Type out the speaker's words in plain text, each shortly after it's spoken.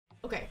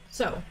Okay,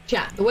 so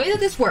chat. The way that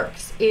this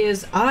works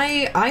is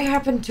I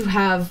happen to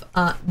have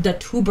the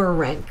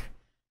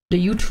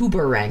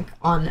YouTuber rank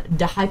on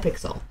the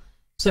Hypixel,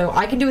 so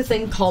I can do a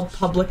thing called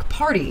public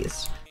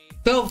parties.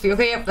 So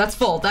okay, yep, that's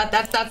full.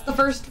 That's the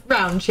first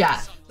round,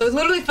 chat. So it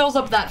literally fills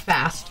up that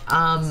fast.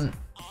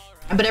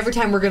 But every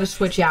time we're gonna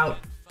switch out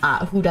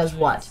who does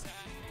what.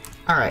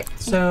 All right,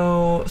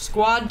 so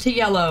squad to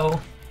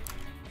yellow.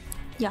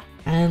 Yeah.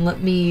 And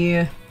let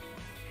me.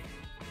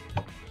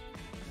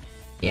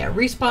 Yeah,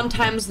 respawn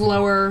time's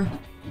lower,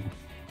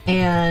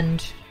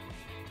 and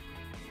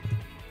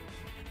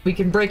we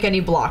can break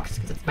any blocks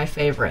because it's my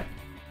favorite.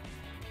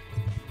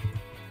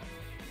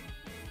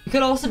 We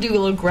could also do a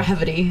little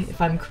gravity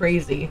if I'm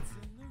crazy.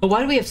 But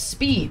why do we have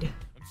speed?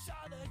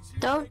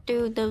 Don't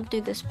do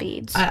the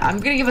speeds. I'm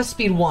gonna give us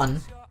speed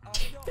 1.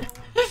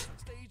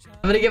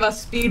 I'm gonna give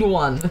us speed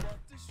 1,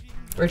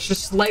 where it's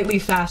just slightly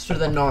faster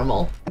than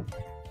normal.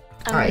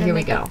 Alright, here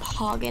we go.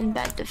 Hog in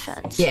bed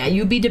defense. Yeah,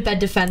 you be to bed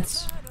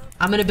defense.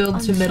 I'm gonna build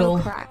to middle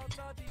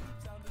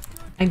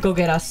and go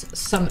get us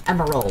some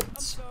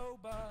emeralds.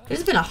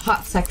 It's been a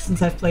hot sec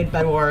since I've played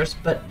BEDWARS,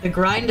 but the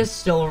grind is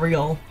still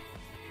real.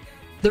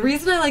 The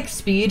reason I like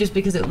speed is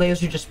because it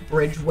lets you just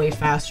bridge way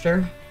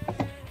faster.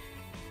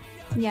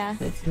 Yeah.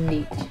 It's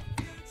neat.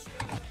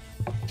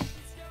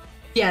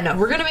 Yeah, no,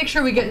 we're gonna make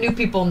sure we get new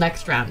people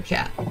next round,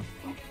 chat.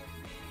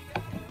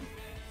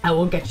 I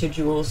will get you,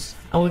 Jules.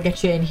 I will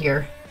get you in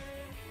here.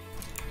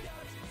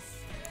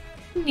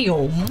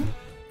 Neom.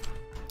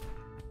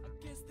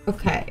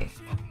 Okay.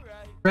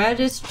 Red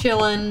is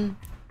chillin'.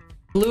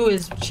 Blue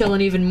is chillin'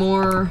 even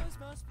more.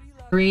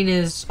 Green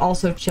is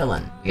also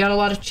chillin'. We got a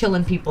lot of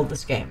chillin' people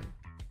this game.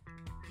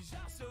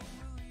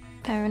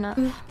 Fair enough.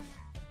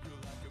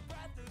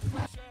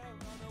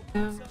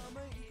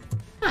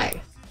 Nice.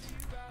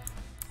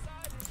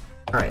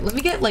 Alright, let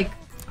me get, like,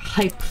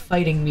 hype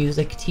fighting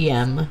music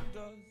TM.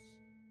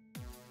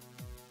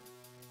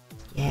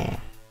 Yeah.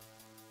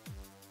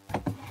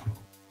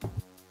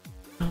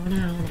 Oh,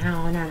 no.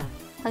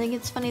 I think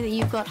it's funny that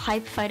you've got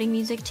hype fighting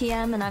music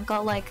TM and I've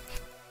got like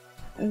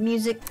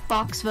music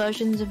box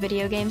versions of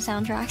video game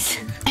soundtracks.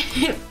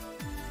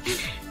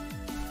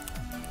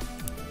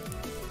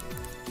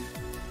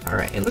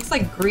 Alright, it looks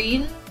like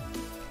green.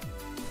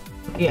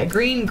 Yeah,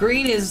 green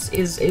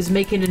is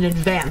making an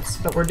advance,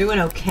 but we're doing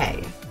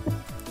okay.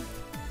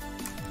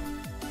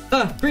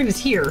 Green is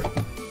here.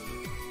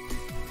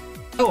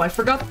 Oh, I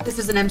forgot this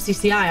is an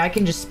MCCI. I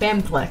can just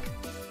spam click.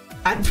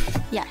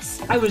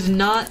 Yes. I was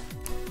not.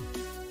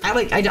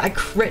 I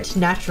crit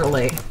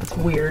naturally. That's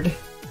weird.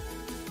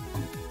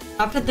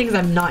 Often things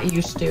I'm not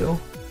used to.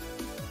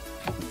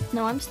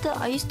 No, I'm still.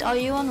 Are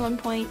you on 1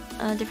 point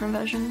different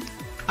version?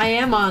 I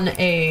am on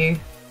a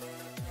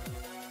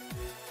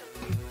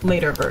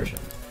later version,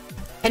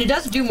 and it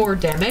does do more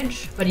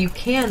damage, but you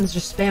can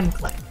just spam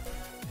click.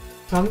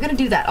 So I'm gonna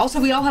do that. Also,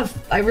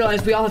 I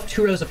realized we all have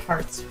 2 rows of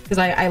hearts because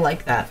I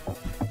like that.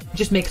 It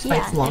just makes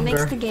fights longer. It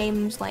makes the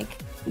games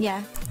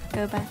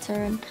go better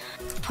and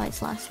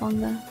fights last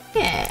longer.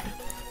 Yeah.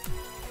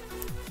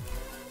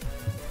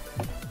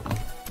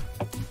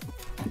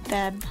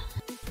 Beb.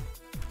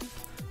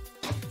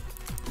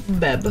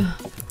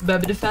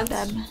 Beb defense.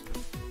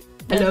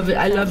 Beb.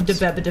 I love the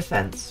Beb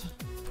defense.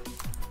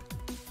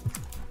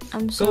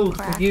 I'm so gold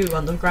cracked. for you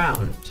on the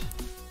ground.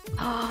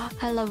 Oh,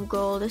 I love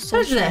gold. It's so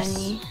What is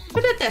shiny. this?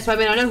 Who did this? I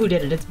mean, I know who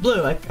did it. It's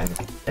blue.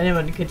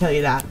 Anyone could tell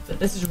you that, but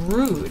this is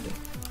rude.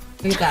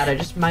 Look at that. I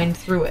just mined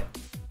through it.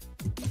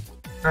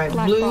 All right,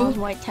 Black blue. balls,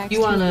 white text, You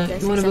wanna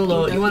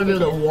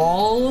build a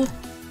wall?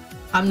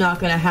 I'm not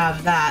gonna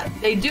have that.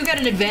 They do get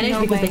an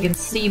advantage because they can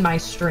see my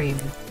stream.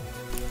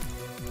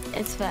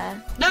 It's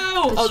fair.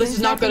 No! Oh, this is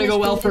not gonna go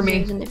well for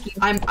me.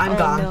 I'm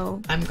gone. No.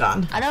 I'm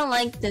gone. I don't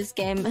like this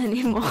game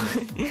anymore.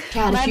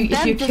 Chad,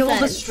 if you kill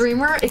the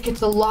streamer, it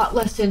gets a lot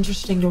less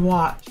interesting to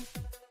watch.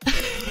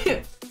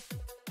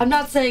 I'm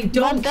not saying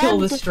don't kill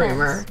the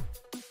streamer.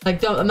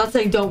 Like, I'm not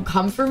saying don't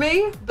come for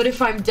me, but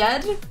if I'm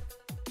dead,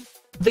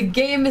 the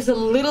game is a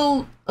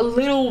little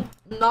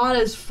not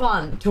as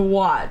fun to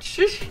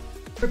watch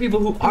for people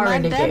who are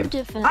in the game.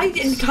 Defense. I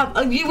didn't come.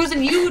 It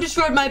wasn't you who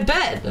destroyed my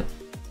bed.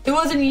 It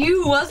wasn't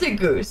you, was it,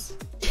 Goose?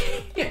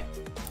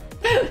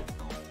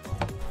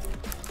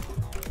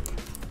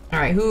 All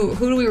right, who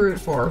do we root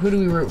for? Who do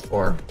we root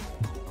for?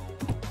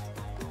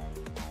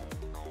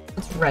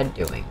 What's Red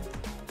doing?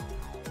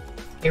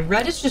 Okay,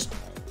 Red is just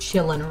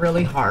chilling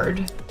really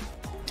hard.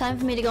 Time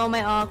for me to go on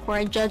my arc where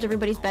I judge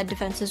everybody's bed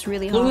defenses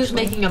really hard. Blue is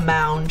making a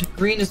mound.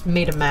 Green has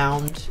made a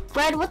mound.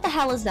 Red, what the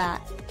hell is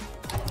that?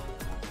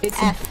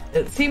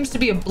 It seems to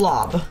be a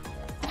blob.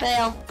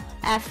 Fail.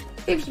 F.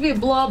 Seems to be a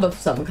blob of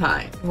some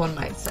kind, one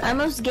might say. I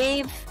almost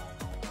gave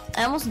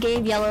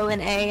yellow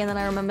an A, and then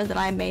I remembered that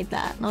I made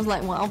that. And I was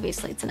like, well,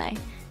 obviously it's an A.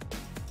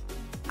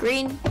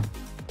 Green,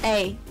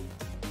 A.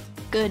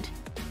 Good.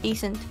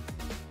 Decent.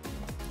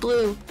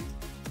 Blue,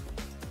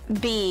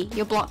 B.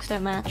 Your blocks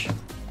don't match.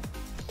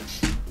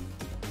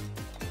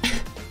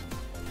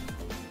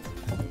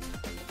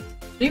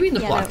 do you mean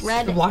the Yeah, blocks? the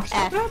red The blocks don't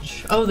F.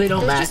 match? Oh, they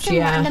don't There's match. just some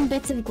Yeah. random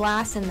bits of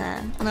glass in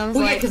there, and I was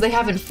Well, yeah, like,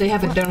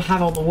 because don't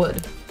have all the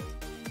wood.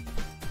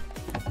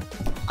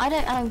 I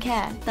don't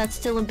care. That's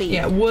still a beat.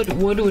 Yeah, wood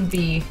would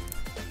be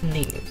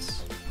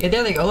these. Yeah,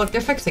 there they go. Look,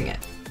 they're fixing it.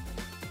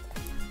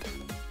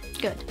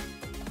 Good.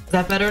 Is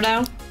that better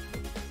now?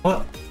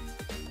 What?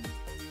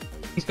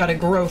 He's got a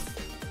growth.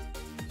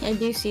 I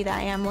do see that.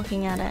 I am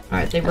looking at it. All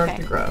right, they broke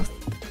Okay. the growth.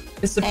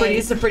 It's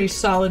a pretty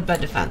solid bed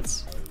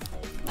defense.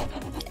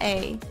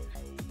 A.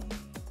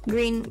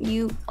 Green,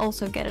 you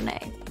also get an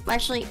A.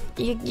 Actually,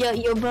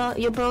 you're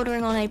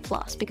bordering on A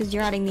plus because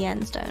you're adding the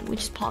end stone,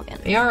 which is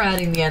poggin. They are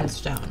adding the end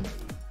stone.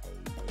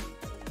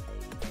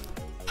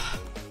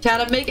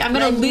 Chad, I'm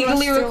gonna Red, you are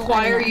legally still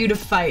require an A. you to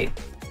fight.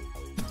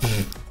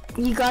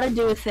 You gotta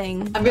do a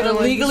thing. I'm gonna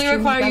Otherwise, legally the stream's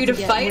require you about to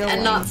get fight real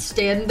and not lame.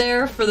 stand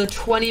there for the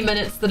 20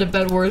 minutes that a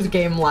BEDWARS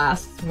game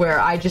lasts, where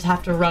I just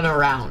have to run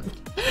around.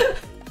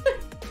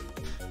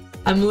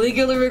 I'm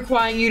legally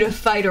requiring you to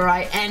fight or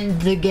I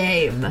end the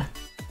game.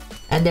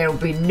 And there will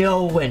be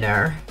no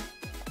winner.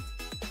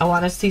 I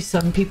want to see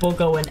some people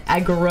go in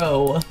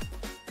aggro.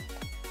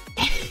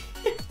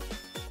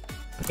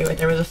 Okay, wait,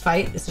 there was a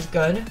fight. This is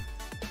good.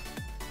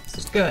 This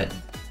is good.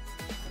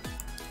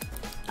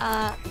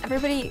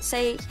 Everybody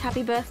say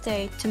happy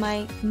birthday to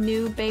my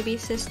new baby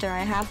sister. I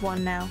have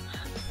one now.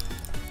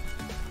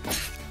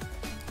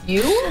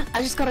 You?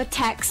 I just got a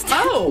text.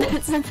 Oh!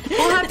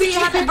 Well,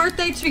 happy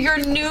birthday to your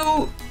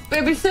new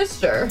baby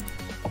sister.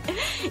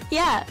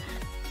 Yeah.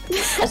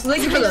 So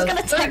thank you for I the just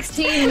got a text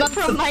 13 months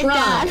from of my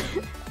prime.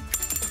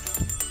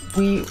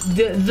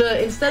 dad.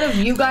 Instead of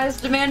you guys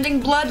demanding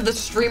blood, the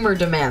streamer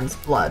demands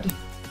blood.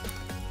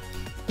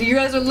 You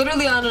guys are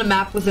literally on a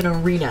map with an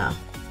arena,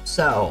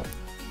 so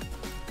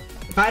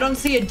if I don't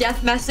see a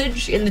death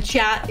message in the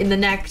chat in the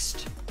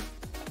next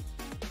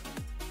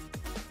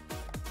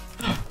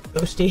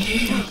Ghosty.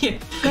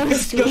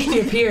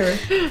 Ghosty appear.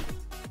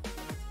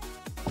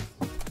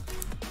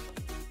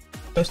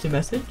 Ghosty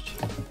message.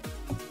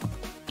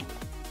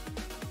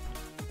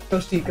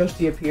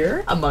 Ghosty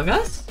appear among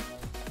us.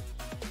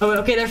 Oh,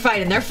 okay, they're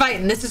fighting.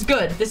 This is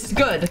good. This is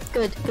good.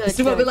 Good. This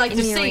is what we like In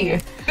to the see.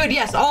 arena. Good,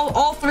 yes.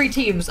 All three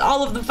teams.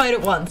 All of them fight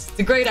at once. It's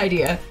a great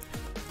idea.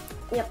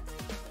 Yep.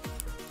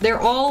 They're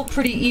all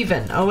pretty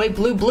even. Oh wait,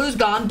 blue's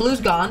gone.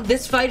 Blue's gone.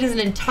 This fight is an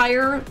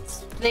entire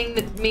thing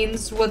that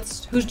means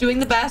who's doing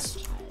the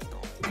best.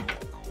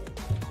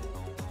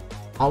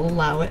 I'll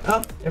allow it.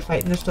 Oh, they're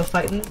fighting. They're still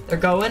fighting. They're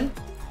going.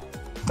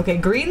 Okay,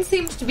 green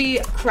seems to be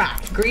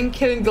cracked. Green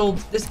killed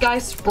this guy.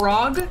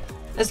 Sprog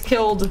has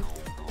killed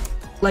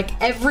like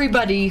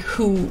everybody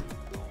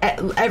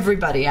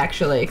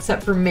actually,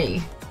 except for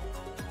me,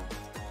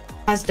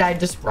 has died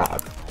to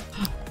Sprog.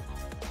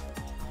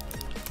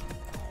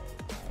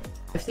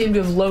 I seem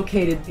to have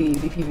located the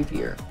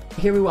PvPer.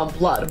 Here we want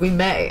blood. We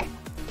may.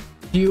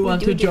 Do you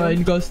want to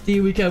join,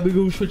 Ghosty?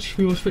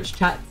 We will switch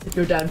chats if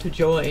you're down to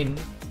join.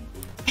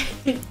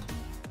 we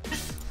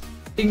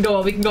can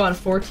go on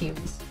 4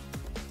 teams.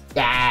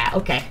 Yeah,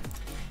 okay.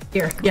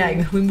 Here, cool.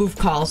 Gang, we move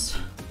calls.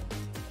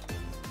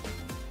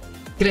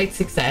 Great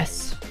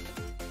success.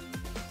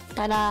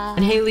 Ta-da.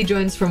 And Haley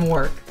joins from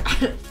work.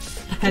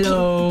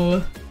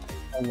 Hello.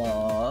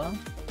 Hello.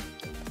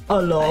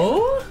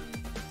 Hello?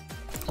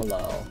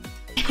 Hello.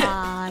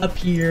 Hi. Up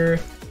here.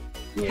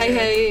 Yeah.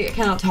 Hey, I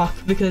cannot talk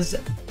because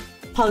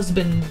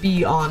husband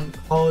be on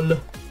call.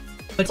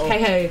 But Oh,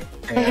 hey,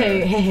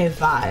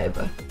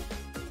 vibe.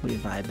 We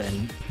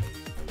vibing.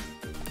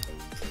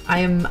 I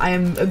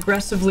am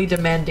aggressively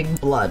demanding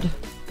blood.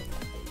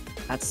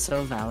 That's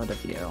so valid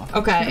of you.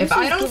 Okay, if This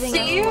I is don't giving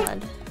see us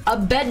blood. a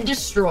bed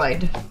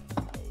destroyed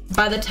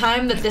by the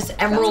time that this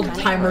emerald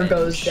kinda timer cringe.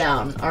 goes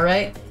down, all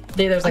right?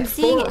 There's like I'm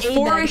seeing a bed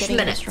four-ish getting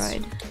minutes.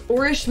 destroyed.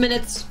 4-ish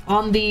minutes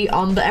on the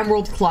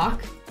emerald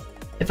clock.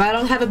 If I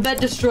don't have a bed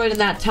destroyed in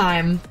that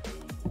time,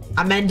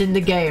 I'm ending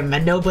the game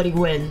and nobody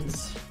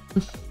wins.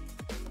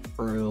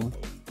 True.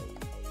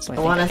 So I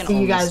wanna can see you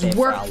only guys stay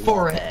work a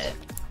for little it.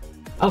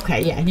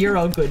 Okay, yeah, you're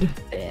all good.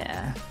 bit.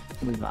 Yeah.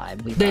 We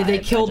vibe. We They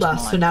vibe. killed I us,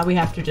 just so want- now we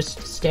have to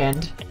just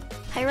stand.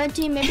 Hey, Red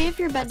Team, maybe if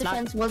your bed That's not-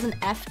 defense wasn't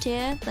F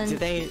tier, then Do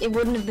they- it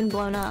wouldn't have been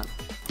blown up.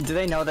 Do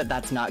they know that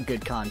that's not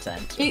good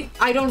content?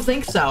 I don't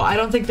think so. I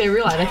don't think they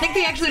realized. I think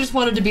they actually just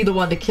wanted to be the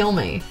one to kill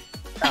me.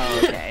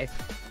 Oh, okay.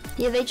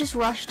 Yeah, they just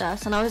rushed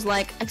us, and I was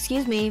like,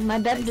 excuse me, my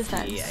bed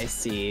defense. I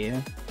see.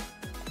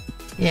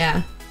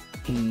 Yeah.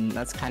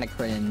 That's kind of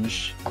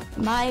cringe.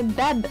 My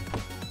bed.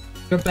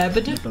 Your bed?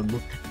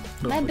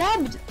 My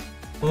bed.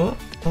 Oh,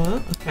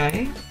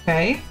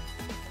 okay.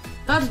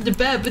 Not the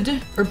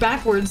bed, or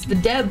backwards, the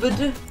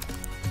debed.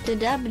 The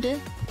deb. The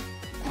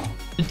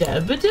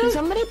debed? Can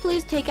somebody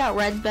please take out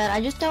Red's bed?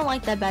 I just don't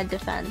like that bed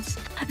defense.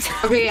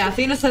 Okay, yeah,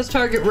 Athena says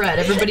target red.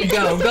 Everybody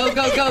go. Go,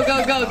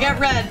 get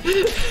red.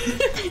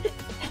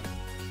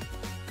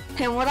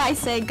 And what I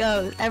say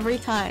goes every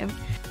time.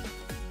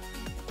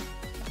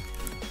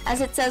 As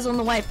it says on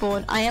the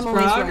whiteboard, I am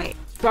always right.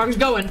 Sprog's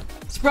going.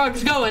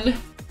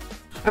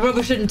 I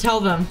probably shouldn't tell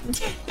them.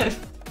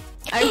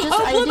 I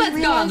Oh, did Bluebed's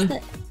realize gone.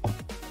 that.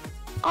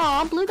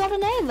 Aw, blue got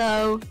an A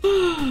though.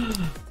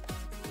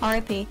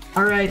 R.I.P.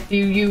 Alright,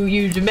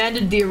 you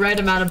demanded the right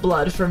amount of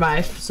blood for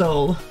my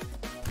soul.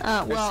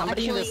 There's Well,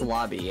 somebody in actually, this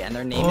lobby, and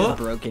their name Oh. is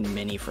Broken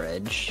Mini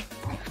Fridge.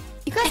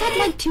 you guys had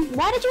like two.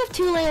 Why did you have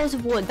 2 layers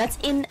of wood? That's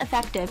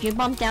ineffective. You're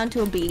bumped down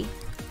to a B.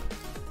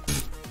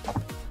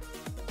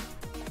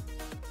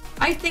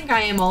 I think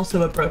I am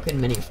also a broken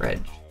mini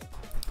fridge.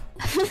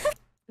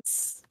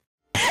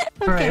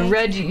 Alright,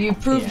 Red, you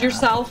proved Yeah.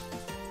 yourself.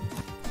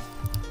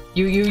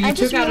 You I took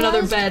just out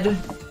another realized-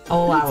 bed.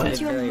 I'll allow Since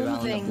it. you're Very well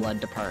in moving. the blood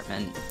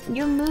department.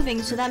 You're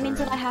moving, so that means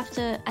that I have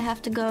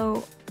to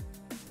go.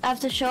 I have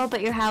to show up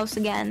at your house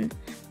again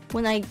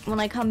when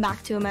I come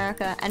back to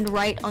America and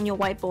write on your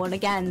whiteboard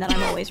again that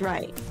I'm always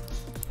right.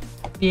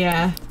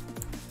 Yeah.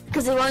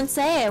 Because they won't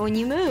say it when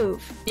you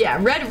move. Yeah,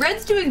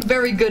 Red's doing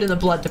very good in the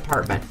blood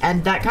department,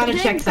 and that kind of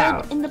They're checks good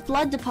out. in the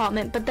blood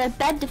department, but their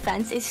bed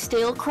defense is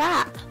still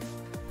crap.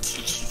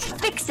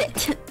 Fix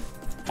it.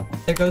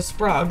 There goes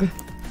Sprog.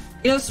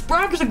 You know,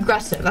 Sprog is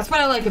aggressive. That's what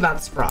I like about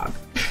Sprog.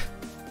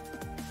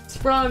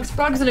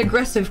 Sprog's an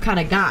aggressive kind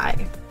of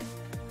guy.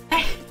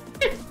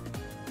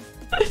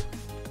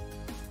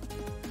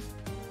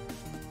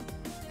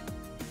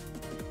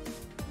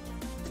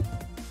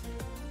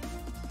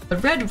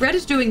 But Red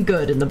is doing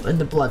good in the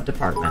blood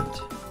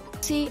department.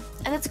 See,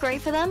 and that's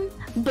great for them,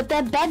 but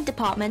their bed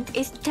department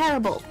is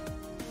terrible.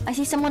 I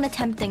see someone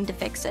attempting to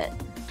fix it.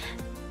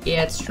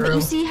 Yeah, it's But true.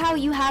 you see how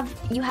you have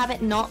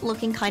it not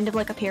looking kind of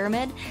like a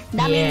pyramid?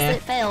 That means Yeah. that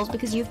it fails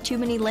because you have too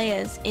many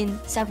layers in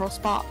several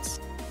spots.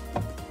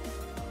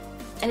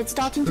 And it's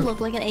starting to look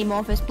like an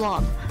amorphous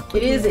blob.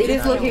 It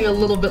is looking a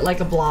little bit like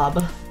a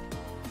blob.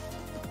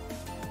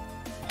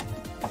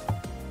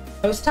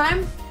 Post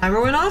time?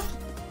 Timer went off?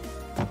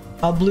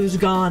 Oh, blue's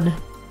gone.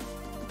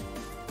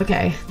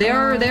 Okay, they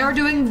are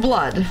doing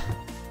blood.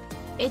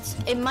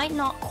 It might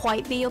not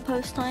quite be your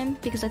post time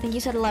because I think you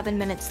said 11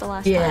 minutes the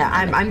last time.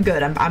 Yeah, and I'm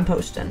good. I'm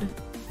posting.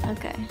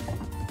 Okay.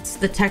 It's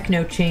the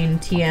techno chain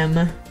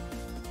TM.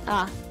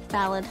 Ah,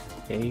 valid.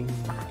 Okay.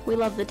 We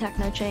love the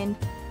techno chain.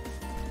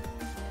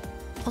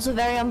 Also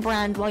very on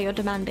brand while you're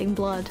demanding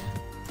blood.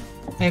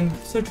 I'm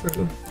so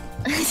true.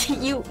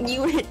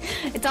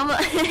 It's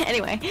almost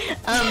anyway.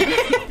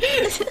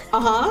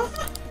 Uh-huh.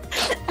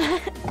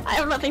 I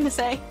have nothing to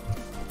say.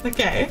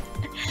 Okay.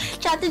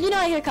 Chat, did you know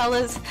I hear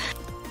colors?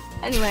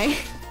 Anyway.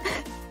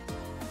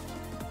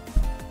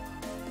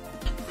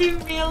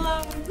 Leave me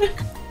alone.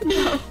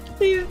 No.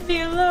 Leave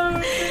me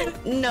alone.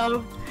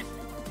 No.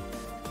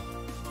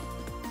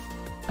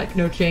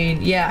 Techno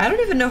chain. Yeah, I don't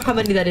even know how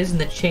many that is in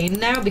the chain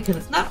now because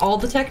it's not all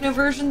the techno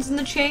versions in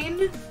the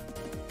chain.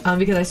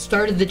 Because I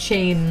started the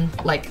chain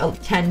like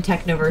 10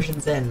 techno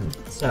versions in,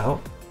 so.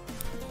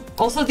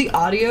 Also, the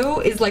audio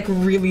is like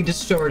really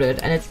distorted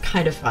and it's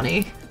kind of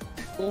funny.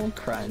 Little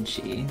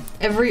crunchy.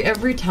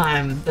 Every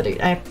time that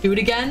I have to do it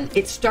again,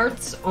 it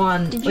starts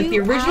on Did like the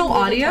you original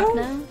add the audio.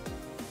 techno?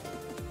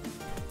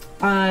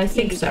 I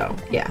think you so.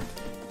 did. Yeah.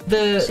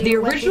 The So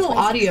your web original replays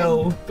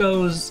audio something.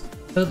 goes,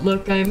 "But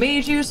look, I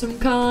made you some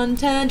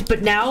content."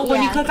 But now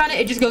when you Yeah. click on it,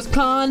 it just goes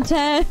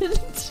content.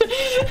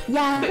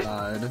 Yeah.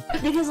 God.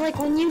 Because like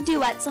when you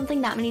duet something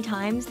that many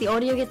times, the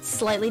audio gets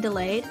slightly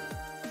delayed.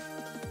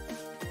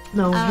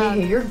 No,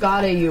 hey, your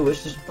God AU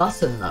was just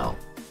bussin' though.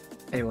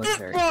 It was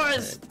very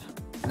was. good.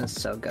 It was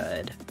so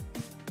good.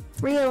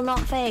 Real, not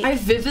fake. I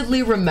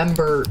vividly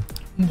remember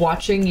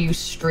watching you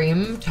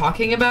stream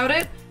talking about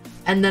it,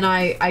 and then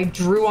I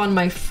drew on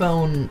my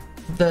phone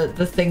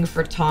the thing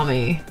for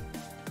Tommy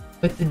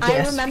with the disc.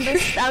 I remember.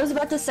 I was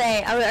about to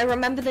say. I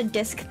remember the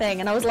disc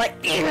thing, and I was like,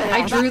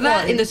 I drew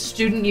that in one. the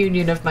student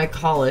union of my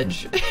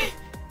college.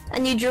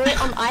 And you drew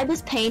it on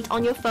Ibis Paint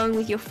on your phone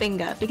with your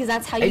finger because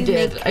that's how you I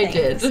did. make I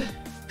things. did.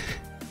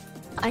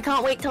 I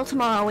can't wait till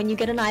tomorrow when you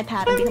get an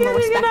iPad and become a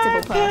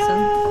respectable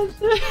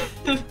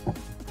person.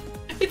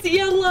 It's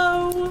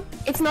yellow.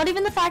 It's not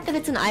even the fact that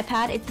it's an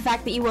iPad, it's the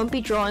fact that you won't be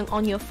drawing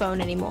on your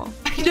phone anymore.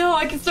 I know.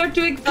 I can start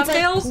doing It's like,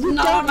 thumbnails you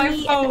not don't on my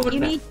need-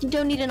 phone. You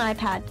don't need an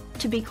iPad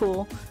to be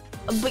cool.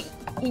 But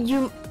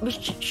you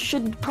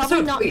should probably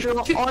So, not wait,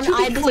 draw to on be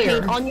Ibis clear-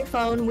 Paint on your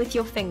phone with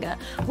your finger.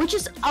 Which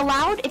is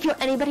allowed if you're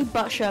anybody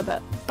but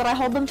Sherbet. But I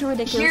hold them to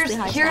ridiculously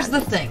high Here's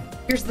the standards. thing.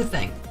 Here's the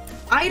thing.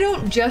 I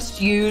don't just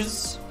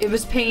use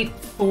Ibis Paint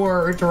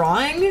for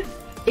drawing.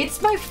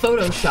 It's my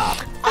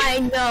Photoshop. I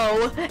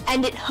know,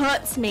 and it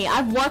hurts me.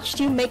 I've watched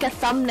you make a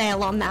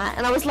thumbnail on that,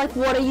 and I was like,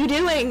 what are you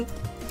doing?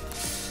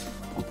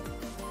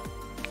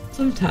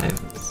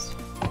 Sometimes.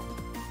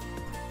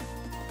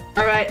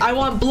 Alright, I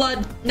want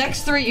blood.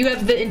 Next 3, you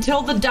have the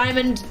until the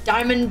diamond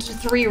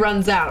 3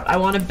 runs out. I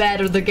want a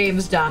bed or the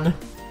game's done.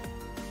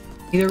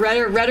 Either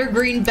red or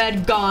green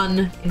bed gone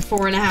in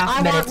 4.5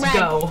 I minutes. want red.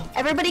 Go.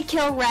 Everybody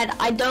kill red.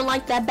 I don't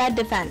like their bed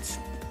defense.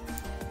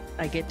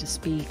 I get to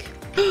speak.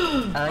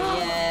 Oh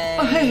yay!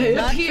 Hey,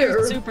 Not here.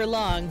 for super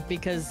long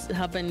because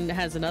Hubbin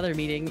has another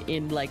meeting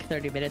in like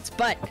 30 minutes,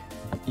 but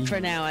for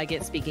now I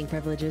get speaking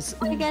privileges.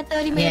 I get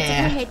 30 minutes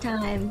Yeah. of hate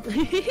time.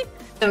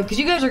 No, because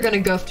you guys are gonna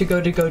go to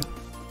go.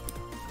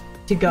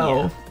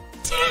 Yeah.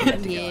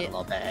 Yeah. A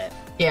little bit.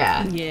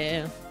 Yeah.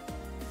 Yeah.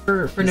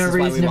 for This no is why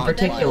we reason in want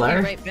blood. particular. I'll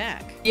be right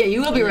back. Yeah,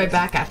 you will be right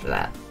back after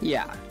that.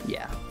 Yeah,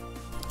 yeah.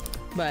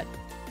 But,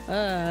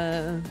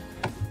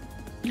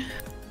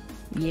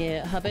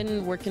 yeah, I've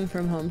been working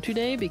from home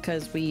today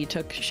because we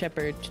took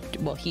Shepard.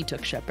 Well, he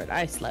took Shepard.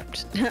 I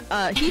slept.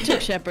 He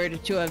took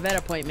Shepard to a vet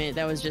appointment.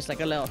 That was just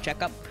like a little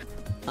checkup,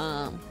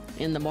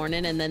 in the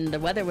morning. And then the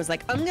weather was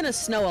like, I'm gonna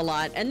snow a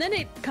lot. And then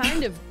it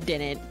kind of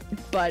didn't.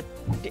 But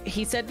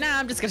he said, nah,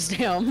 I'm just gonna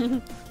stay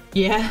home.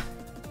 Yeah.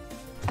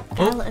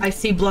 Oh, I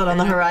see blood on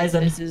the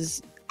horizon.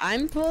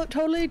 I'm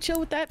totally chill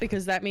with that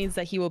because that means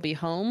that he will be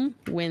home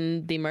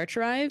when the merch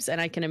arrives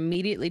and I can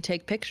immediately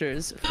take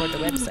pictures for the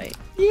website.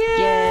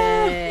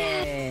 Yeah.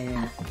 Yay!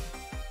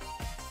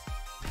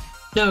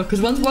 No,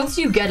 because once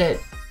you get it,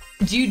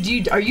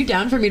 are you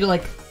down for me to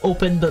like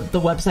open the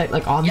website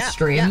like on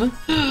stream?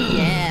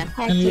 Yeah.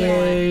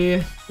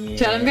 Yay!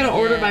 Chad, I'm gonna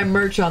order Yeah. my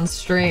merch on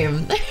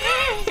stream.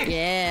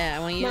 Yeah, I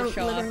want you to No,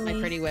 show off my literally.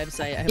 pretty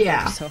website. I have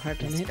Yeah. worked so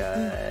hard on it.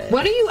 Good.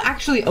 When are you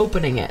actually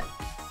opening it?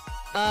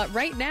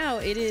 Right now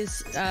it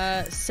is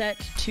set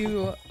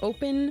to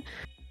open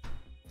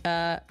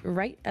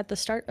right at the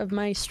start of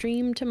my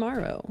stream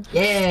tomorrow.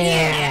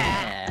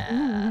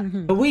 Yeah.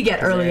 But we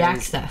get early There's-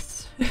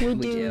 access. We We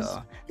do.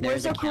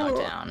 There's so a cool.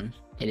 countdown.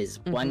 It is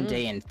 1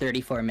 day and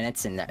 34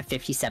 minutes and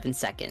 57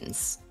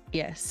 seconds.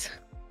 Yes.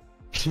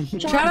 John,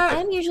 Shout out-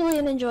 I'm usually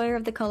an enjoyer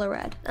of the color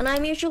red, and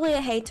I'm usually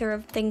a hater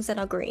of things that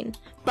are green.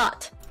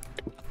 But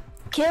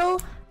kill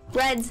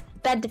red's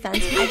bed defense. I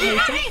hate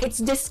it. It's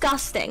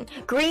disgusting.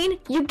 Green,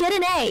 you get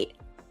an A.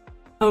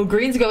 Oh,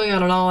 green's going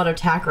on an all-out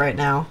attack right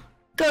now.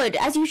 Good,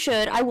 as you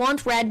should. I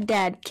want red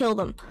dead. Kill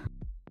them.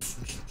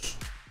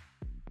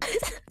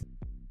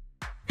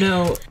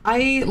 No,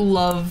 I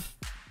love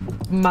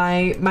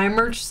my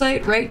merch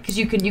site, right? Because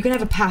you can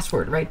have a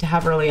password, right, to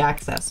have early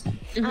access.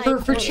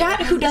 For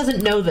chat who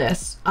doesn't know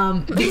this,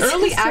 the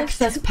early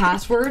access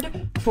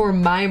password for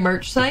my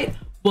merch site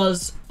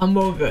was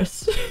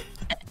Amogus.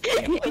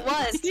 It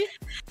was.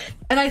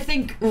 And I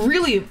think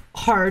really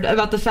hard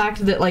about the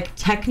fact that like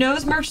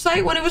Techno's merch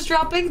site when it was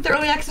dropping, the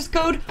early access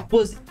code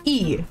was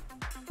E.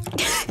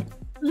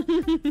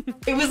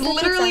 It was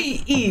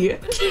literally E.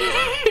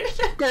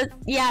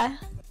 Yeah.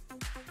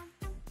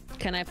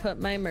 Can I put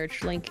my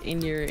merch link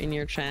in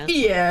your chat?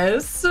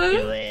 Yes.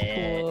 Do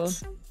it. Cool.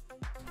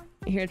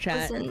 Here,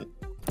 chat. Listen,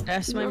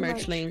 That's my no merch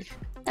merch. link.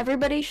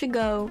 everybody should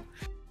go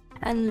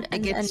and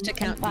It gets to and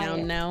count buy down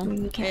it now. when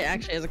you It can.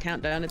 actually has a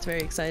countdown. It's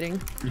very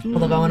exciting.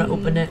 Hold up, I want to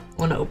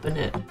open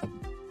it.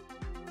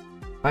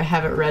 I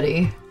have it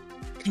ready.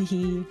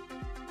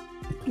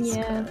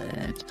 Yeah.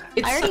 Good.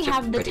 It's I already such a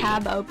have the pretty-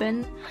 tab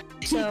open,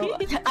 so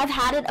I've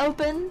had it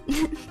open.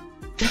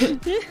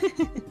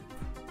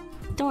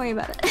 Don't worry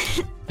about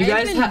it. You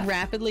guys I've been have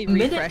rapidly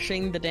minute-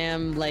 refreshing the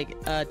damn like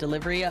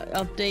delivery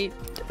update.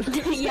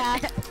 Yeah.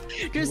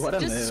 just What a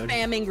just mood.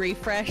 spamming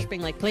refresh,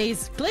 being like,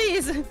 please,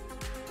 please.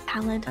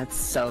 Valid. That's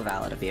so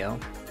valid of you.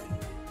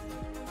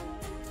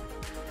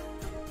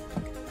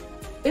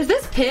 Is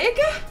this pig?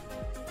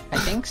 I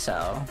think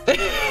so.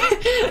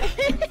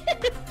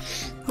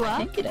 What? I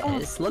think it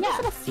is. Look yeah.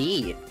 at the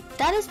feet.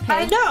 That is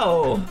I pig.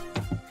 know.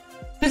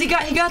 Cause he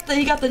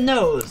got the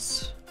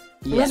nose.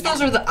 Unless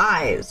those are the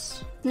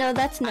eyes. No,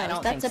 that's I nose.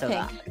 don't That's a think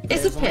so. pig.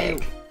 It's There's a pig.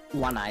 only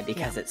one eye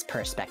because it's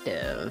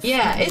perspective.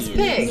 Yeah, it's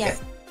pig. Yeah.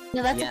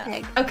 No, that's Yeah. a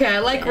pig. Okay, I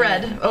like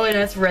red. Oh wait,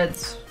 that's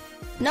reds.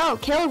 No,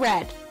 kill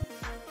red.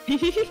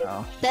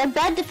 Oh. Their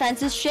bed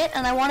defense is shit,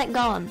 and I want it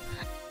gone.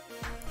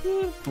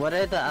 What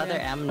are the other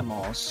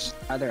animals?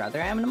 Are there other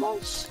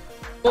animals?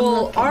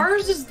 Well, looking.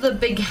 ours is the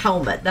big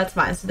helmet. That's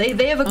mine. So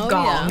they have a Oh,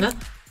 gong.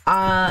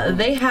 yeah.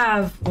 They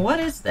have what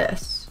is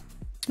this?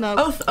 Smoke.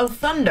 Oh,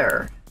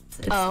 thunder.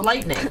 It's Oh.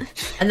 lightning.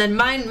 And then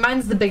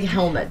mine's the big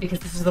helmet because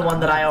this is the one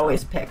that I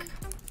always pick.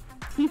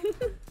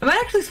 I might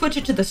actually switch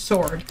it to the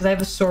sword because I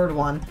have a sword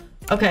one.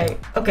 Okay.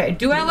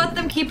 Do I let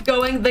them keep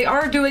going? They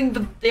are doing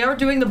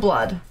the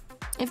blood.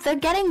 If they're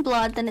getting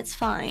blood, then it's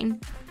fine.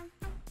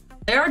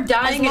 They are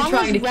dying and long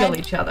trying as to kill red-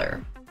 each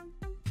other.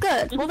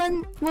 Good. Well,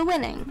 then we're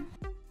winning.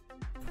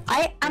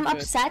 I am Good.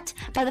 upset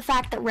by the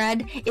fact that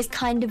red is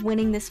kind of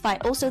winning this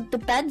fight. Also, the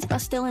beds are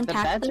still The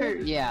intact. beds though. are,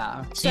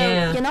 yeah. So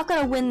Yeah. you're not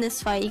gonna win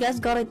this fight. You guys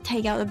gotta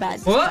take out the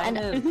beds. What?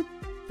 And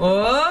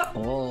Oh!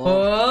 Oh.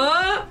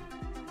 Oh!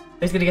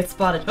 He's gonna get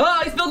spotted.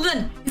 Oh, he's building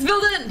in! He's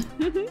building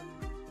in!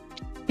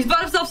 He's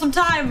bought himself some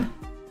time!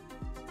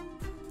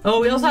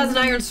 Oh, he also has an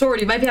iron sword.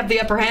 He might have the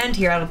upper hand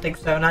here. I don't think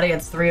so. Not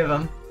against three of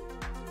them.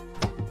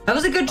 That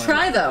was a good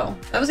try, though.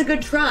 That was a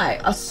good try.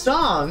 A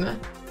song. A Green,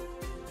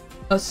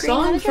 how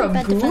song did your from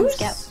bed defense Goose?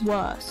 get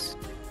worse?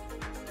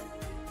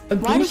 A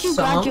Why Goose did you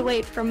song?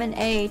 graduate from an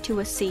A to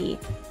a C?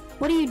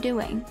 What are you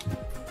doing?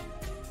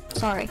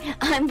 Sorry,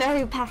 I'm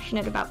very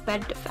passionate about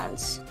bed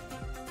defense.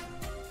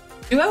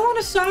 Do I want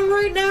a song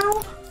right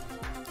now?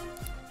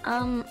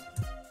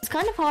 It's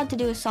kind of hard to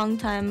do a song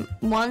time.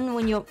 One,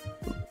 when you're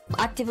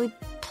actively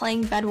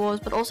playing Bed Wars,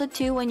 but also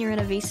two, when you're in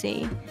a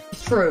VC.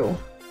 True.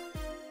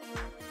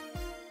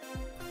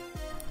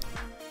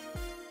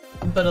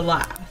 But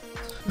alas.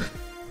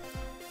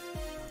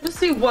 Let's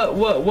see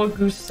what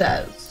Goose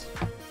says.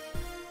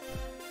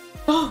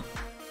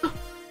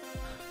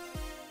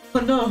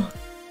 no.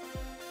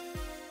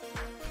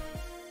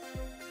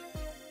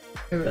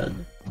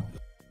 Run.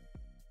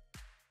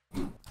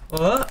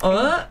 What?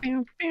 What?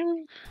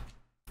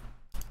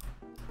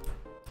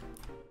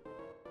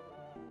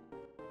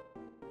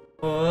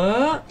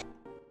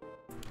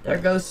 There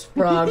goes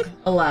Sprog,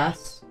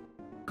 alas.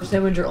 You say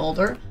when you're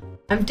older.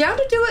 I'm down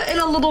to do it in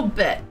a little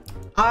bit.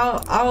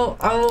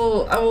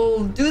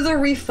 I'll do the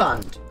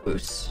refund,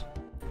 Goose.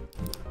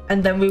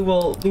 And then we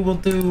will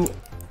do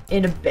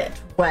in a bit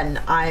when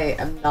I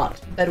am not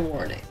bed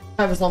warning.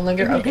 I was on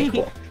longer. Okay,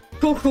 cool.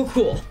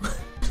 Cool.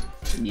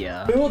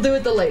 Yeah. We will do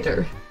it the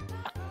later.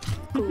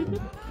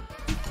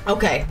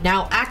 Okay,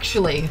 now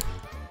actually,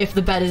 if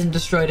the bed isn't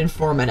destroyed in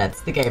 4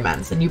 minutes, the game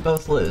ends and you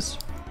both lose.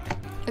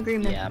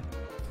 Agreement. Yeah.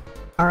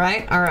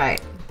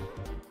 Alright.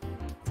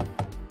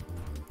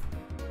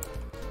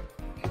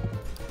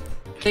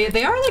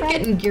 They are like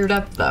getting geared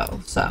up though,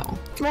 so.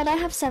 Red, I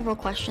have several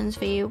questions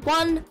for you.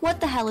 One, what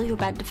the hell is your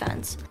bed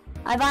defense?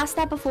 I've asked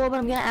that before, but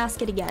I'm gonna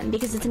ask it again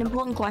because it's an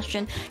important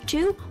question.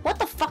 Two, what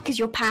the fuck is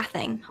your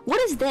pathing? What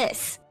is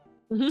this?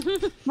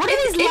 What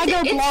are these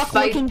Lego block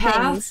looking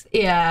things?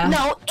 Yeah.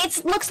 No,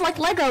 it looks like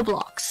Lego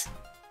blocks.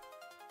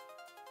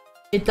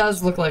 It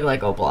does look like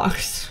Lego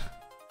blocks.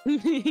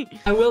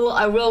 I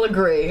will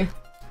agree.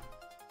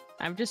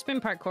 I've just been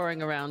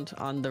parkouring around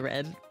on the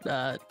red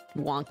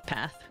wonk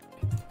path.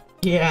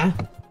 Yeah.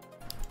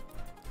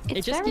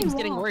 It just keeps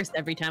getting worse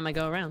every time I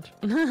go around.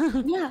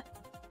 Yeah.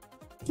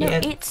 No,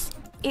 Yeah. it's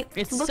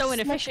so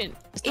inefficient.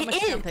 So much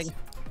is. jumping.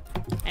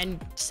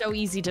 And so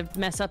easy to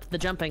mess up the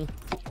jumping.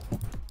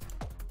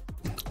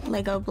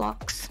 Lego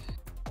blocks.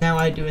 Now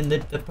I do in the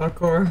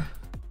parkour.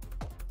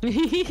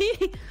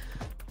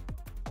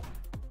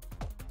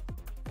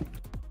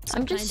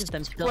 I'm just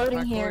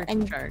floating here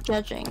and chart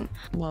judging.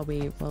 while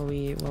we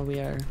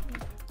are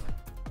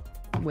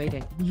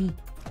waiting.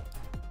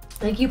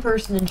 Thank you,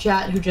 person in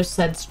chat who just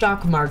said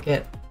stock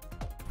market.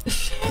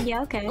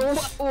 Yeah, okay.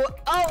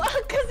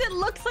 Oh, because it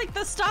looks like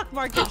the stock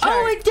market chart.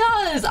 Oh, it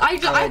does. I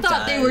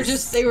thought they were does.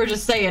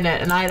 just saying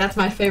it, and that's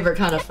my favorite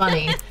kind of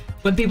funny.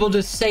 When people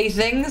just say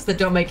things that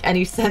don't make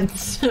any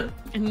sense.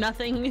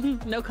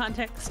 Nothing, no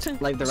context.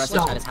 Like the rest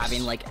of the chat is Stonks.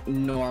 having like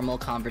normal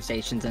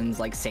conversations and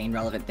like saying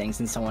relevant things,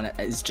 and someone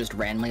is just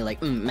randomly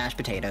like mashed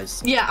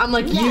potatoes. Yeah, I'm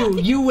like,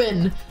 you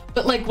win.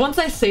 But like once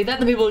I say that,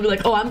 then people will be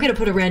like, oh, I'm gonna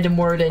put a random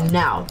word in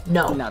now.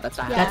 No, No, that's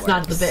not how that's it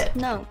not the works. bit.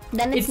 No,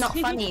 then it's not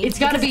funny. It's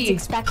gotta because be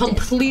it's expected.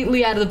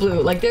 completely out of the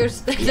blue. Like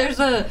there's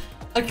a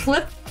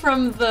clip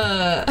from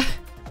the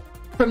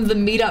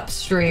meetup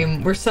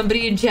stream where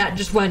somebody in chat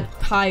just went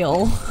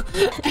Kyle,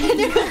 and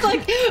it was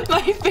like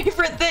my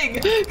favorite thing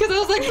because I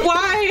was like,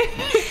 why?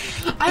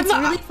 It's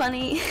really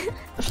funny.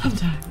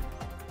 Sometimes.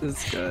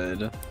 It's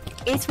good.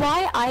 It's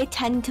why I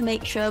tend to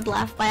make Sherb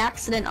laugh by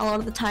accident a lot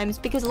of the times,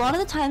 because a lot of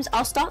the times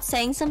I'll start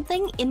saying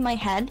something in my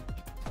head,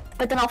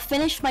 but then I'll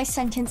finish my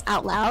sentence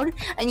out loud,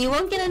 and you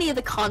won't get any of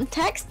the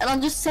context, and I'll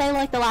just say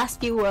like the last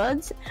few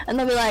words, and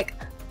they'll be like,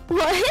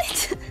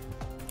 what?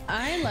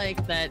 I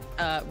like that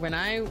when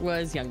I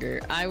was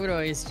younger, I would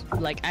always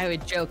I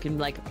would joke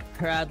and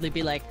proudly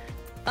be like,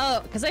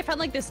 oh, because I found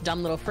like this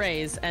dumb little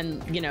phrase,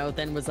 and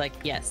then was like,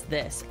 yes,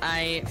 this.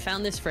 I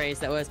found this phrase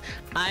that was,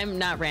 I'm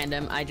not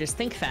random, I just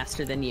think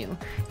faster than you.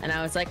 And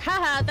I was like,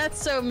 haha, that's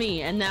so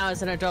me. And now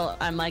as an adult,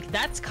 I'm like,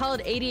 that's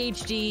called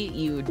ADHD,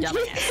 you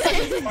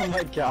dumbass. Oh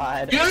my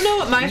god. You don't know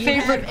what my You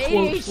favorite have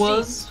quote ADHD.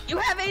 was? You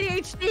have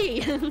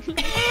ADHD.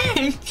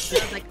 And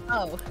I was like,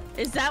 oh,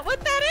 is that what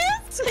that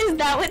is? Is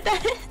that what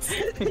that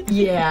is?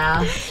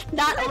 Yeah.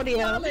 That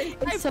audio. I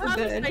It's so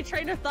promise good. my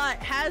train of thought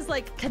has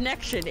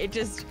connection. It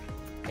just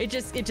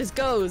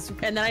goes,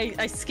 and then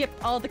I skip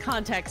all the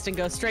context and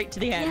go straight to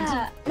the end.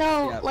 Yeah,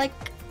 no, Yep.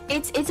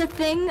 it's a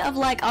thing of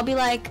I'll be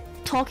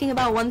talking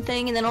about one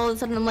thing, and then all of a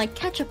sudden I'm like,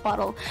 ketchup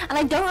bottle, and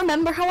I don't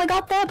remember how I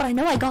got there, but I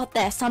know I got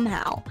there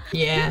somehow.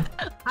 Yeah.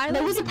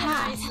 There was a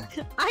path.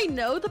 I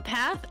know the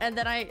path, and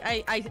then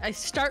I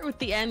start with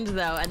the end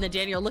though, and then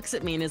Daniel looks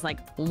at me and is like,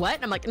 what?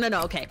 And I'm like,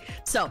 no, okay.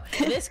 So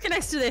this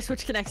connects to this,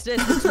 which connects to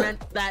this, which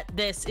meant that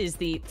this is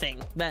the thing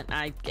that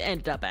I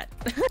ended up at.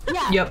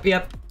 Yeah.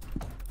 Yep.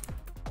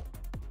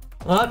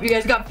 Well, you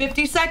guys got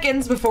 50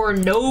 seconds before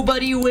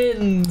nobody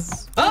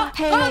wins. Oh,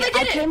 Hey, they did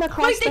I it! came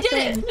across Wait, they the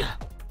did thing. it!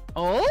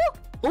 Oh,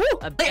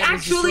 They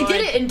actually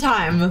did it in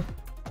time.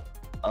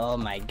 Oh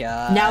my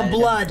god. Now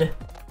blood.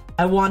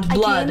 I want I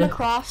blood. came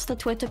across the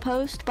Twitter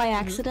post by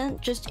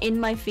accident, just in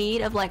my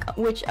feed of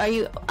which are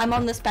you? I'm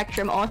on the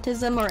spectrum,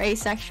 autism or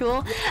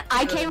asexual.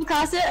 I came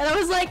across it and I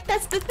was like,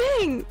 that's the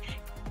thing.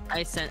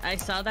 I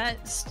saw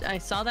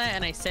that,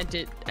 and I sent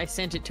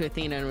it to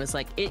Athena and was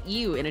like,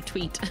 you in a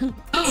tweet.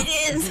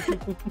 It is.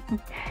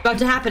 About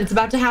to happen. It's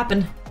about to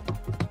happen.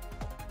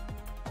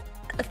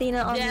 Athena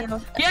on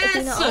the Yes!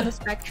 Athena on the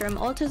spectrum,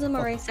 autism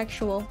or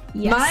asexual.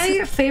 Yes.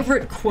 My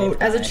favorite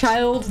quote as a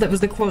child, that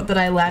was the quote that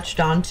I latched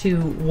onto,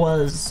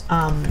 was,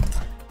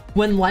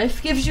 when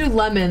life gives you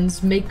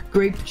lemons, make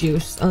grape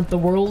juice, and let the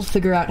world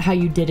figure out how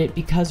you did it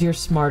because you're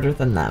smarter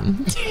than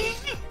them.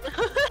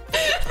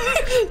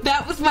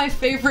 That was my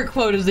favorite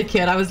quote as a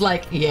kid. I was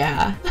like,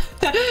 yeah.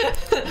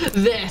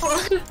 this.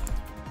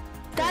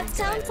 That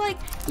sounds like,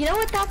 you know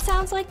what that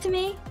sounds like to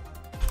me?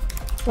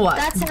 What?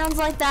 That sounds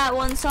like that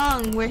one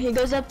song where he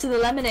goes up to the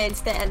lemonade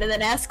stand and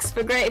then asks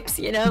for grapes,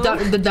 you know?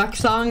 The duck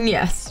song,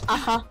 yes.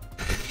 Uh-huh.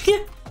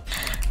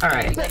 All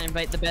right. You gotta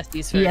invite the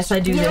besties first. Yes, I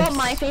do You know this. what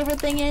my favorite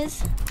thing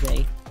is?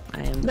 Yay.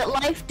 I am. That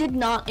life did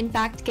not, in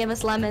fact, give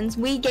us lemons.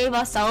 We gave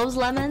ourselves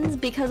lemons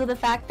because of the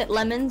fact that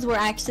lemons were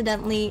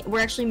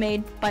actually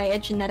made by a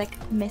genetic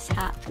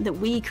mishap that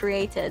we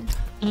created.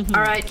 All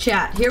right,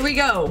 chat. Here we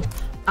go.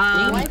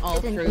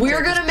 All fruits We're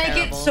are gonna just make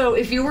it terrible. so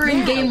if you were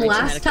in game We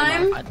last genetically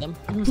time, modified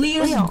them.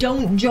 please Yeah.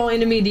 don't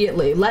join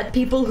immediately. Let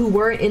people who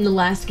weren't in the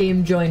last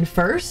game join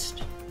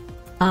first.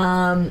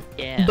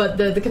 Yeah. But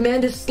the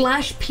command is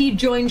 /p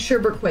join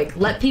Sherberquake.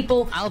 Let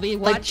people I'll be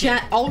like watching.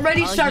 chat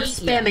already I'll start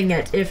yeet ya. spamming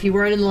it if you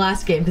weren't in the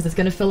last game because it's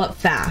gonna fill up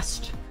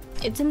fast.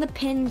 It's in the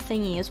pin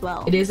thingy as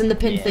well. It is in the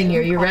pin thing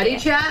here. You ready, Okay.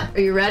 chat? Are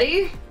you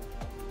ready?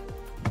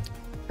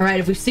 All right.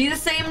 If we see the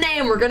same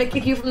name, we're gonna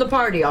kick you from the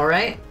party. All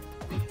right.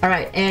 All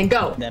right, and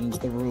go. Them's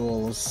the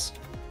rules.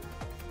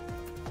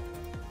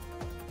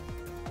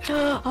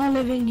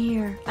 Olive in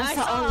here. I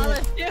saw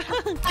Olive. Yeah.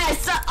 I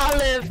saw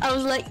Olive. I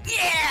was like,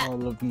 yeah.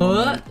 All of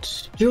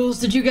What? Jules,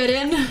 did you get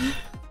in?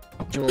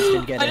 Jules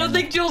did get I in. don't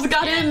think Jules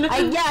got in.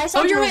 Yeah, I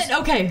saw Oh, you're Jules. in.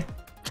 Okay.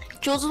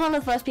 Jules was one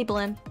of the first people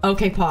in.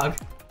 Okay, Pog.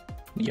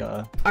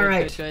 Yeah. All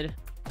right. Good.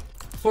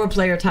 4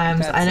 player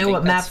times. I know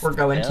what map we're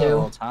going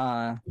filled, to.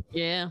 Huh?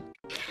 Yeah.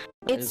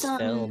 It's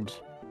filled.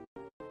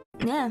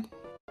 yeah.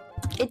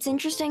 It's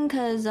interesting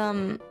because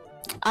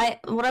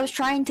what I was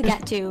trying to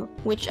get to,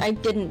 which I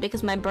didn't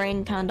because my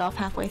brain turned off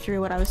halfway through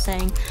what I was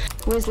saying,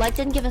 was life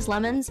didn't give us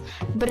lemons,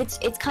 but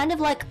it's kind of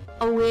like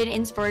a weird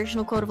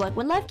inspirational quote of like,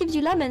 when life gives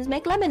you lemons,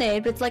 make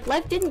lemonade. But it's like,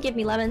 life didn't give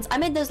me lemons. I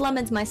made those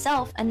lemons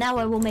myself, and now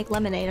I will make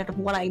lemonade out of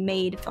what I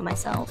made for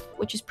myself,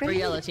 which is We're pretty.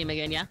 yellow team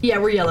again, yeah? Yeah,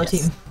 we're yellow Yes.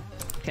 team.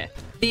 Okay.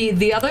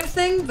 The other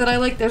thing that I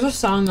like, there's a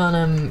song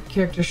on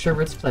Character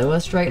Sherbert's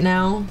playlist right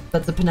now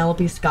that's a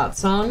Penelope Scott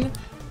song,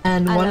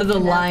 and I one love of the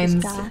Penelope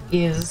lines Scott.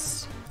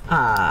 is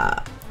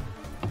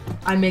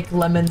I make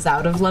lemons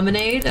out of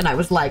lemonade, and I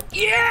was like,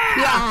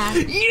 yeah,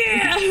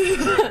 yeah,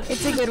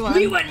 It's a good one.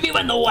 me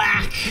when the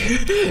whack.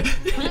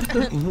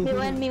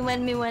 Me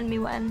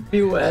when.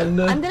 You win.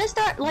 I'm gonna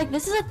start, like,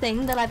 this is a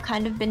thing that I've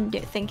kind of been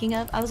thinking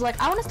of. I was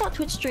like, I want to start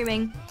Twitch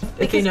streaming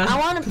because Athena. I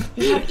want to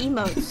have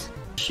emotes.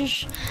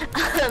 Shush.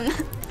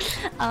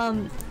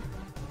 And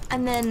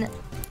then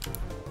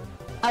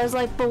I was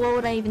like, but what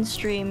would I even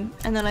stream?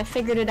 And then I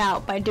figured it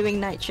out by doing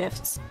night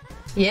shifts.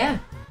 Yeah.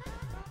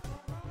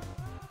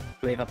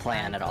 Do we have a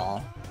plan at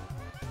all?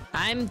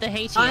 I'm the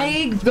Haitian.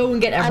 I go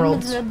and get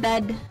emeralds.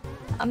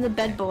 I'm the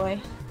bed boy.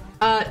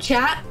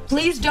 Chat,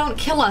 please don't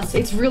kill us.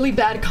 It's really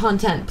bad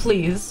content,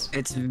 please.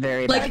 It's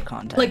very Like, bad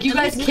content. like you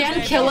guys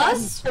can kill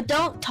us. But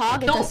don't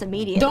target us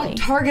immediately. Don't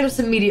target us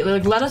immediately.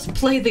 Like, let us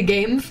play the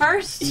game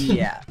first.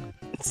 Yeah.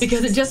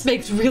 Because it just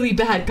makes really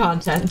bad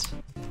content.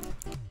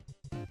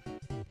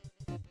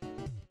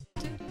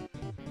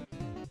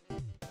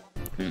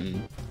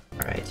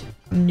 Alright.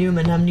 I'm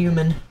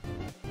Newman.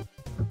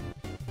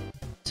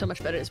 So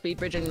much better at speed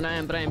bridging than I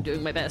am, but I am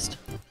doing my best.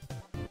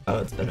 Oh,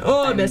 it's been.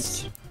 Oh, I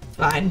missed.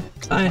 Fine.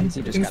 Sometimes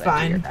you just Everything's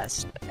gotta do your fine.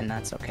 best, and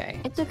that's okay.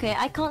 It's okay.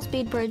 I can't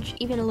speed bridge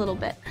even a little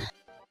bit.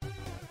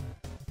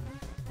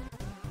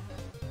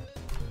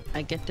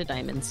 I get the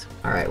diamonds.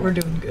 Alright, we're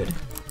doing good.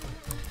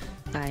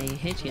 I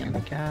hate Here you. we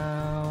go.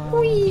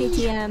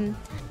 HTM.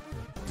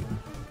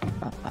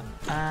 Uh,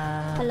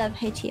 I love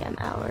HTM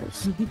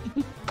hours.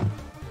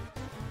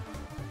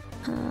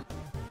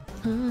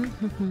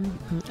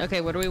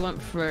 Okay, what do we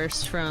want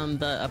first from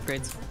the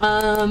upgrades?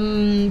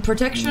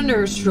 Protection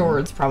or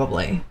swords,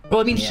 probably.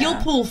 Well, I mean, heal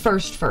Yeah. pool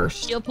first.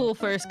 Heal pool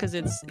first, because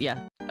it's, yeah.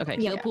 Okay,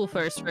 heal Yeah. pool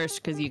first,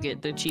 because you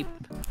get the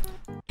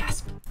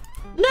Gasp.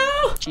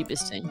 No!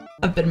 cheapest thing.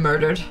 I've been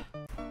murdered.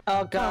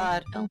 oh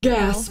god.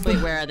 Gasp.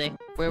 Wait, where are they?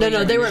 Where No, were no,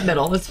 you they in were this? in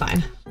middle. It's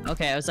fine.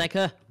 Okay, I was like,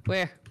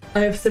 where? I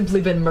have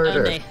simply been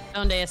murdered.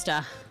 Donde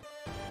está?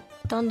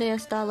 Donde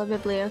está la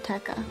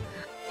biblioteca?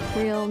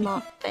 Real,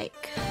 not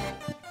fake.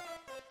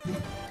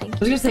 Thank I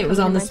was gonna say it was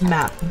on this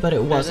map, but it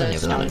There's wasn't. a It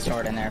was on stone a sword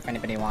different. in there if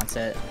anybody wants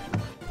it.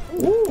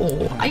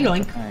 Ooh, I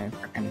yoink. Okay,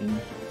 frickin'.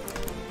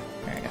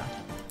 There we go.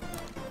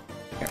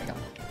 There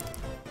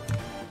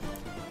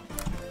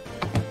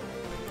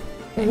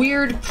we go.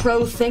 Weird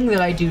pro thing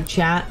that I do,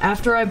 chat.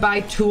 After I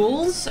buy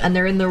tools and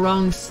they're in the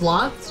wrong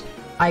slots,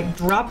 I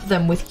drop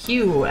them with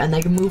Q and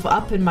they move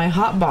up in my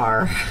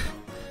hotbar.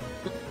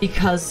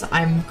 Because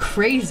I'm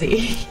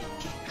crazy.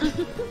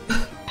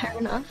 Fair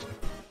enough.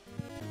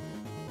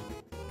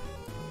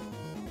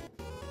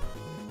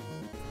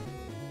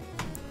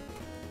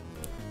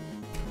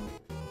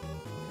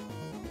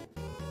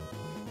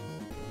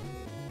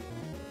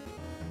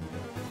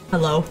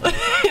 Hello.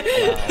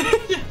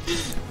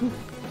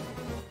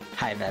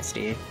 Hi,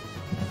 Vesty.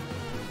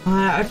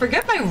 I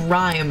forget my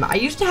rhyme. I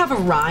used to have a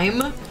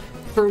rhyme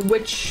for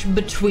which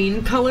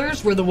between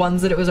colors were the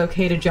ones that it was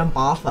okay to jump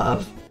off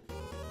of.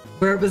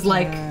 Where it was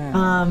like,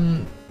 I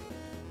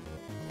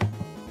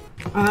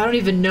don't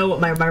even know what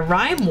my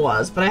rhyme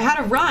was, but I had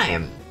a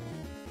rhyme.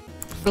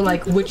 for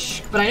like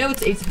which, but I know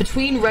it's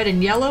between red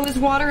and yellow is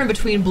water, and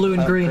between blue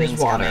and green is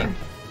green's water. coming.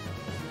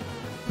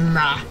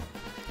 Nah.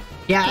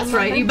 Yeah, that's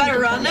right. You better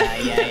run.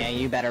 Yeah,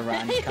 you better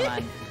run. Come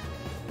on.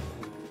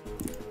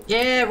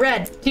 Yeah,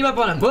 red. Team up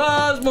on him.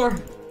 Whoa, there's more.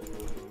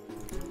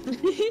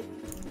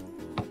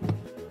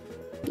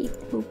 Beep,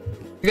 boop.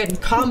 You're getting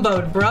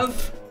comboed,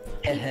 bruv.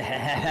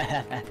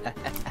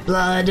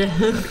 Blood.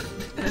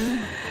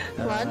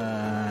 Blood?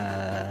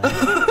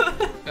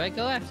 Do I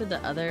go after the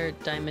other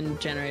diamond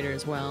generator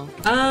as well?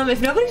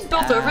 If nobody's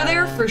built over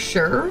there, for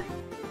sure.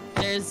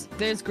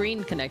 There's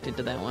green connected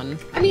to that one.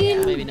 I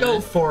mean, maybe go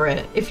not. for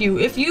it. If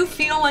you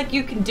feel like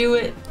you can do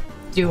it,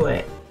 do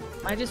it.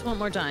 I just want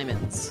more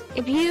diamonds.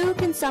 If you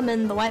can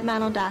summon the white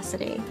man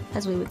audacity,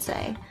 as we would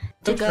say,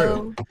 to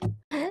go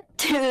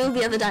to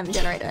the other diamond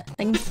generator,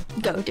 then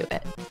go do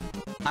it.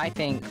 I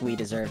think we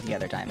deserve the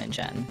other diamond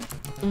gen.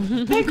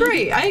 I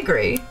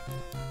agree.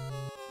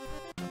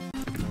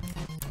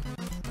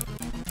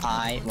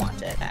 I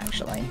want it,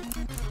 actually.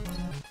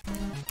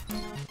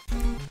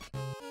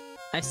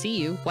 I see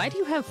you. Why do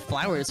you have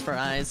flowers for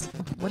eyes?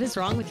 What is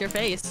wrong with your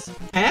face?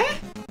 Eh?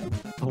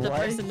 The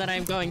person that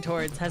I'm going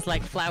towards has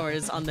like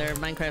flowers on their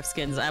Minecraft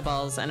skins,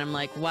 eyeballs, and I'm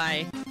like,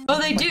 why? Oh,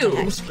 they do.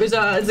 It's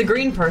a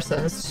green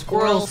person. It's a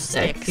squirrel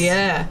stick. sticks.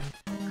 Yeah.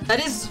 That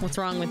is What's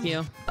wrong with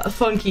you?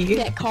 funky.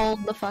 Get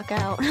called the fuck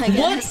out, I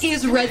guess. What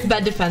is Red's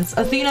bed defense?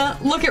 Athena,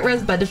 look at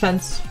Red's bed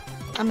defense.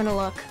 I'm gonna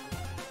look.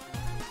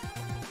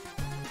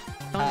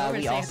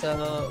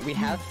 We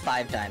have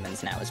 5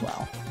 diamonds now as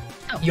well.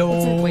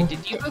 Yo. Wait,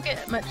 did you go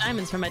get my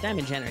diamonds from my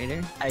diamond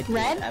generator? I did.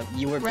 Red?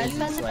 You were Red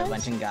busy, so I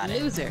went and got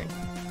it. Loser.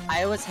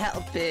 I was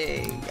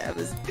helping. I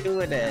was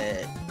doing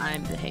it.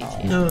 I'm the hate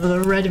you. No, the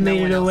red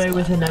made one it away else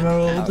with an left.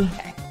 emerald.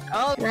 Okay.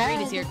 Oh, Red.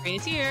 green is here, green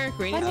is here,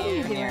 green What is are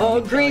you here. doing? Oh,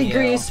 There green we go.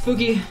 is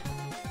spooky.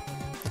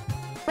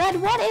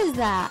 Red, what is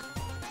that?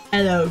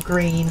 Hello,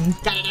 green.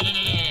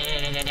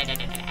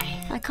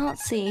 I can't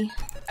see.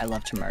 I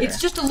love to murder. It's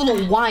just a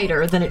little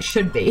wider than it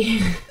should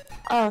be.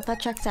 Oh, that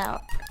checks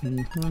out.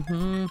 Gonna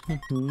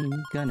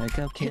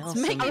go kill It's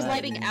making somebody.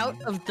 lighting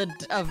out of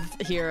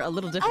here a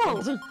little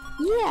difficult.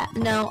 Yeah,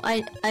 no,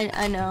 I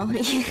know.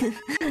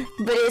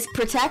 But it's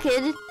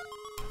protected.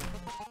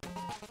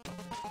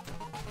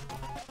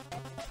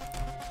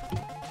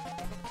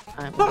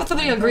 I thought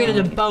something on green and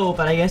a bow,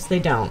 but I guess they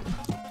don't.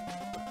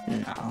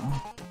 No.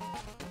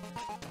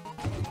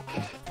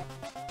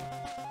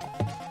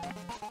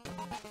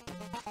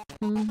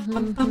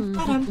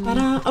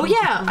 Oh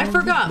yeah, I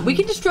forgot. We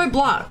can destroy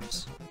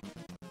blocks.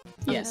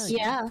 Yes.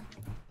 Yeah.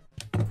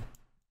 So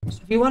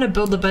if you want to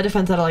build the bed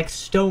defense out of like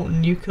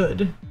stone, you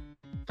could.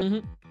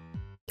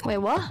 Wait,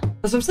 what?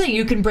 That's what I'm saying.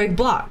 You can break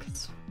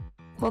blocks.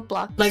 What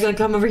block? Like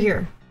come over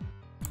here.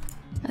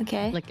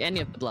 Okay. Like any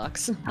of the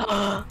blocks.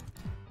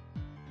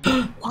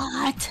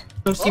 What?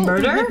 Ghosty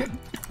murder?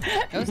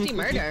 Ghosty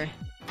murder.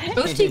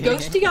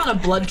 Ghosty on a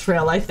blood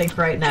trail, I think,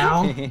 right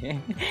now.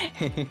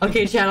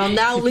 Okay, Chad, I'll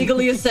now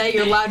legally say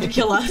you're allowed to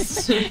kill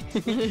us.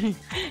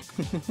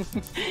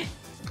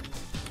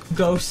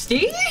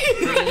 Ghosty?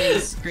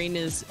 Green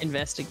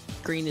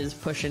is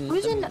pushing.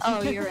 Who's in?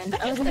 Oh, you're in.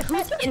 I was like,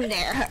 who's in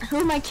there?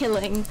 Who am I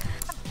killing?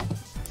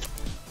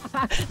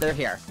 They're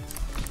here.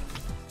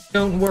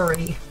 Don't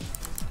worry.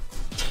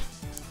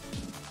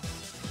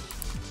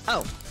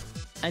 Oh,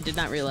 I did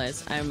not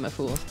realize. I'm a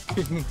fool.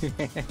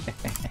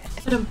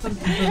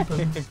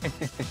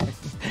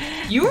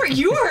 You were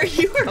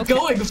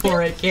going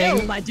for it,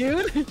 King. my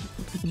dude.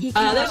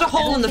 There's a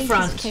hole in the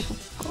front.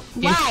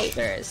 Why?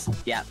 There is.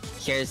 Yeah.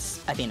 Here's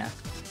Athena.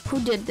 Who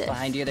did this?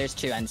 Behind you, there's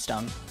 2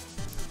 endstone.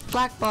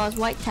 Black bars,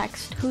 white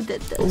text. Who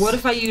did this? What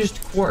if I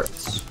used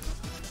quartz?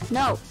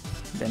 No.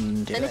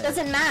 Then do Then it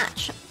doesn't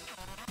match.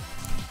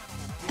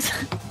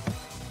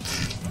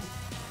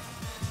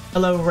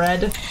 Hello,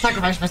 Red.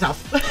 Sacrifice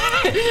myself.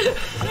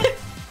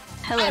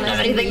 Hello, I don't nice have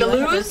to anything meet to you. I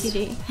have lose.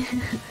 OCD.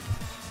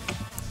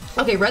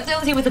 Okay, Red's the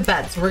only team with a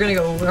bed, so we're gonna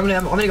go. I'm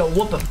gonna go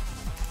whoop him.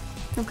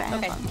 Okay. have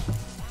Okay. fun.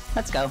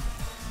 Let's go.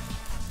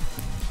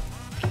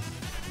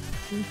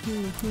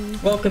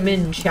 Welcome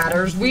in,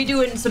 chatters. We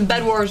doing some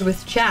bed wars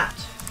with chat.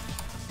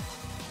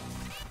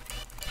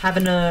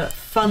 Having a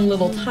fun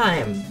little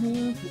time.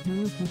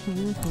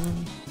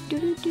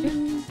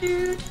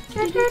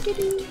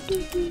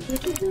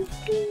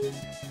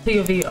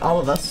 POV, all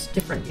of us,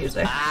 different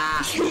music.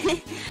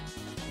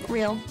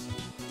 Real.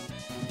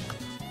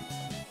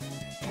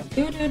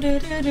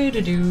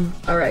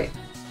 Alright,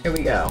 here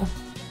we go.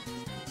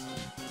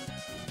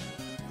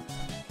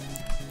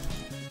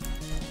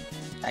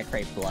 I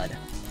crave blood.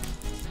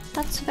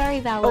 That's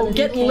very valid. Oh,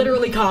 get okay.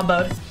 literally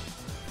comboed.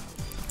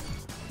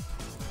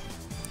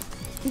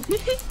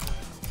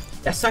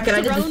 Yeah, suck it,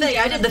 I did the thing,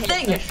 I did the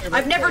thing!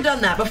 I've never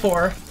done that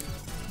before.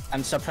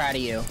 I'm so proud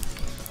of you.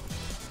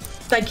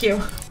 Thank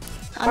you.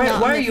 I'm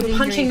not Why are in the you food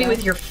punching me either.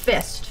 with your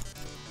fist?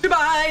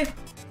 Goodbye!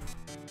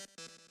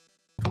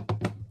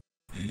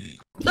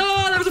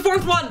 Oh, there was a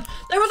 4th one!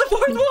 There was a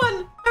 4th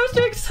one! I was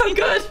doing so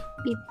good!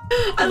 Beep.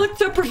 I looked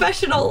so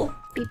professional!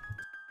 Beep.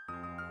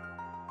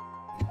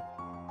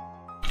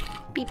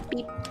 Beep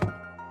beep.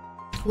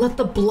 Let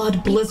the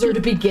blood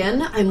blizzard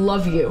begin. I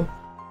love you.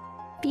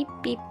 Beep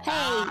beep.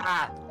 Hey!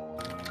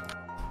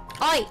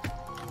 Oi!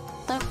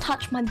 Don't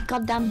touch my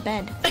goddamn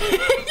bed.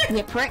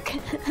 You prick.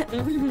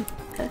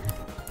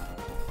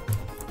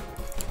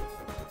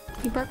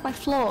 You broke my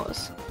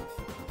floors.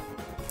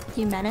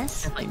 You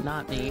menace. Like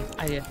not me.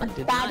 I did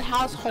Bad not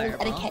household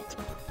fireball. etiquette.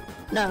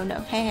 No, no.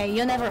 Hey,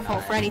 you're never at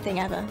fault for anything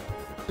ever.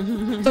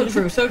 So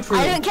true, so true.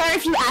 I don't care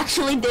if you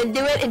actually did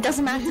do it, it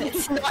doesn't matter.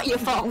 It's not your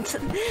fault.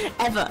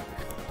 Ever.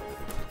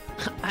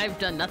 I've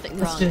done nothing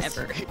It's wrong just-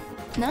 ever.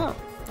 No.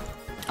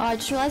 Oh, I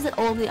just realized that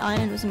all of the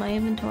iron was in my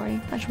inventory.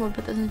 I should probably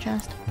put this in the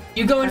chest.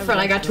 You go in I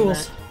front, I would got like to do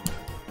tools.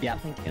 Yeah.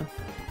 Thank you.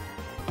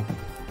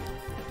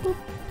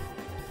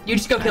 You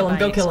just go kill him, I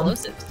go buy kill him.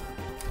 explosives.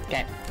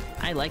 Okay.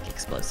 I like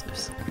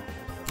explosives.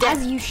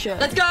 As you should.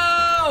 Let's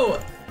go!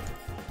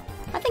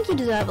 I think you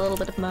deserve a little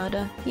bit of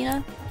murder, you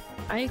know?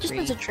 I Just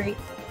agree. as a treat.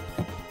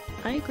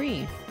 I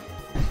agree.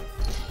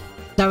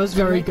 That was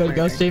very like good,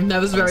 murder. Ghosty.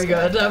 That was very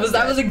good. That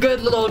was a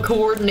good little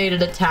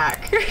coordinated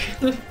attack.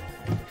 They're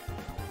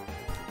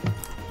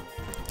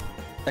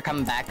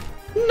coming back.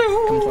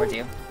 No. Coming towards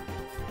you.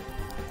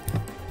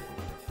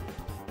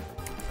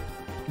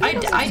 I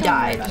Don't worry about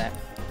died. it.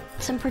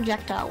 Some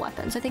projectile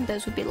weapons. I think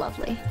those would be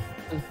lovely.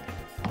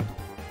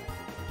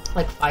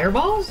 Like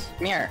fireballs?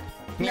 Come here.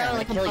 Come here, No, I'm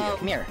like a gonna kill you. bow.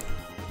 Come here.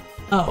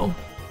 Oh.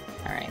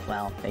 Alright,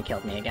 well, they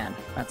killed me again.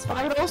 That's I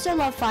fine. would also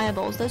love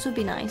fireballs. Those would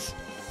be nice.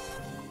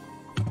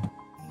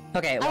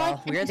 Okay, I well,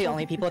 like we're the physical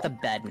only people with a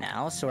bed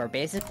now, so we're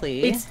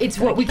basically... It's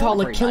gonna what we kill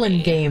call a killing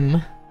everybody.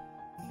 game.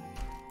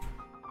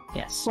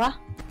 Yes. What?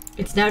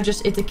 It's now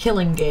just it's a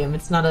killing game.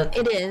 It's not a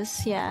It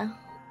is, yeah.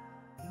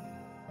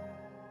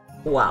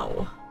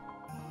 wow.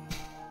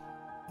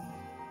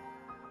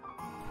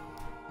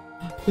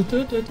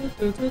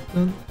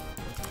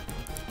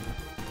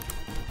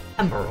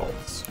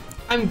 Emeralds.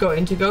 I'm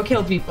going to go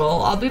kill people.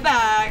 I'll be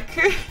back.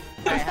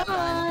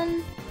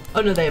 Fun.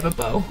 Oh no, they have a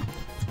bow.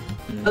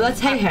 Oh, that's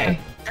Hey Hey.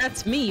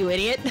 That's me, you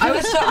idiot. I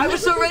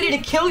was so ready to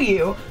kill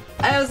you.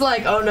 I was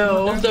like, oh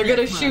no, they're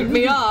gonna shoot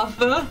me off.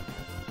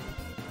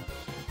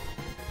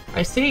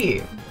 I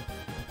see.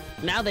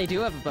 Now they do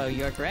have a bow,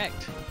 you are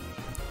correct.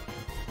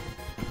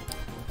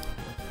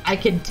 I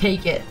can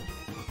take it.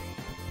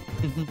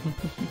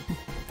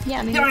 Yeah,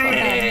 I mean, you're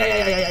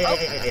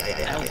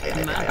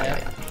not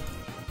bad.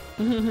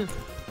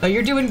 Oh,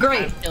 you're doing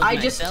great. Killed I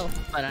just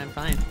myself, but I'm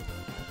fine.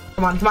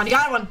 come on, you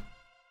got one.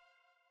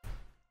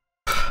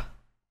 I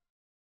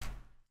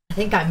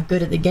think I'm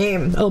good at the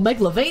game. Oh,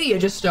 Megalovania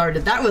just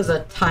started. That was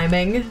a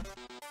timing.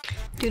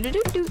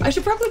 Do-do-do-do. I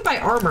should probably buy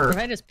armor. If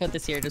I just put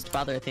this here just to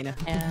bother Athena.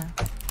 Yeah.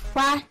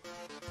 What?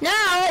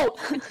 No!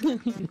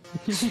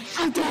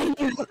 How dare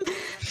you?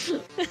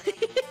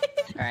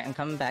 Alright, I'm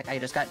coming back. I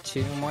just got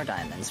 2 more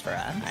diamonds for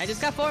us. I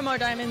just got 4 more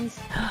diamonds.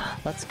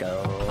 Let's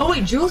go. Oh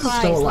wait, Jules is Cries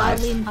still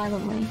loudly alive. and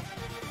violently.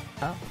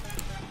 Oh.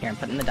 Here, I'm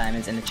putting the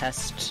diamonds in the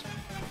chest.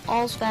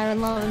 All's fair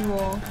in love and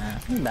war.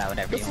 About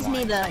whatever This you is want.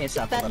 neither Buy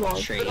yourself a little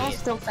bedwars, treat. but all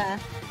still fair.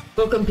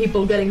 Welcome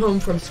people getting home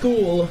from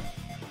school.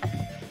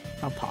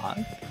 Oh,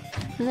 pog.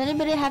 Does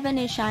anybody have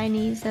any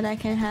shinies that I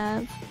can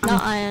have?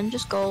 Not iron,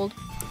 just gold.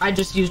 I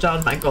just used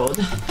all my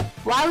gold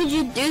Why would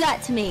you do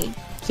that to me?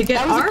 to get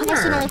That was a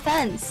personal armor.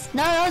 offense.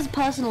 No, that was a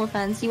personal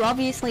offense. You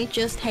obviously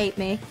just hate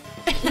me.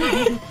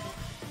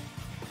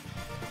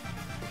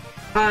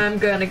 I'm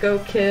gonna go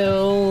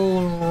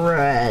kill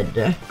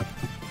Red.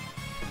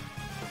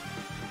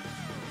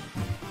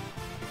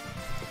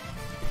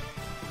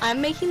 I'm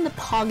making the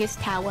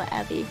poggest tower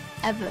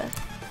ever.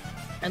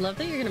 I love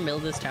that you're gonna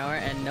build this tower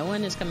and no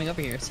one is coming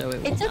over here, so it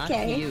will It's not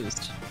okay. be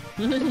used.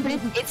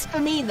 But it's for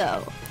me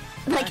though.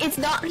 Like, it's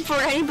not for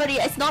anybody,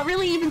 it's not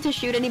really even to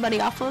shoot anybody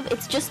off of,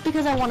 it's just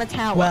because I want a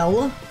tower.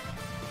 Well,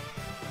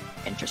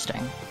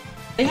 Interesting.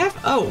 they have.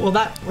 Oh, well,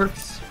 that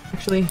works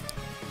actually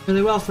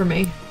really well for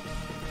me.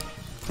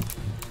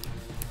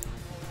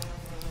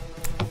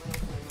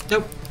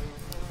 Nope.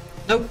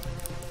 Nope.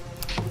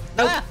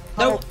 Nope. Ah!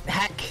 Nope. Oh,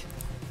 heck.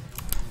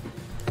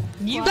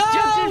 You No!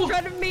 jumped in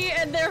front of me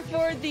and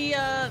therefore the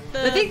I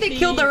think they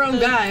killed their own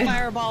the guy.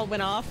 Fireball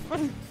went off.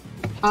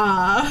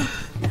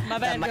 Ah. My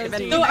bad, might have Ghosty.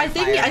 been- No, I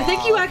think you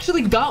Fireball.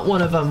 actually got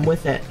one of them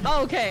with it.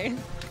 Oh, okay.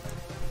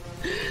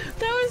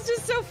 That was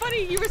just so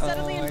funny. You were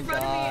suddenly Oh in my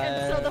front of me,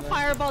 and so the God.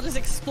 fireball just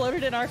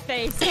exploded in our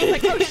face. I was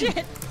like, oh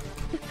shit.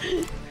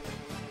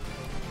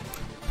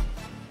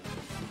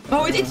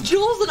 Oh, it's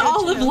Jules and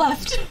Olive know.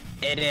 left.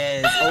 It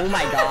is. Oh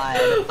my god.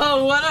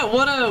 Oh, what a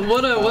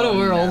Oh,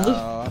 world.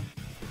 no.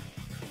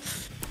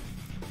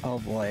 Oh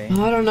boy.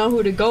 I don't know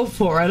who to go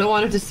for. I don't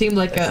want it to seem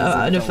like This is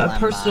a a dilemma.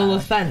 personal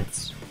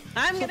offense.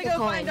 I'm gonna Flip a go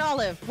coin. find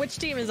Olive. Which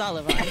team is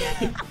Olive on?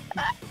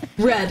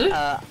 Red.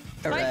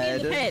 Find me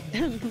in the Red.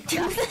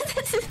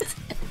 pit.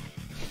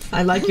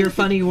 I like your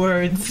funny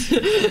words.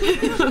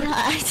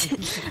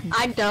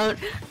 I don't.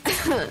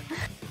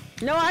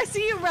 No, I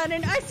see you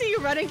running. I see you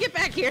running. Get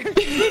back here.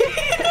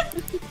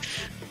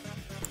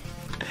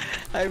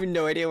 I have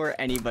no idea where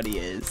anybody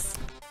is.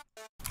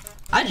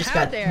 I just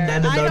How got dare.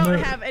 none of I them. don't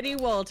have any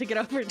wool to get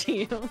over to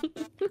you.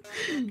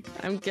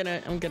 I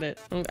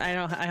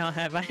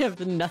have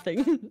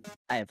nothing.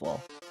 I have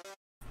wool.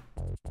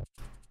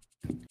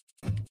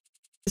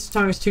 This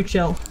song is too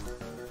chill.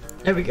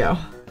 There we go.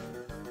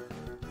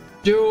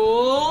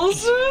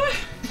 Jules!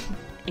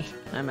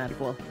 I'm out of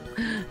wool.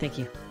 Thank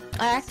you.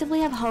 I actively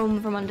have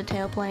Home from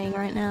Undertale playing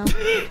right now.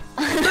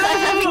 I'm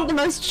having the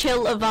most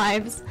chill of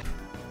vibes.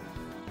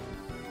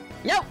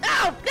 No,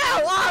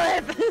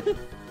 Olive!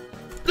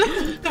 No!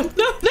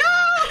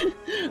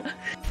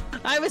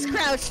 I was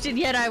crouched and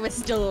yet I was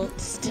still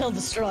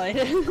destroyed.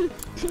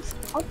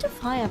 What do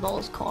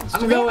fireballs cost?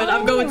 I'm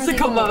going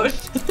sicko mode.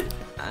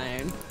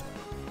 Iron.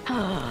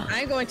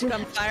 I'm going to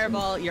come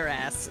fireball your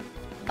ass.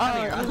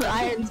 Oh, the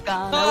iron's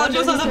gone. Oh,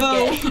 just on the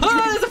bow.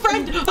 Oh, there's a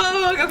friend.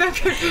 Oh,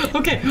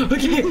 okay.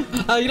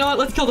 You know what?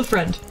 Let's kill the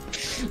friend.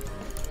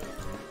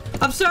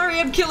 I'm sorry,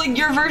 I'm killing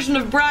your version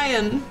of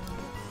Brian.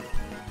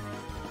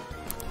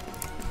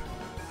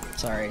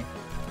 Sorry.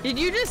 Did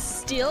you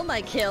just steal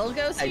my kill,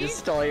 Ghosty? I just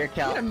stole your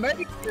kill. I'm gonna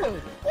murder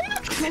you.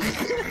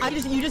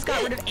 You just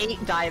got rid of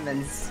 8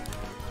 diamonds.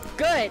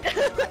 Good.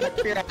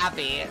 You're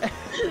happy.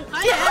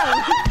 I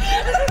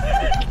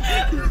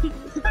am.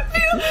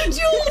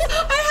 Jules,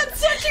 I had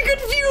such a good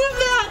view of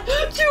that.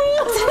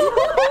 Jules.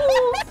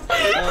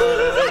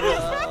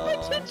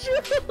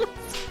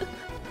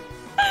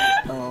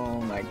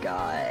 Oh my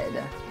god.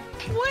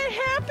 What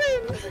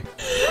happened?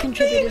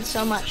 Contributed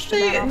so much to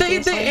that. They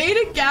obviously. ate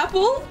a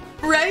gapple,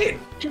 right?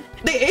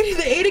 They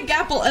ate a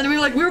gapple, and we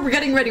were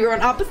getting ready. We were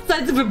on opposite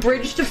sides of a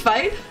bridge to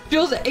fight.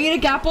 Jules ate a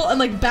gapple and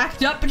like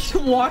backed up and she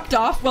walked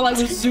off while I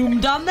was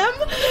zoomed on them.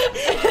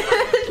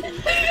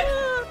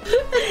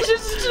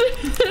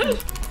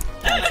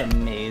 That's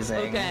amazing.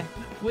 Okay,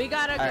 we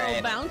gotta go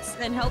right. bounce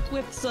and help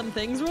with some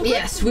things real quick.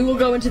 Yes, we will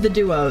go into the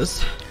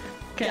duos.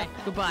 Okay,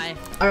 goodbye.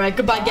 All right,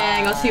 goodbye,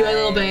 gang. I'll see you in a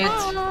little bit.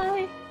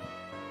 Bye.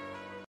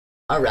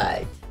 All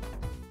right.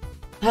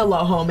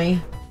 Hello, homie.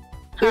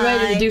 You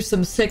ready to Hi. do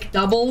some sick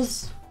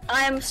doubles?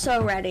 I am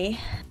so ready.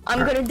 I'm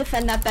gonna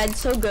defend that bed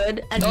so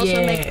good and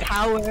also make Yeah.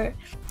 power.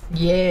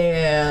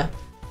 Yeah.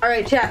 All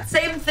right, chat.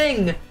 Same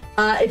thing.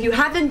 If you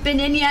haven't been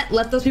in yet,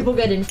 let those people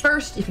get in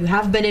first. If you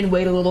have been in,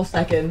 wait a little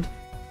second.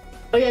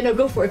 Oh yeah, no,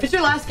 go for it. If it's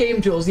your last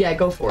game, Jules, yeah,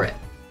 go for it.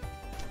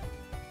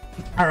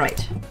 All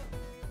right.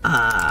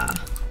 All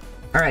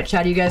right,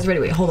 chat. Are you guys ready?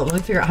 Wait, hold on. Let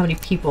me figure out how many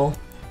people.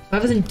 So I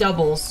was in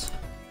doubles.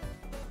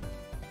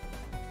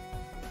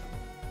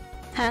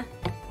 Huh?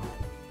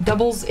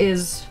 Doubles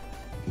is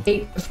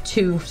 8 of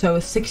 2, so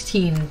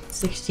 16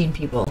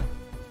 people.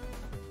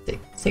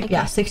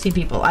 Yeah, 16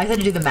 people. I had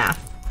to do the math.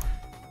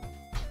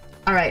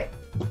 All right,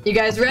 you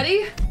guys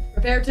ready?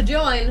 Prepare to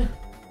join.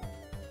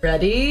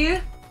 Ready?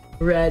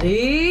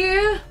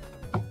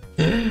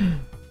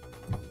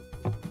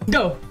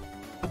 Go.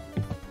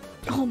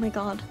 Oh my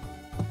god.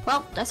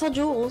 Well, I saw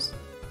Jules.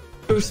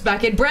 Who's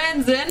back in?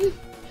 Brand's in.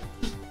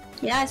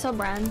 Yeah, I saw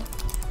Brand.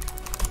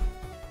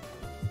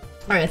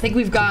 All right, I think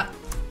we've got.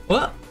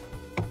 What?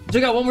 We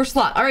got one more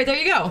slot. All right, there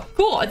you go.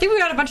 Cool. I think we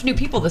got a bunch of new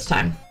people this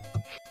time.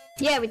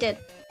 Yeah, we did.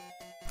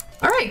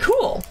 All right,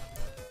 cool.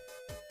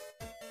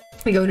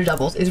 We go to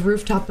doubles. Is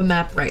rooftop a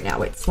map right now?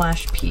 Wait,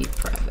 /p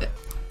private.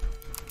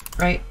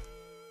 Right?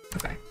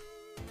 Okay.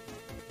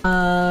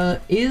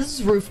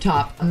 Is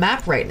rooftop a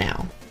map right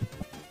now?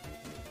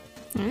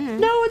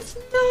 No, it's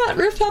not.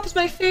 Rooftop is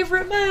my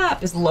favorite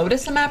map. Is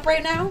Lotus a map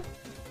right now?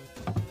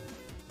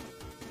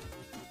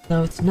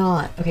 No, it's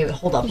not. Okay, wait,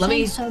 hold up. You're Let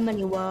me. saying so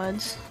many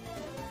words.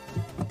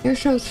 Air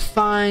show's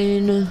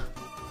fine.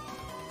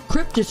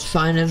 Crypt is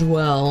fine as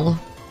well.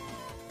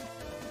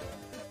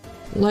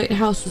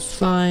 Lighthouse is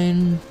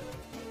fine.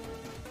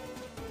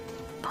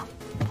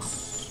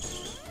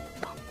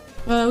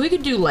 We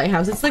could do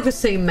Lighthouse. It's like the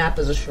same map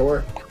as a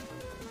shore.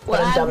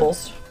 But in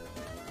doubles.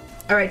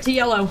 Alright, to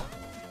yellow.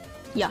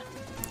 Yeah.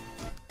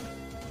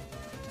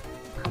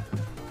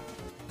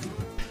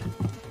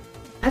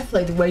 I've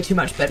played way too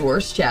much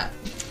BEDWARS, chat.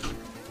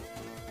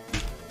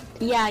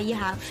 Yeah, you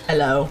have.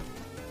 Hello.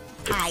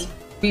 Hi.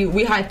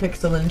 We high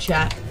pixel in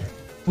chat.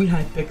 We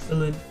high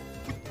pixel in.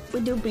 We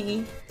do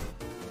be.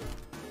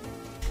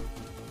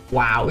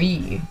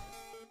 Wowie.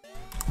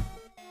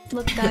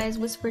 Look, guys,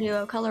 Whisper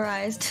Duo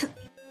colorized.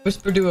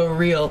 Whisper Duo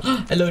real.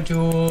 Hello,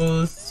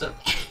 Jules.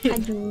 Hi,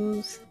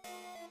 Jules.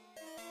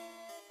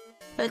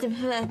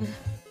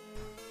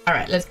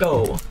 Alright, let's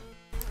go.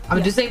 I'm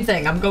gonna do the same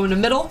thing. I'm going to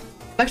middle.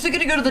 I'm actually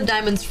gonna go to the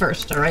diamonds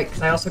first, alright?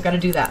 Because I also gotta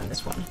do that in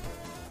this one.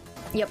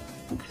 Yep.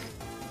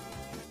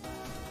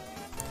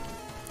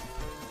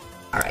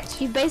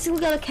 Alright. You basically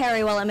gotta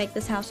carry while I make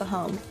this house a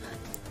home.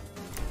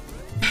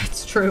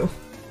 It's true.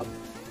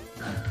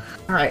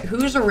 Alright,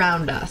 who's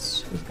around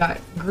us? We've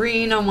got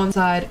green on one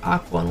side,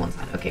 aqua on one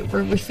side. Okay,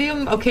 we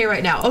feel okay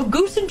right now. Oh,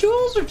 Goose and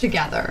Jules are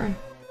together.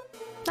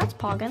 That's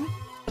poggin.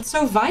 That's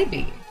so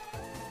vibey.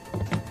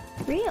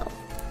 Real.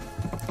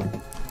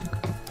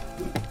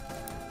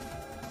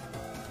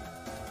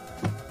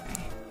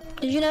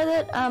 Did you know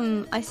that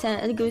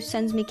the Goose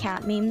sends me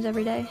cat memes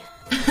every day?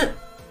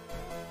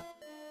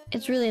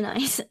 It's really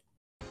nice.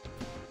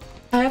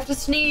 I have to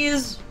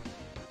sneeze.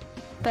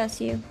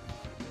 Bless you.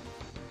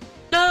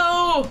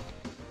 No!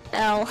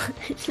 L.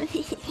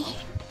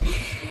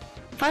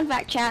 Fun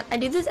fact, chat. I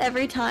do this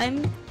every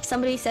time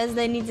somebody says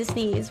they need to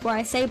sneeze, where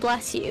I say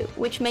bless you,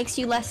 which makes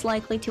you less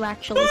likely to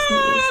actually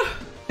sneeze.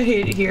 I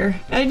hate it here.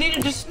 I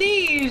needed to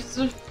sneeze.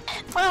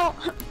 Well,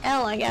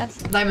 L, I guess.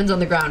 Diamond's on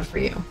the ground for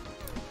you.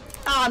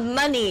 Ah,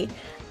 money.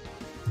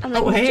 I'm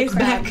like Oh, hey, Mr. he's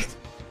back. Krabs.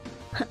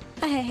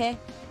 Hey.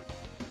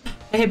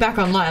 Hey, back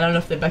online. I don't know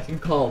if they're back in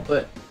call,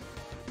 but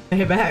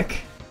hey,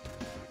 back.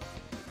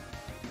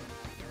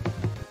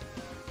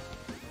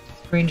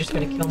 Green just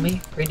gonna kill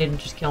me. Green didn't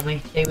just kill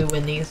me. Okay, we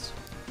win these.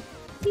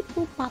 Beep,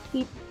 boop, bop,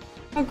 beep.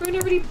 Oh, Green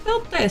already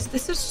built this.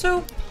 This is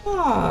so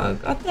pog.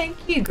 Oh, thank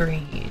you,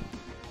 Green.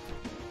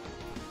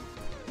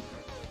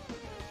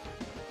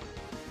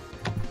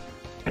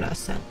 Gonna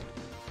ascend.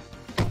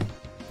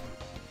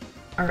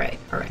 Alright,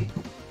 alright.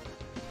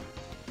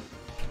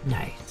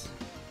 Nice.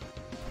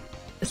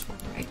 This one,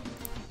 right?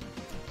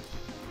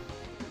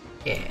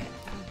 Yeah.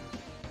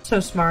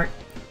 So smart.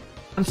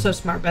 I'm so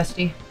smart,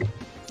 bestie.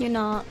 You're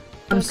not.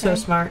 I'm so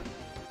smart.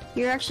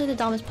 You're actually the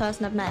dumbest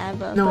person I've met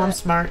ever. No, but... I'm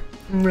smart.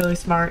 I'm really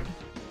smart.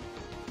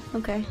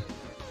 Okay.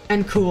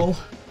 And cool.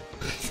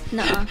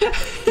 Nuh-uh.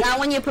 Not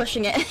when you're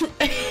pushing it.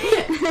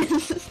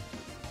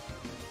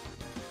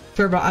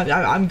 Sure, bro.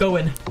 I'm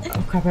going.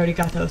 Oh crap! I already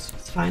got those.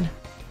 It's fine.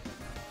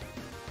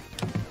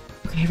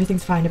 Okay,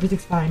 everything's fine.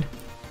 Everything's fine.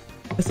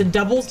 Listen,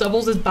 doubles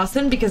is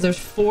bussin' because there's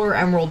 4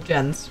 emerald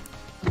gens.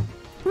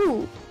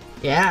 Ooh.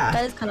 Yeah.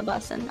 That is kind of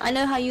bussin'. I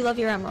know how you love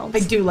your emeralds. I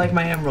do like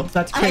my emeralds.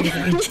 That's crazy.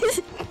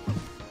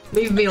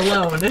 Leave me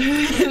alone.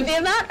 The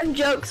amount of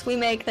jokes we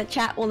make that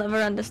chat will never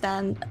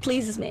understand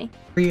pleases me.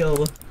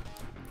 Real.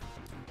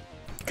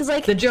 Cause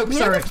like The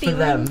jokes aren't for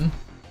them.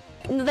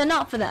 They're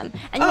not for them.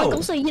 And like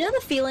also, you know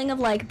the feeling of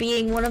like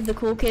being one of the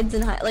cool kids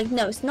in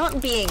no, it's not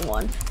being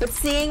one, but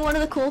seeing one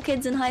of the cool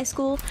kids in high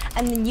school,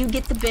 and then you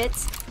get the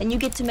bits, and you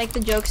get to make the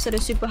jokes that are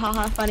super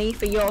haha funny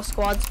for your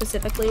squad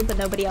specifically, but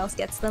nobody else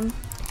gets them.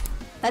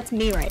 That's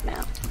me right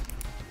now.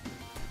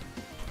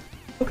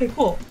 Okay,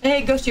 cool.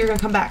 Hey, Ghosty, you're gonna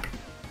come back.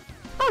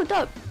 Oh,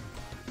 dope.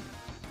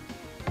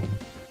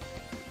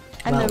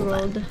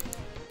 Emerald.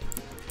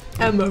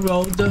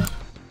 Emerald.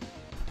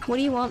 What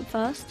do you want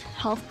first?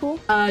 Health pool?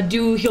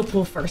 Do heal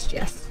pool first,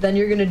 yes. Then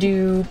you're gonna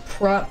do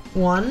prot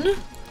 1. Yeah,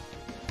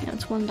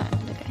 it's 1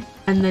 diamond, okay.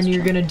 And then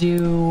you're gonna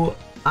do,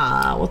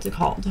 what's it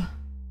called?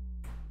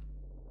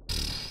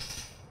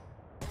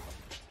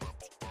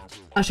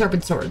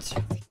 Sharpened swords.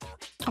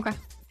 Okay.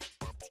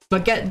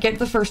 But get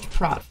the first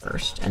prot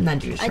first, and then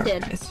do sharp I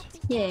did. guys.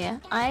 Yeah.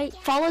 I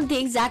followed the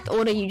exact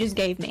order you just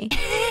gave me.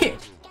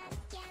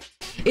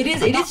 It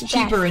is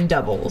cheaper in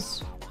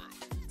doubles.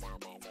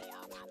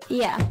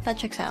 Yeah, that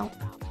checks out.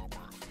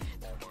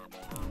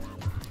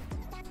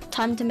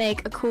 Time to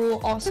make a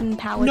cool, awesome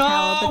power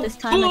tower, but this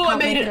time I can't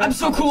made make it! it. I'm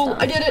so cool!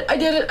 I did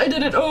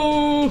it!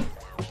 Oh!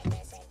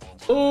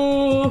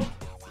 Oh!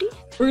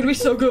 We're gonna be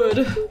so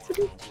good.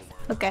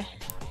 Okay.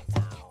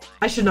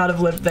 I should not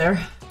have lived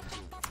there.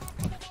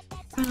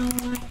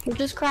 We're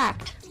just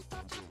cracked.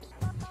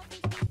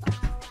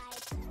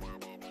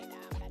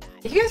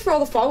 Thank you guys for all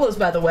the follows,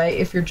 by the way,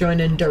 if you're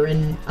joining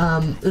during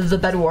the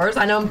Bed Wars.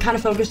 I know I'm kind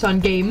of focused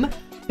on game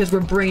because we're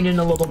braining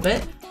a little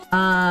bit.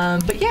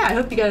 But yeah, I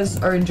hope you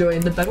guys are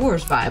enjoying the Bed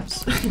Wars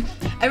vibes.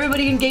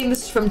 Everybody in game,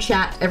 this is from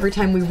chat every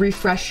time we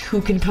refresh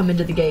who can come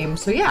into the game.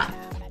 So yeah.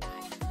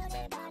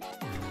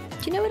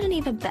 Do you know what an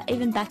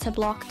even better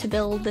block to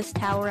build this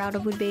tower out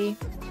of would be?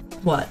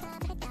 What?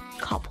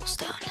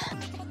 Cobblestone.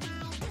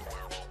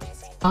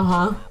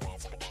 Uh-huh.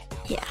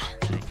 Yeah.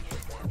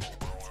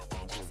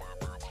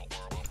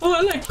 Oh,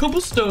 I like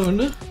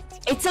cobblestone.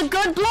 It's a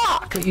good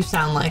block! That's what you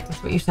sound like.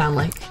 That's what you sound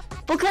like.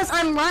 Because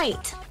I'm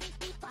right.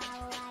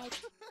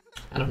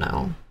 I don't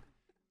know.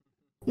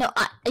 No,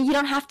 you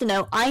don't have to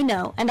know. I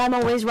know, and I'm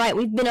always right.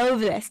 We've been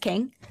over this,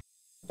 King.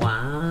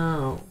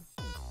 Wow.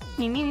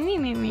 Me.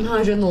 You know,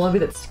 I joined the lobby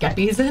that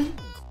Skeppy's in?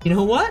 You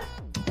know what?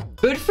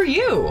 Good for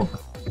you.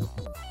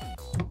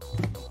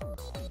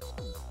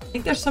 I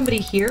think there's somebody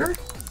here.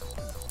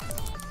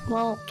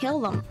 Well,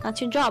 kill them.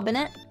 That's your job,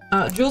 innit?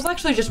 Jules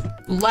actually just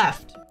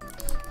left.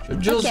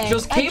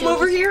 Jules came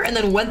over here and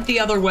then went the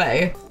other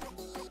way.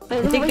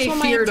 But I think they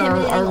feared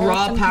our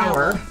raw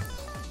power.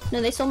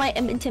 No, they saw my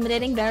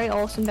intimidating, very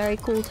awesome, very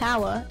cool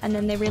tower, and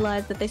then they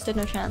realized that they stood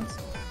no chance.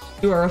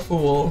 You are a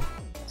fool.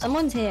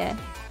 Someone's here.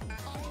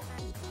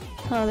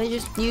 Oh, they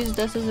just used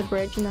us as a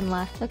bridge and then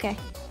left. Okay.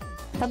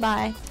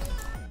 Bye-bye.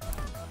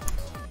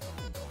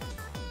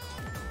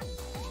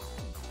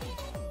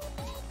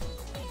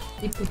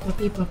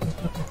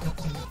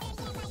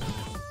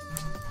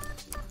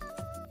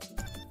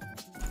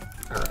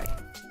 Alright.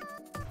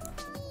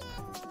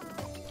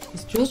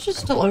 Is Jules just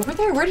still over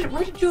there? Where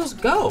did Jules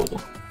go?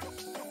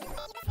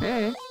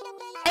 Hey!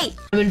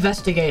 I'm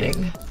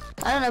investigating.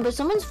 I don't know, but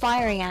someone's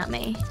firing at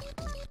me.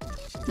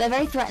 They're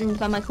very threatened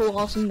by my cool,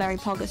 awesome, very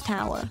poggers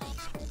tower.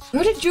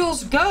 Where did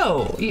Jules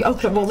go?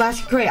 Okay, well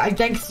that's great.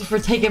 Thanks for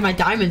taking my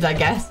diamonds, I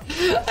guess.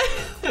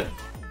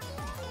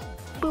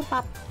 Boop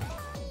bop.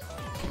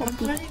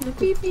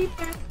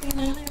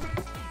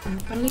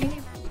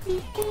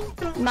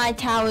 My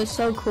tower is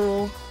so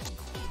cool.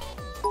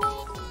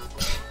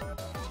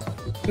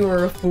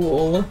 You're a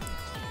fool.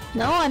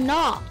 No, I'm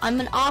not. I'm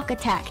an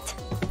architect.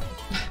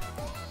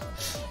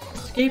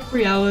 Escape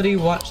reality,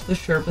 watch the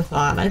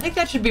Sherbathon. I think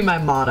that should be my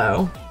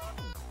motto.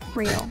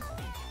 Real.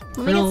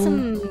 Let me get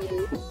some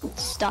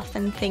stuff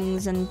and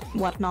things and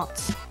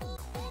whatnots.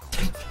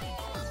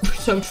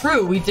 So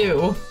true, we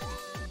do.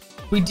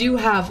 We do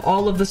have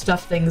all of the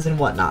stuff, things, and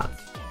whatnot.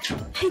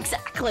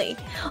 Exactly.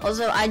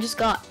 Also, I just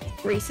got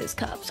Reese's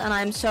Cups, and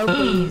I'm so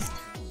pleased.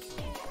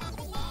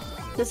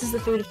 This is the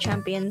food of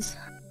champions.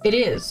 It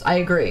is, I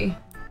agree.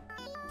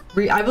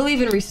 I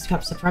believe in Reese's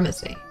Cup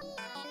supremacy.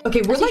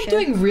 Okay, we're like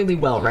doing really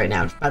well right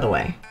now, by the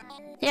way.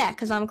 Yeah,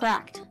 because I'm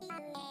cracked.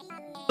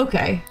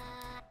 Okay.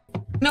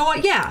 You know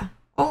what? Yeah.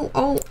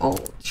 Oh,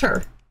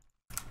 sure.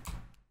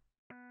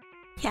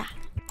 Yeah.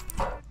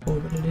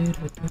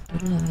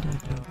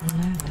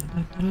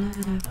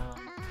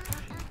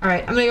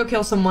 Alright, I'm gonna go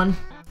kill someone.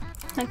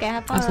 Okay,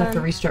 have I fun. just have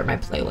to restart my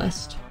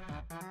playlist.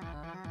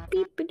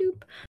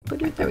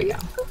 Right, there we go.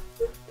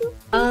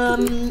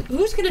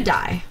 Who's gonna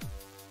die?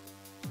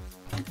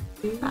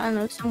 I don't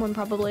know, someone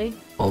probably.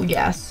 Oh,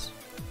 yes.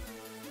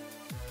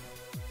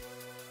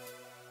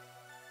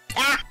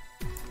 Ah!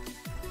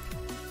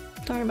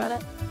 Sorry about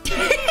it.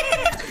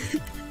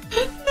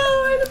 No,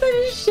 I thought they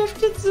just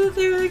shifted so that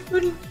they like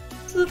wouldn't.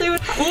 So that they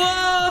would.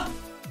 Whoa!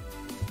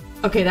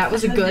 Okay, that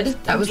was a good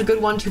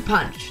 1-2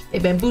 punch. They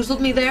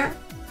bamboozled me there.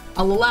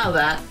 I'll allow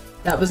that.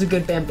 That was a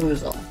good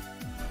bamboozle.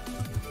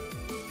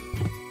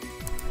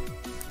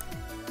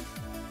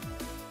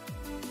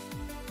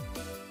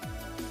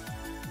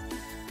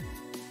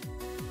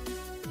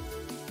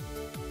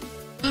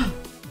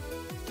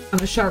 I'm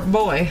a sharp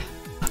boy.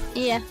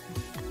 Yeah.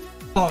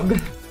 Hog.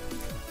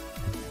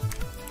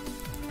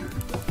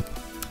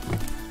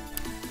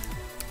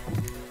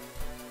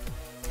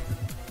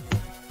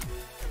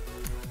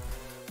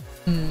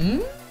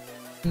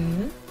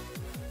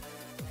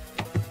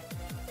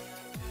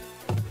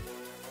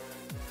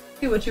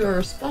 See what you are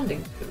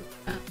responding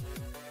to.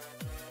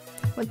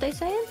 What they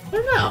saying? I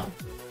don't know.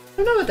 I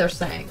don't know what they're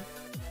saying.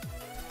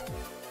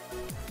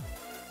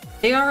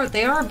 They are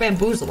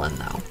bamboozling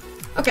though.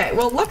 Okay,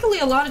 well luckily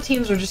a lot of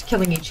teams are just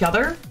killing each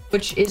other,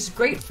 which is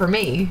great for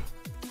me.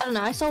 I don't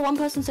know, I saw one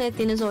person say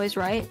Athena's always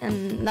right,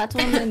 and that's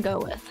what I'm gonna go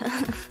with.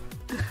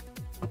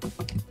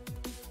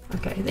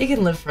 Okay, they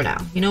can live for now.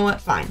 You know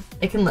what? Fine.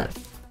 They can live.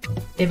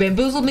 They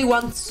bamboozled me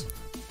once.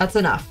 That's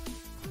enough.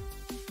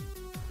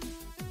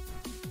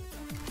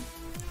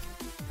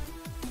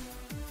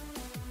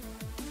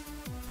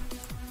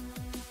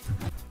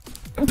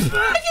 I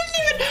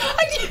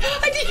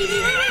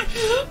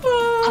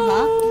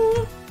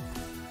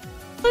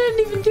didn't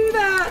even do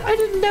that.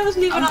 That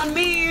wasn't even on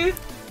me.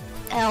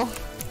 L.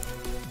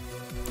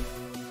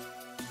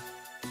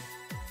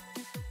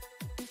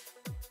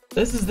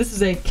 This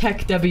is a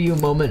Keck W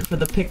moment for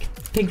the pink.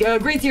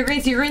 Green's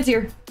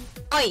here.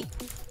 Oi.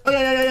 Oh,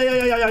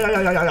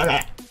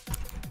 yeah.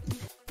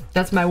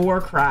 That's my war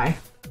cry.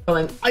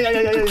 Going. Potato?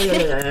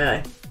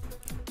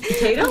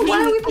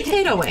 Why are we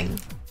potatoing?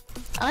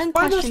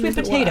 Why must we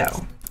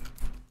potato?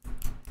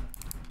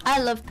 I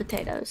love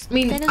potatoes. I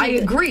mean, Potatoes I are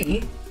good.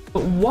 agree,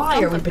 but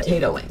why are we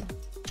potatoing?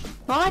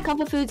 One of my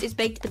comfort foods is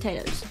baked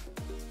potatoes.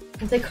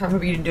 I say karma,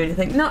 but you didn't do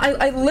anything. No,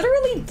 I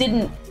literally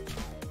didn't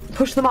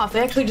push them off.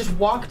 They actually just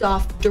walked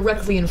off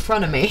directly in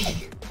front of me.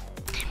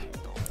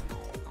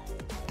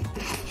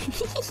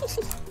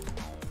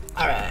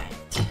 Alright.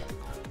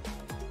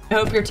 I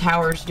hope your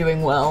tower's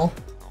doing well.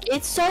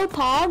 It's so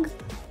pog.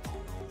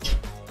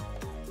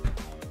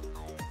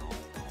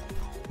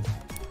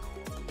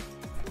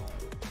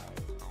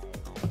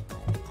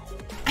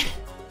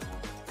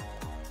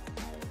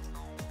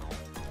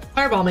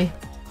 Fireball me.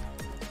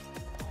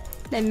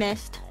 They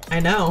missed.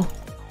 I know.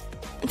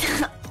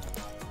 I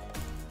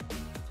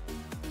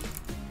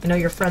know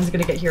your friend's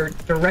gonna get here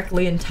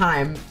directly in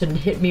time to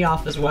hit me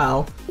off as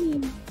well.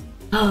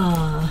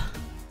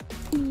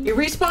 Your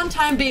respawn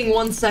time being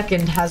 1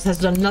 second has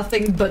done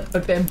nothing but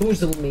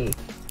bamboozle me.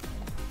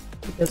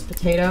 Because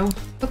potato?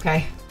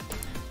 Okay.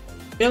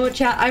 You know what,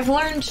 chat? I've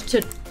learned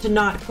to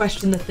not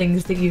question the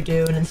things that you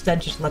do and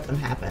instead just let them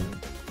happen.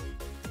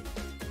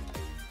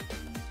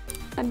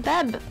 I'm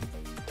Beb.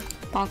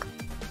 Bonk.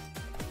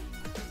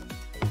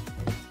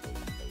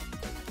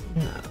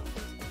 No.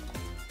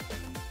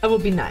 That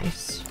would be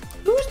nice.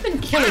 Who's been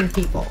killing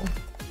people?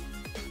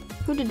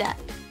 Who did that?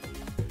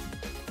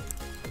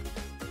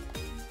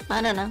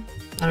 I don't know.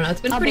 I don't know,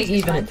 it's been I'll pretty be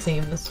even, fine. it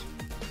seems.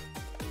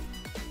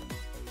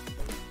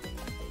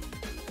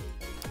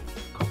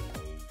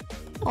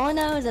 All I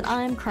know is that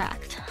I'm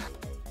cracked.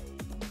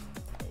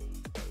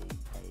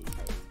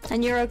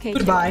 And you're okay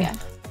Goodbye. too, I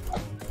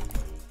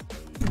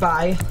guess.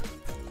 Bye.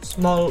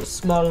 Small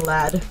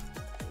lad.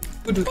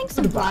 I think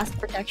some blast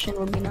protection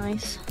would be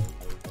nice.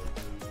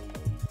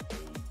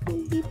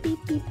 Beep,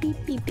 beep, beep,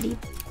 beep, beep, beep.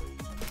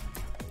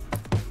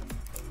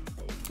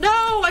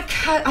 No, I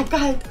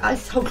got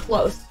so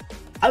close.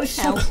 I was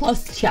so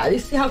close, chat. You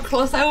see how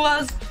close I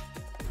was?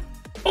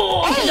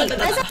 Oh, Hey,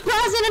 there's a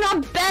president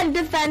on bed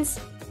defense.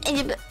 And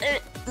you,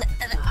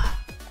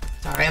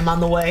 sorry, I'm on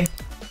the way.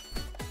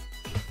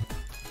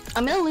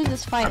 I'm gonna lose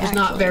this fight. That was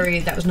not very.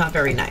 That was not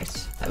very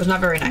nice. That was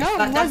not very nice. No, it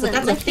that's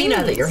wasn't.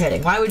 Athena that you're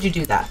hitting. Why would you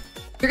do that?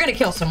 If you're gonna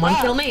kill someone,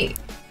 Yeah. kill me.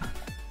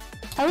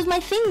 That was my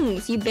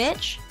things, you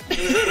bitch.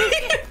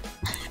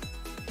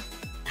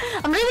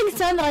 I'm really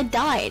concerned that I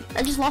died.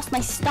 I just lost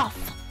my stuff.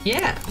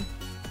 Yeah.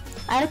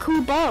 I had a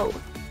cool bow.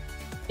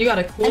 You got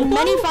a cool And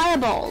many bow?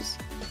 fireballs.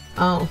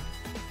 Oh.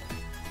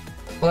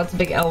 Well, that's a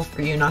big L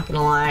for you, not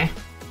gonna lie.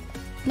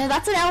 No,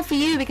 that's an L for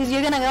you because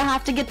you're gonna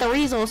have to get the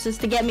resources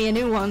to get me a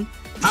new one.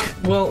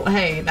 Well,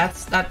 hey,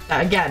 that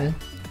again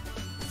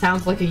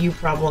sounds like a you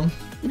problem.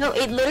 No,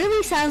 it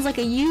literally sounds like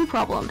a you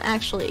problem,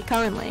 actually,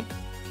 currently.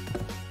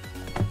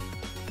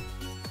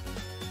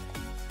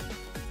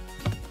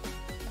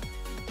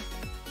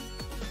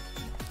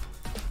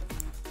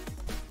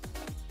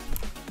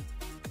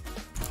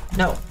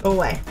 No, go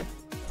away.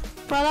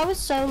 Bro, that was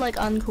so, like,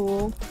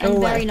 uncool. Go And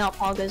away. very not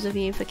poggers of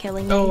you for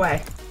killing me. Go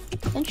away.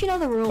 Don't you know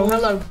the rules? Oh,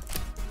 hello.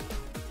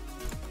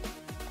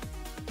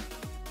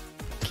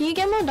 Can you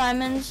get more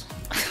diamonds?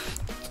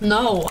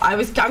 No, I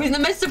was in the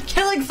midst of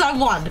killing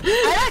someone.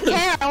 I don't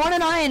care, I want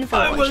an iron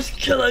forge.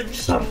 killing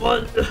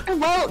someone.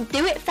 Well,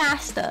 do it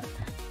faster.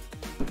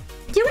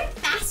 Do it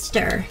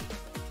faster.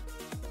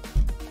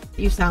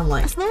 You sound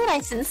like. That's not what I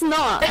said. It's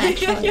not,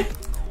 actually.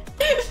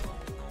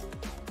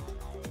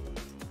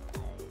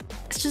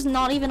 It's just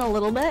not even a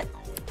little bit.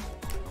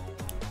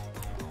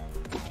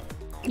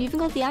 You even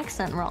got the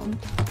accent wrong.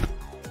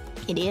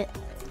 Idiot.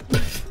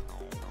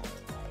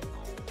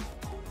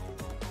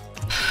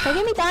 Go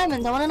give me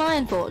diamonds, I want an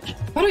iron forge.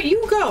 Why don't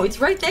you go? It's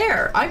right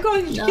there. I'm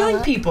going killing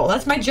people.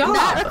 That's my job.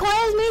 That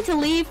requires me to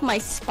leave my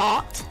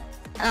spot.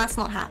 And that's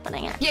not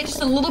happening, actually. Yeah,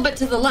 just a little bit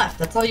to the left.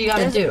 That's all you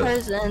gotta There's do. a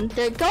person.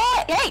 Hey,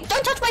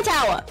 don't touch my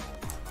tower!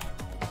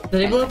 Did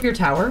they blow up your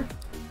tower?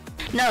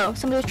 No,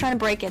 somebody was trying to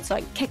break it, so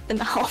I kicked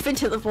them off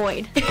into the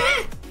void.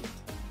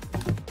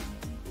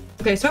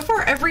 Okay, so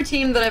far every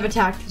team that I've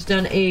attacked has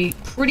done a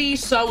pretty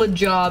solid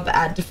job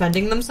at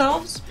defending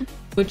themselves,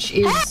 which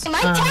is Hey,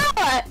 my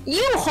tower!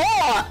 You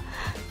whore!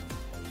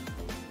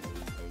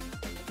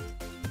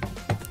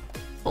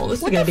 well, this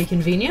is What gonna the be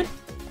convenient.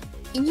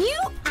 You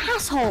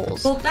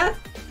assholes! Well,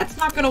 that's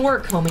not gonna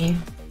work, homie.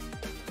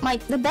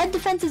 The bed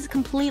defense is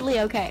completely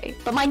okay,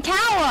 but my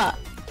tower!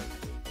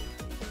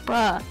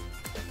 Bruh.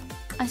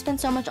 I spent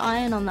so much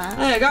iron on that.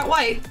 Hey, I got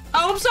white.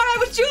 Oh, I'm sorry, I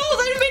was Jules.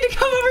 I didn't mean to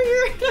come over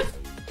here.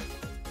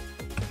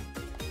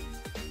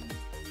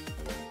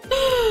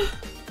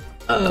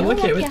 I'm Don't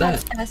okay let with you that. have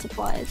spare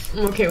supplies.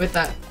 I'm okay with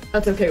that.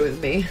 That's okay with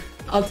me.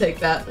 I'll take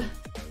that.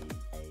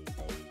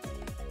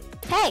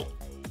 Hey!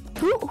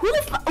 Who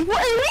the fuck? Who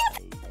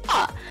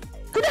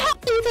the hell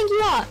do you think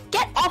you are?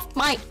 Get off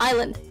my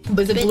island!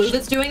 Was it bitch. Blue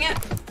that's doing it?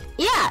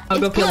 Yeah, I'll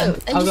it's go kill blue.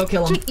 him. And I'll go just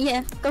kill him.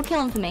 Yeah, go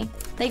kill him for me.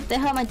 They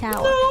hurt my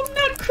tower. No, I'm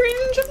not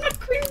cringe. I'm not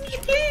cringe,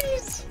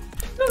 please.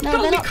 Don't No,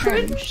 call they're me not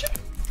cringe.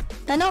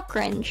 They're not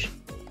cringe.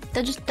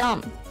 They're just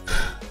dumb.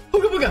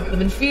 Booga booga. Live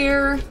in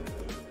fear.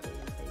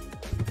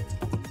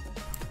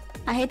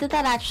 I hate that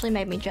actually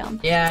made me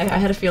jump. Yeah, I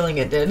had a feeling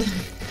it did.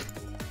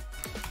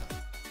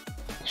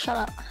 Shut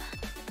up.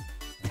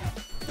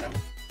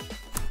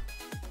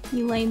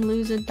 You lame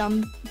loser,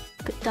 dumb.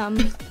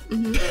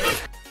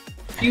 Mhm.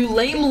 You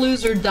lame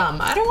loser dumb.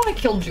 I don't want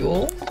to kill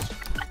Jewel.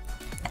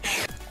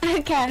 I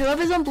don't care.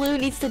 Whoever's on blue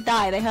needs to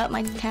die. They hurt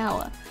my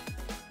tower.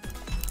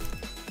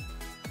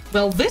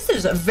 Well, this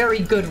is a very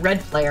good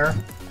red player.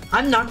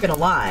 I'm not gonna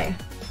lie.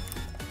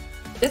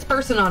 This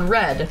person on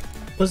red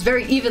was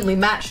very evenly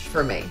matched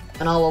for me,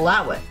 and I'll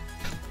allow it.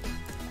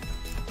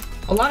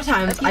 A lot of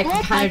times, If you I blow can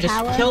up kind my of just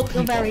tower, kill you're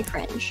people. very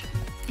cringe.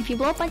 If you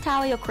blow up my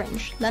tower, you're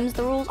cringe. Them's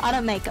the rules. I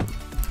don't make them.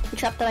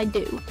 Except that I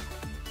do.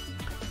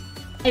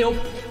 Ayo.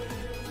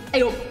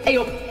 Ayo.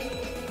 Ayo.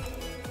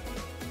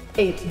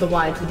 A to the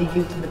Y to the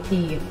U to the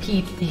P,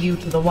 P to the U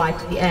to the Y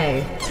to the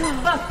A.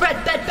 Oh,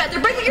 bed.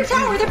 They're breaking your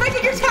tower! They're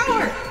breaking your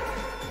tower!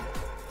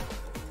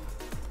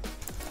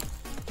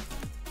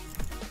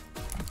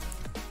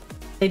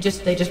 They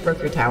just broke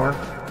your tower.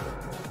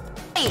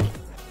 Hey!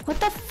 What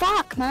the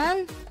fuck,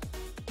 man?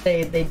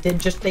 They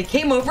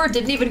came over,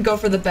 didn't even go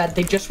for the bed,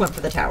 they just went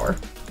for the tower.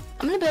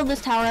 I'm gonna build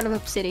this tower out of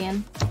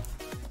obsidian.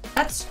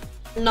 That's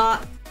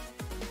not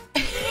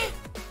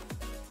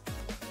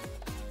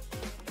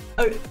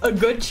a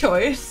good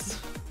choice.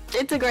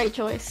 It's a great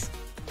choice.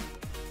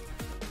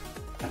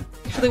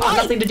 Actually want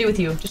nothing to do with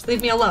you. Just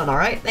leave me alone,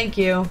 alright? Thank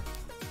you.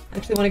 I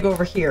actually want to go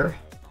over here.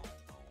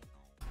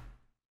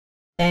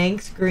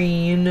 Thanks,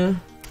 Green.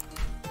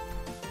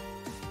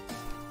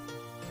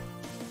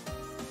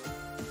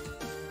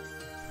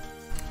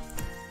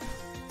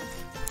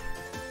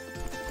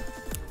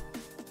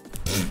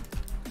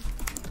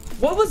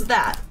 What was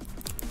that?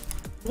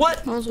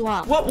 What was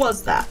what? What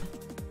was that?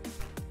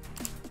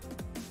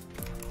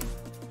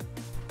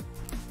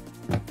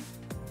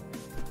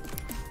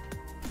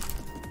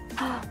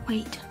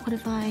 Wait, what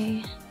if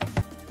I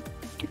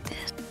do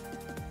this?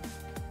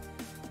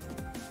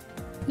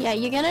 Yeah,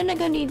 you're gonna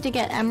need to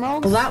get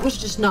emeralds. Well, that was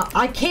just not.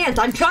 I can't.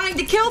 I'm trying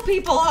to kill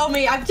people,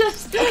 homie. I'm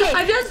just Okay,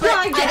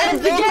 trying to end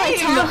the game.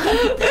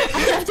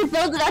 I have to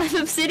build it out of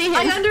obsidian.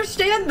 I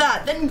understand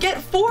that. Then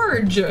get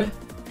forge. Yeah.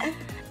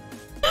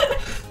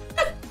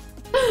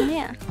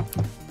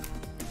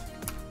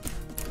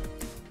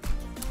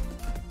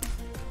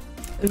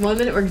 In 1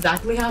 minute, we're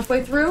exactly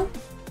halfway through.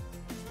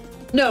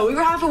 No, we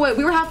were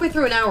halfway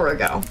through an hour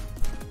ago.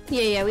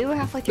 Yeah, we were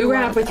halfway through. We were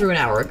halfway through an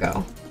hour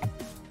ago.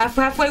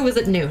 Halfway was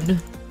at noon,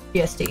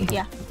 PST.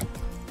 Yeah.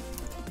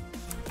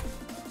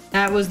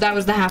 That was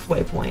the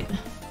halfway point.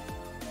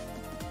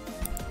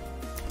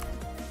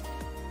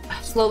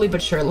 Slowly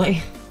but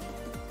surely.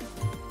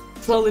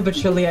 Slowly but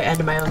surely, I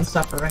end my own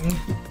suffering.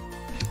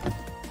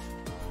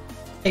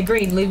 Hey,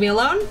 Green, leave me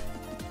alone.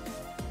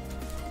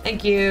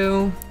 Thank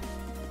you.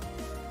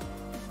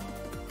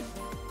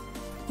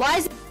 Why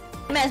is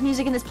there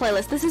music in this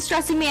playlist? This is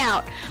stressing me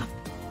out.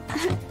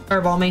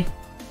 Fireball me.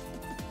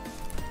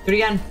 Do it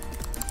again.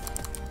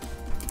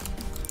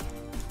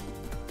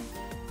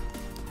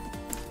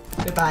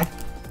 Goodbye.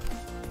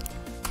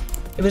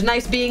 It was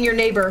nice being your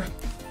neighbor.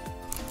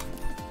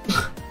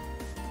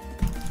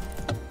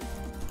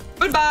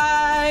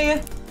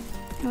 Goodbye!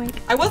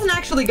 I wasn't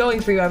actually going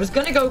for you. I was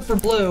gonna go for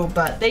blue,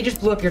 but they just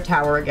blew up your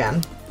tower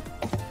again.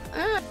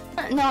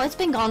 No, it's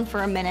been gone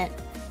for a minute.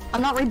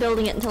 I'm not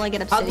rebuilding it until I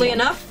get obsidian. Oddly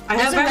enough, I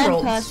have There's a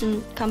emeralds. red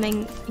person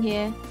coming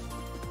here.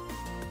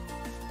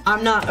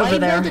 I'm not over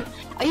there.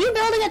 Are you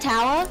building a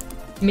tower?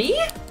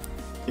 Me?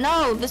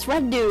 No, this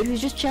red dude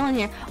who's just chilling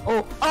here.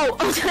 Oh,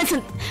 that's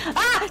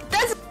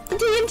that's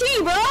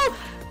TNT, bro!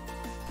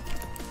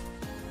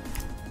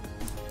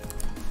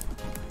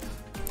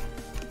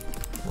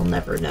 We'll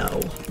never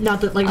know.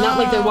 Not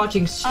like they're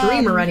watching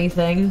stream or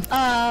anything.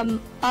 I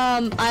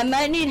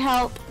might need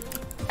help.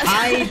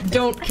 I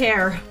don't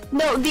care.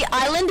 No, the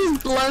island is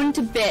blown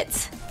to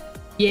bits.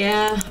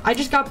 Yeah, I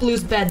just got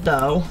Blue's bed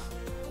though.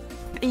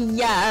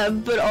 Yeah,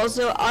 but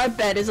also our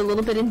bed is a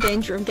little bit in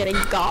danger of getting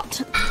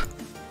got.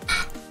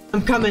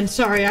 I'm coming.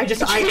 Sorry, I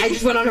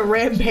just went on a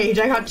rampage.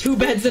 I got 2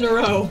 beds in a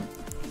row.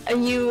 Are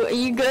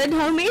you good,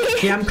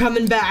 homie? Yeah, I'm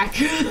coming back.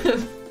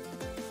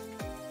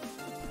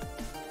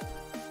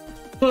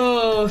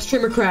 Oh,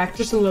 streamer crack,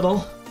 just a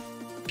little.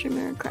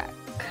 Streamer crack.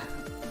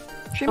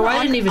 Oh,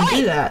 I didn't even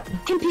do that.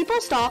 Can people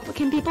stop?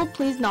 Can people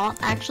please not?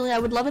 Actually, I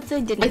would love it if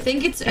they didn't. I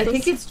think it's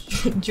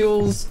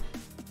Jules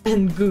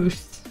and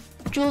Goose.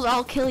 Jules,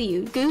 I'll kill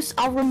you. Goose,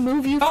 I'll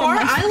remove you from our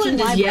my island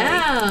is library.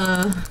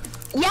 yeah.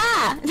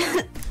 Yeah.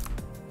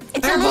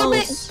 It's Fireballs. a little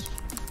bit.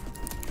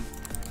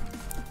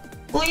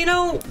 Well, you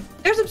know,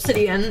 there's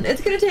obsidian.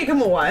 It's gonna take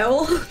him a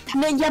while.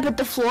 And then, yeah, but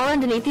the floor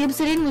underneath the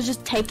obsidian was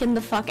just taken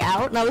the fuck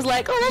out, and I was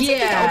like, oh, that's a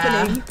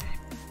good opening.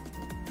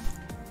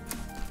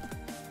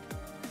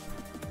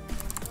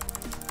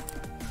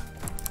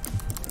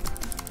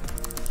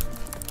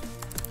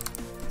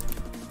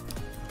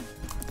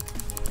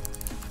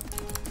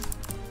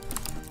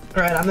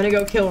 Alright, I'm gonna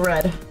go kill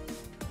red.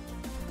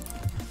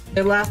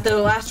 The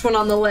last one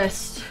on the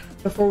list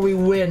before we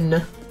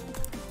win.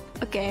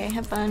 Okay,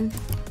 have fun.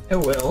 I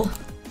will.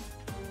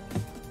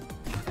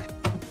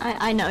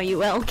 I know you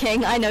will,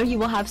 King. I know you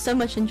will have so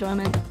much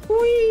enjoyment.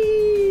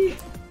 Whee!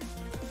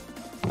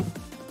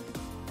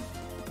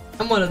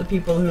 I'm one of the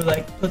people who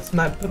puts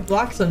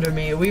blocks under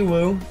me. Wee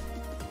woo.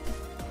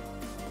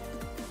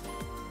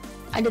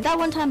 I did that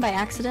one time by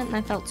accident and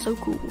I felt so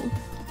cool.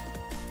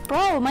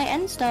 Bro, my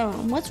end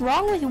stone. What's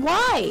wrong with you?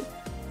 Why?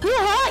 Who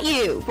hurt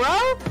you,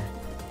 bro?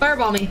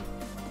 Fireball me.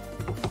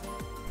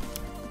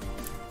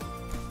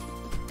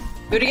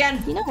 Do it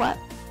again. You know what?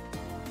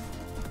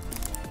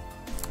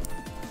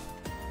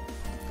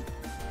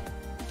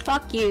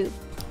 Fuck you.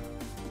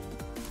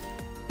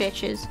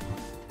 Bitches.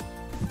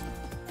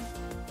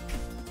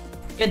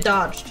 Get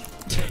dodged.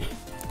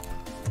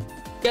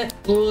 Get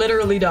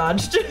literally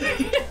dodged.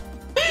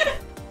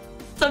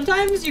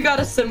 Sometimes you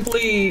gotta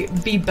simply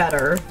be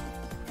better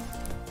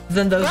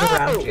than those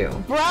around you.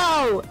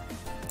 Bro!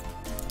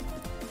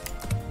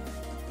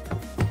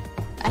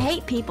 I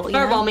hate people, you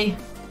Fireball know? me.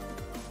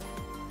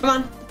 Come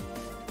on.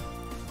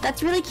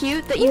 That's really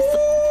cute that you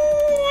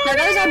There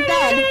goes our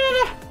bed.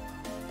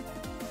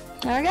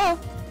 There we go.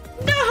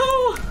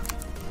 No!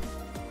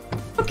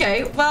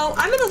 Okay, well,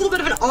 I'm in a little bit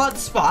of an odd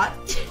spot.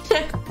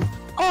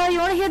 Oh, you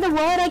wanna hear the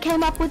word I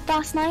came up with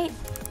last night?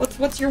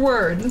 What's your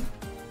word?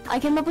 I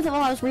came up with it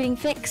while I was reading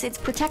Fix. It's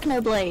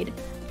Protechnoblade.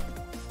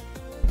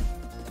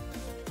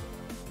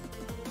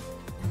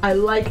 I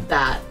like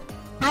that.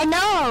 I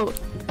know!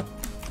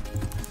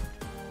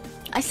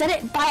 I said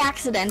it by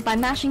accident, by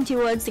mashing 2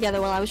 words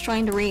together while I was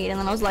trying to read, and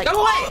then I was like,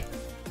 Go away!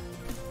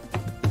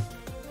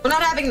 We're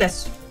not having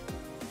this.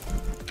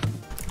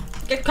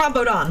 Get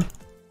comboed on.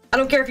 I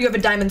don't care if you have a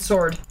diamond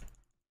sword.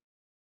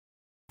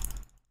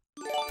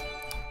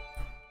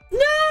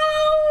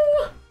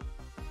 No!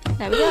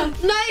 There we go.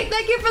 Night,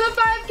 thank you for the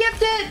 5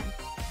 gifted!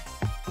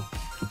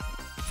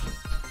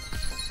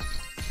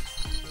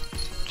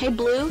 Hey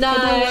Blue,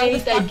 Nice, hey Blue,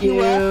 thank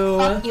you.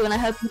 Fuck you, and I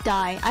hope you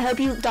die. I hope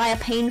you die a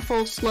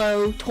painful,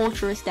 slow,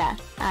 torturous death,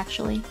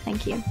 actually.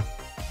 Thank you.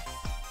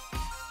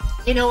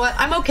 You know what?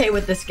 I'm okay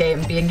with this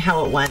game being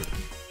how it went.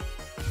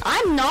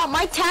 I'm not.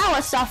 My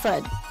tower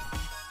suffered.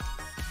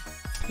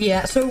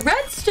 Yeah, so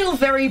Red's still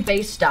very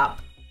based up.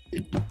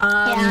 Yeah,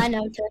 I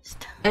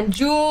noticed. And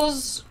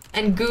Jules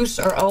and Goose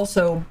are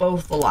also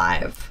both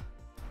alive.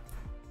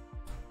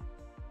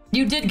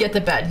 You did get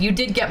the bed. You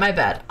did get my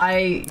bed.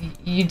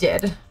 You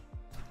did.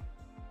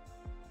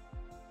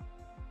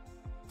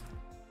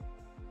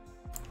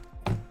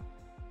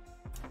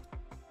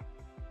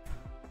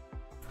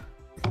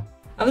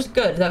 That was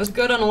good. That was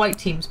good on the white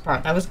team's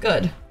part. That was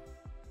good.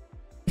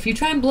 If you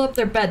try and blow up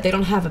their bed, they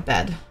don't have a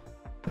bed.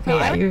 Okay,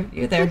 yeah,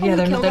 you're there. Yeah,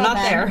 they're not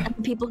there. And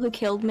the people who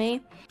killed me.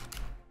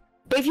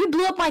 But if you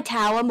blew up my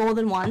tower more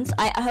than once,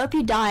 I hope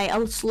you die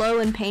a slow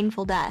and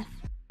painful death.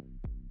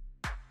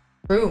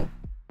 True.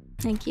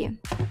 Thank you.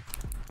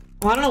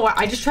 Well, I don't know why.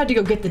 I just tried to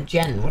go get the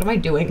gen. What am I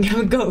doing? I'm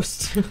a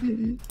ghost.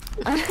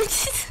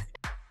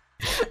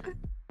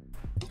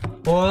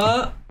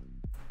 What?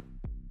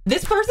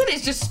 This person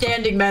is just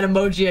standing man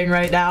emojiing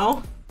right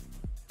now.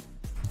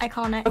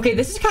 Iconic. Okay,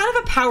 this is kind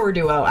of a power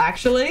duo,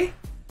 actually.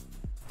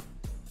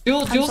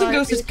 Jules and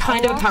Ghost is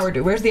kind of a power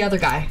duo. Where's the other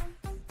guy?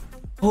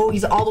 Oh,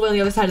 he's all the way on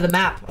the other side of the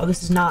map. Oh,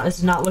 this is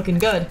not looking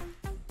good.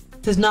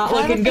 This is not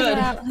looking good.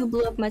 Out who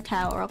blew up my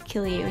tower? I'll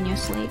kill you in your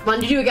sleep. Come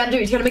on, you gotta do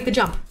it. You gotta make the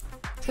jump.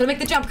 You gotta make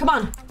the jump. Come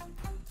on.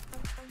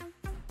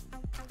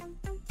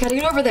 Gotta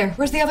get over there.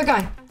 Where's the other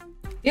guy?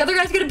 The other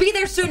guy's gonna be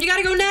there soon. You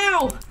gotta go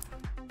now.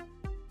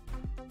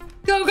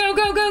 Go, go,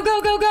 go, go,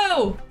 go, go,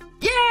 go.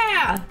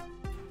 Yeah.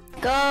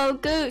 Go,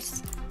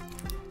 Goose.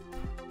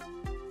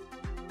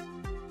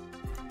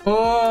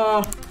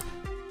 Oh.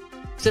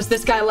 It's just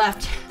this guy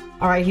left.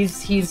 All right,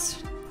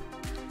 he's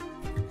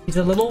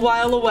a little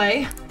while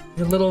away.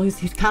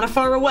 He's kind of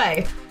far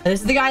away. And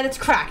this is the guy that's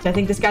cracked. I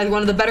think this guy's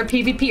one of the better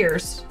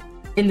PvPers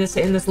in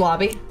this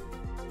lobby.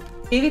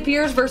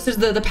 PvPers versus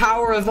the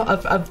power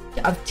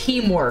of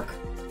teamwork.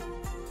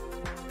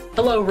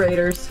 Hello,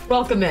 Raiders.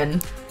 Welcome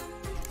in.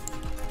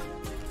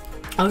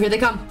 Oh, here they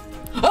come.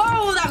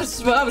 Oh,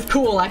 that was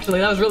cool, actually.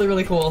 That was really,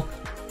 really cool.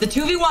 The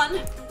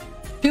 2v1.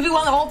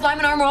 2v1, all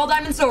diamond armor, all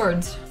diamond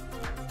swords.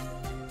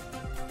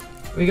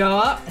 Here we go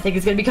up. I think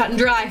it's gonna be cut and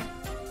dry.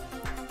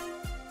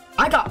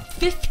 I got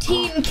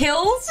 15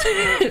 kills.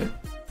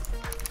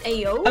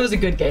 Ayo. That was a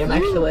good game,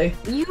 actually.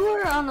 You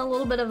were on a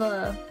little bit of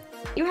a...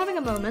 You were having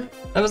a moment.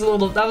 That was a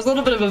little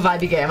bit of a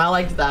vibey game. I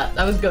liked that.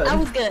 That was good. That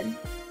was good.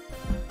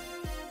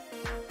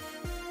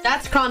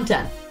 That's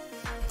content.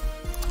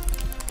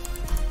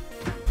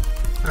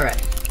 All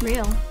right.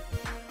 Real.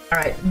 All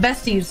right,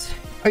 besties.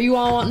 Are you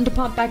all wanting to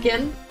pop back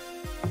in?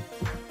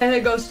 Hey,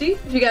 Ghosty,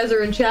 if you guys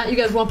are in chat, you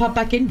guys want to pop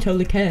back in?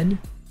 Totally can.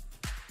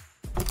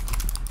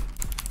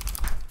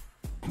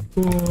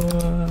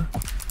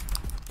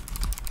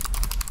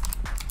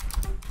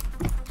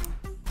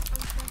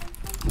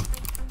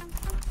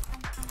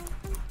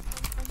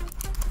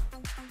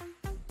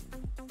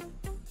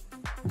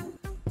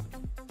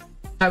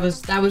 That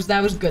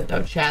was good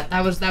though, chat.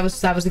 That was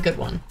a good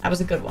one. That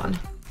was a good one.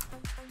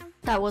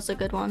 That was a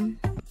good one.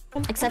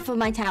 Except for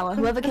my tower.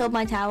 Whoever killed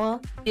my tower.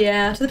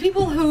 Yeah, to the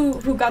people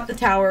who got the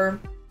tower,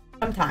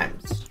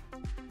 sometimes.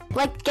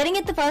 Like, getting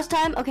it the first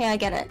time, okay, I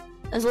get it.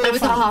 It was a It little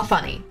was fun. haha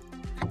funny.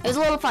 It was a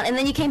little fun, and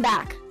then you came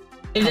back.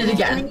 It did And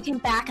again. then you came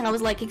back, and I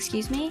was like,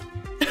 excuse me?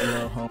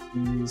 Hello,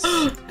 homies.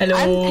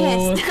 Hello.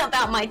 I'm pissed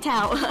about my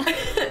tower.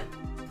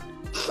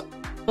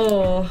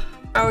 Oh,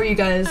 how are you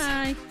guys?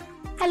 Hi.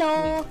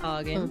 Hello.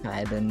 Again.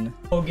 Hi, then.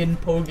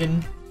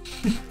 Poggin.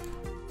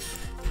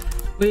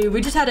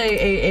 we just had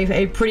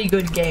a pretty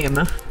good game.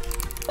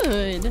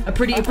 Good. A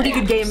pretty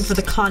good game for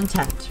the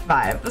content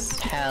vibes.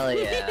 Hell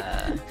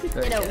yeah.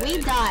 Very You know, good. we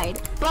died,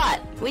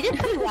 but we did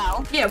pretty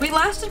well. Yeah, we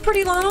lasted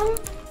pretty long.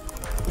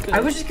 Good. I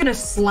was just gonna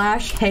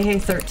slash Hey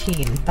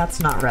 13. That's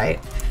not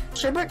right.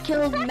 Sherbert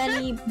killed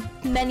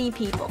many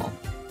people.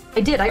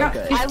 I did. I got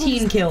Okay.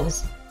 15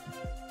 kills.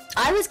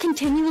 I was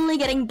continually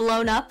getting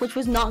blown up, which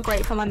was not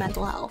great for my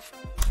mental health.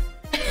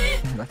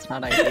 That's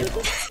not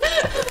ideal.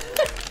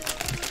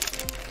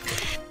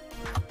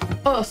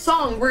 Oh,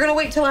 song. We're gonna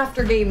wait till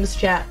after games,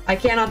 chat. I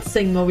cannot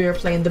sing while we are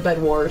playing the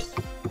Bed Wars.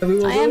 So we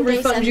will I am day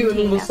refund you and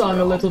we 17 will after song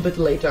a all. little bit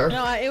later.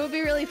 No, it would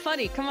be really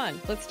funny. Come on,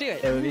 let's do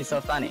It it. would be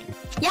so funny.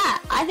 Yeah,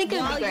 I think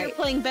it would While be you're great.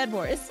 playing Bed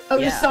Wars. Oh,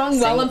 Yeah, just song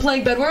while sing. I'm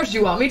playing Bed Wars? Do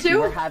you want me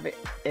We're to? having.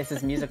 This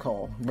is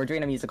musical. We're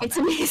doing a musical. It's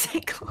a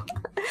musical.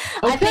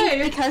 Okay. I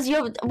think because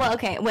you're well,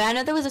 okay. Well, I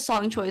know there was a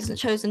song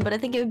chosen, but I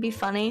think it would be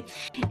funny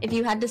if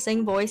you had to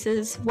sing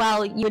voices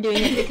while you're doing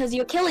it because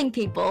you're killing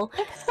people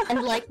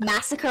and like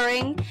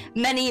massacring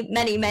many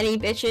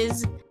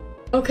bitches.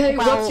 Okay,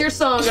 Well- what's your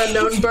song,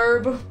 Unknown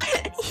Burb?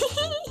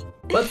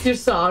 What's your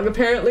song?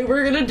 Apparently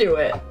we're gonna do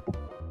it.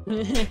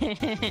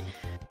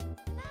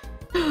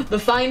 The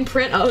fine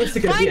print. Oh, this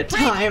is gonna be a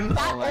time.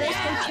 That Oh my also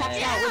God.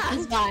 checks out with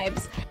these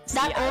vibes.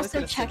 That I was also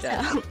gonna checks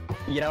suggest- out.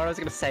 You know what I was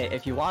gonna say?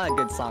 If you want a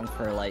good song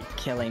for like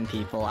killing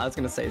people, I was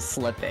gonna say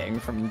 "Slipping"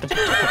 from the.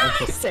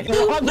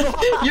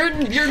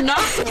 You're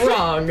not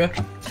wrong.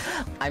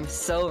 I'm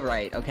so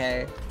right.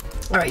 Okay.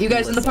 All right, you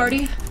guys in the Listen.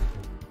 party?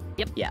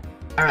 Yeah.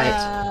 All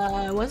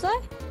right. Was I?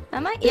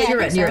 Am I? Yeah,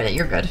 you're I in. think You're so. in it.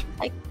 You're good.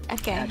 Like,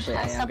 okay. Actually,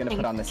 I am Something. gonna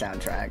put on the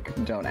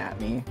soundtrack. Don't at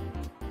me.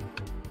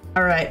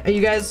 All right, are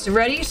you guys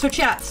ready? So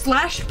chat,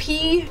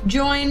 /P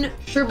join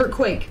Sherbert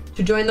Quake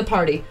to join the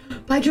party.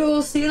 Bye,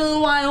 Joel. See you in a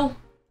little while.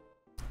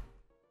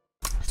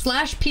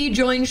 /P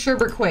join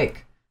Sherbert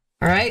Quake.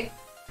 All right,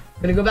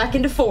 I'm gonna go back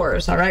into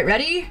 4s. All right,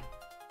 ready?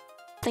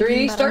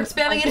 3. Start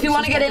spamming it if you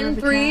want to get in.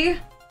 3,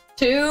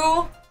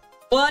 2,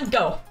 1,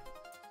 go.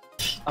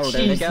 Oh,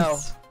 there they go.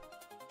 Jesus.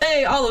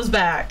 Hey, Olive's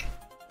back.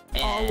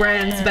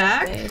 Brand's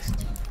back.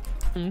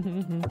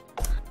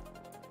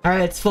 All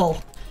right, it's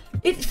full.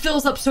 It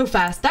fills up so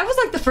fast. That was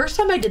like the first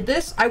time I did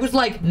this, I was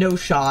like, no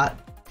shot.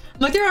 I'm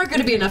like, there aren't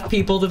going to be enough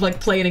people to like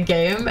play in a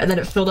game, and then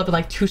it filled up in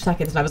like 2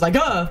 seconds, and I was like,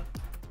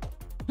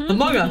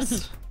 Among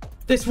Us.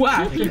 This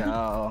whack.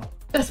 No.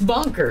 That's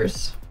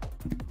bonkers.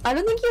 I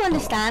don't think you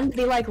understand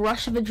the like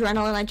rush of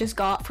adrenaline I just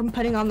got from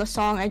putting on the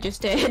song I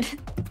just did.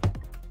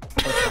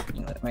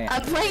 Man.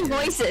 I'm playing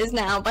Voices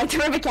now by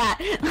Cat.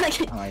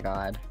 Like, Oh my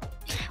god.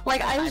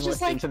 like I I'm was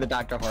just listening like, to the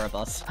Dr.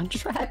 Horrible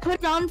soundtrack. I put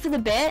it on for the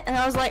bit, and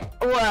I was like,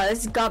 oh,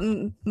 this got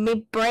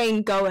my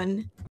brain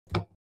going.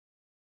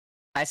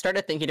 I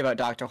started thinking about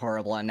Dr.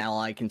 Horrible, and now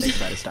all I can think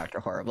about is Dr.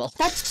 Horrible.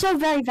 That's so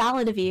very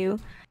valid of you.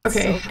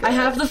 Okay, So I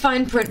have the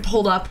fine print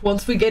pulled up.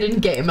 Once we get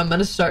in game, I'm going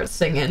to start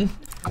singing.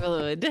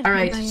 Good. All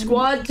right,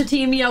 squad to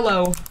Team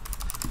Yellow.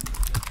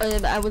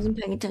 I wasn't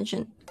paying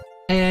attention.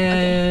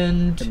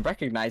 And I'm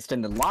recognized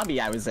in the lobby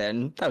I was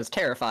in. That was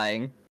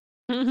terrifying.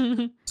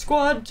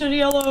 squad to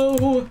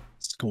Yellow.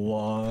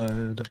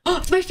 Squad. Oh,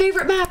 it's my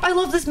favorite map. I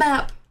love this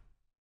map.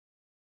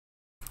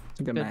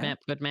 Good Good map. map.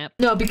 Good map.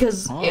 No,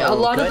 because Oh, a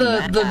lot of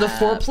good the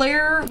map.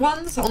 4-player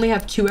ones only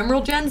have 2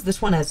 emerald gens.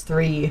 This one has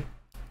 3.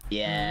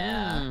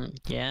 Yeah.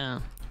 Yeah.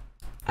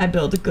 I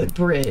build a good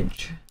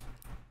bridge.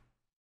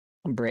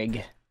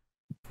 Brig.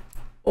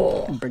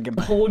 Oh, Brig.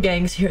 the whole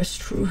gang's here. It's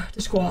true.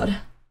 The squad.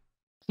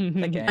 The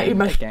gang. I eat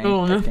my The gang.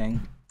 phone. The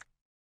gang.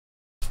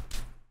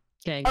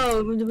 Okay.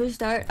 Oh, did we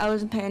start? I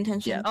wasn't paying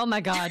attention. Yeah. Oh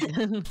my god.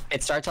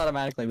 It starts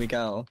automatically. We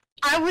go.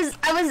 I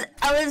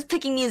was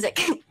picking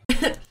music.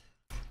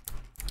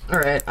 All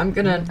right, I'm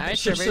gonna. Alright,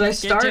 should Sherbert, I get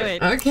start? to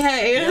it.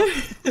 Okay.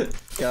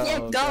 Go.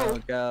 Yeah, go.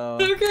 Go.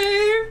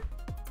 Okay.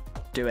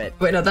 Do it.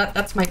 Wait, no,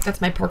 that's my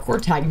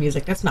parkour tag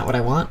music. That's not what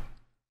I want.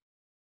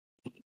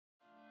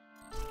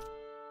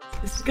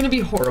 This is gonna be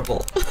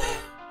horrible.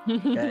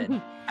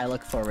 Good. I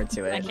look forward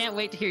to I it. can't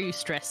wait to hear you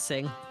stress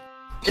sing.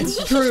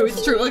 It's true.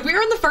 It's true. Like we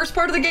are in the first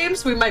part of the game,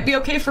 so we might be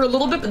okay for a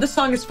little bit. But this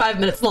song is 5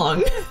 minutes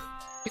long.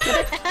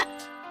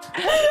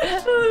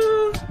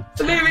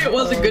 So maybe it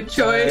was a good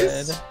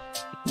choice. Good.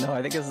 No,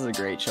 I think this is a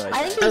great choice.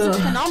 I think it was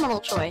a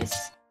phenomenal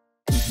choice.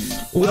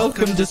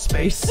 Welcome to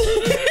space.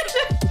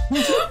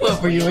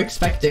 What were you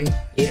expecting?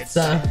 It's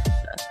a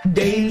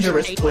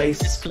dangerous place.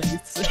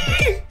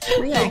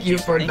 Thank you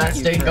for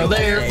investing. Go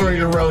there for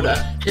your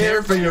rota,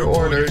 there for your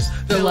orders.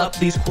 Fill up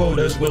these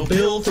quotas, we'll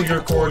bill for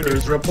your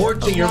quarters.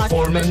 Report to your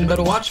foreman, but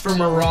watch for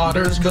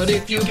marauders. But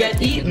if you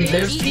get eaten,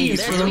 there's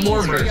fees for the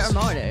mourners.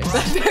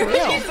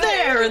 He's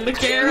there in the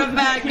care of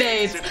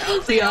magnates.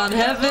 See on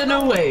heaven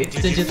awaits.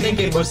 Did you think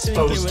it was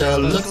supposed to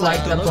look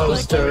like the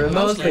poster?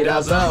 Mostly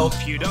does though.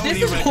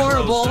 This is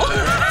horrible.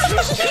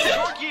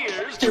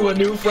 To a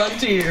new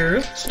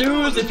frontier.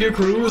 Snooze if you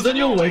cruise and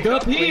you'll wake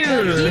up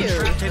here.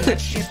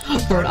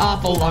 For an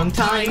awful long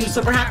time,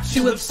 so perhaps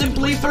you have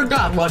simply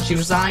forgot what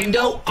you signed.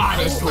 Oh,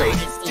 honestly,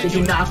 did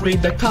you not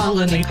read the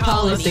colony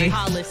policy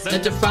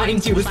that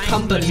defines you as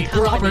company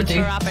property?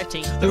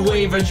 The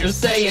waivers you're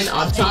saying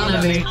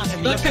autonomy.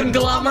 The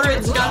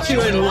conglomerate's got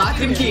you in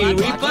lock and key.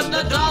 We put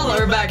the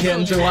dollar back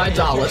into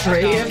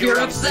idolatry. If you're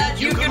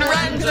upset, you can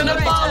rent an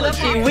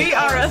apology. We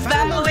are a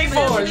family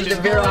forged in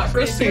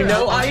bureaucracy,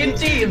 no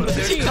INT.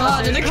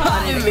 On an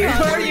economy,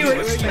 are you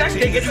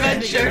expecting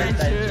adventure?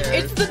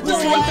 It's the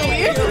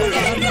delay.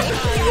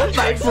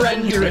 My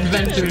friend, your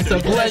inventor, so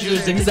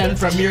pleasure's exempt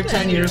from your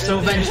tenure, so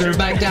venture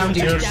back down to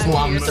your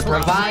slums.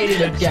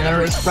 Provided at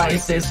generous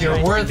prices,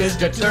 your worth is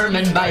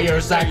determined by your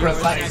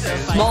sacrifice.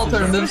 Small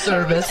term of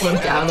service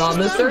went down on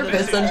the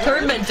surface and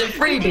turned into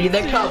freebie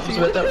that comes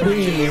with a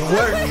we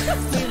work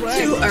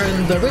to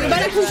earn the right. We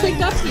might actually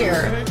sync up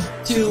here.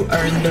 To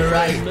earn the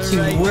right to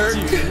work.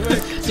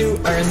 To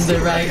earn the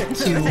right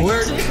to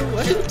work.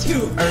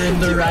 To earn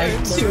the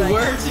right to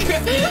work.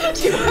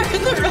 To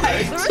earn the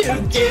right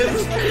to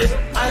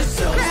give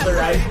ourselves the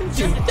right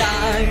to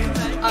die.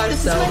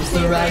 Ourselves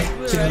the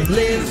right to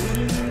live.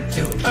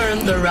 To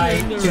earn the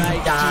right to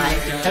die.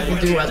 Nothing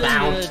to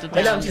without.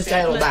 Why don't you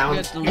settle down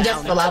and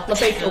just fill out the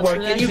paperwork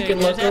and you can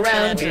look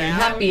around, being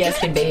happy as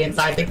can be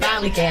inside the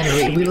family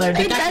cannery. We learned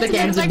to catch the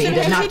cans of meat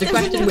and not to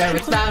question where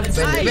it's found.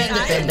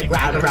 Defend the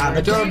ground around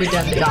the door, we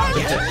done the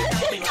opposite.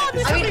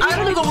 I mean, I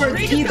don't know the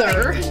word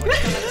either.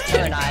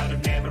 Or not.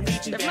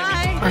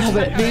 Or how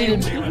about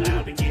being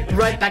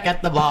right back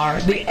at the bar.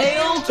 The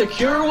ale to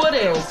cure what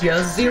ails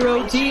ya.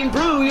 Zero Team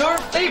Brew, your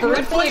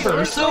favorite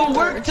flavor. So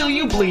work till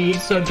you bleed,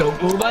 so don't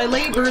go by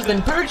labors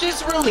and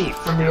purchase relief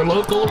from your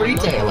local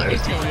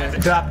retailers.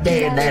 Drop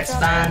dead, that's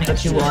fine,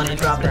 but you wanna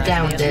drop it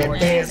down dead.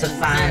 There's a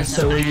fine,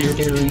 so you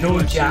do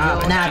your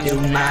job and I do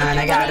mine.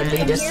 I gotta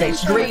be the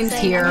 6 greens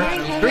here.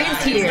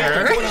 Greens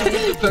here.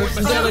 First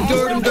I'm selling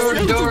door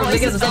to door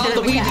because it's all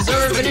that we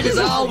deserve and it is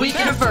all we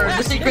can afford.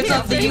 The secrets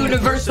of the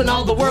universe and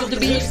all the world to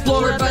be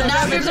explored. But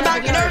now there's a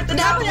back in earth and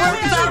now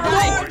work is our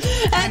reward.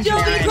 And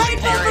you'll be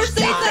grateful for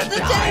seats at the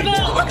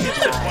table.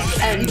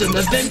 And in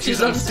the bench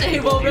is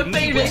unstable, the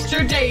pay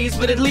extra days,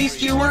 but at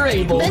least you were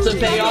able to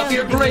pay off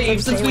your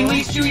grave since we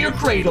leased you your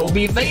cradle.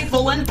 Be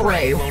faithful and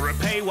brave.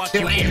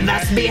 To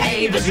invest,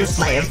 behave as your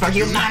slave for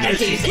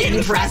humanity's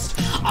interest.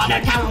 On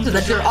account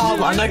that you're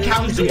all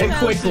unaccounted and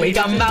quickly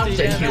amount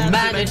in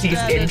humanity's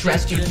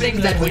interest, you'd think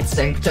that we'd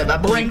sink to the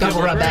brink of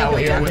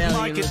rebellion.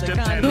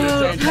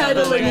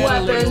 Peddling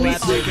weapons.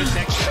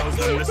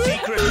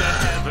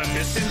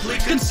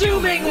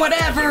 Consuming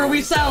whatever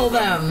we sell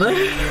them.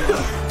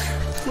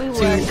 To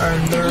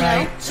earn the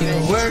right to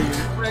work.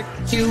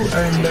 To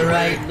earn the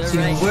right to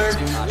work.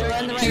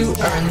 To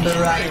earn the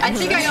right. I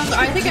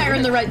think I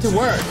earned the right to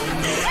work.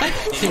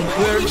 To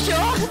work.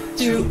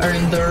 To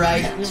earn the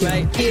right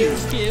to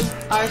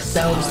give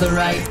ourselves the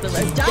right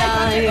to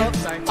die.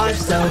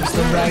 Ourselves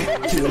the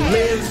right to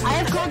live.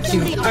 To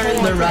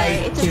earn the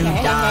right to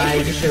die.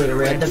 You should have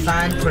read the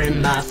fine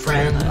print, my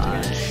friend.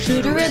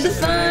 Should have read the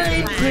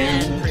fine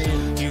print.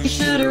 You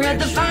should have read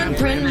the fine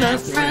print, my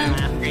friend.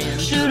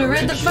 Should have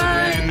read the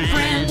fine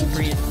print.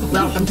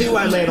 Welcome to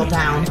our little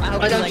town.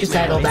 Why don't you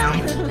settle down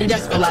and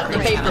just fill out the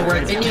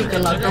paperwork and you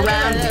can look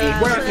around. We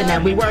work and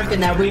then we work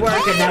and then we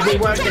work and then we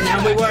work and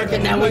then we work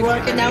and then we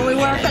work and then we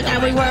work and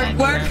then we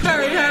work.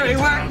 Hurry,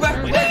 work,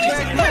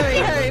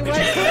 hurry,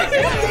 work.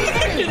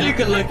 You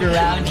can look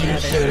around. You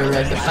should have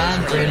read the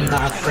fine print,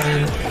 my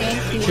friend.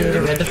 Should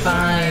have read the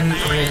fine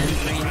print.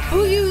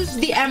 Who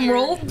used the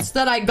emeralds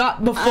that I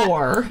got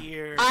before?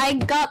 I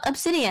got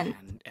obsidian.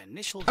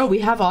 Oh, we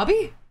have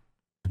obby?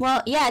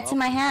 Well, yeah, it's in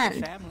my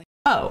hand.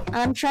 Oh.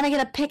 I'm trying to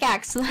get a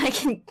pickaxe so that I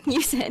can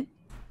use it.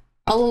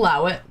 I'll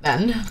allow it,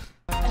 then.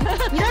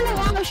 You don't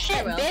allow no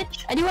shit,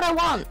 bitch. I do what I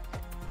want.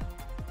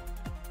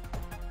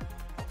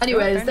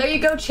 Anyways, there you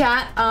go,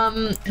 chat.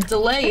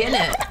 Delay in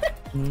it.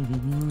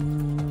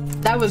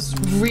 That was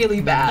really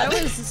bad.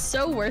 That was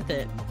so worth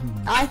it.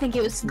 I think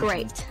it was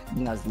great.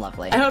 That was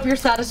lovely. I hope you're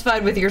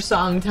satisfied with your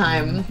song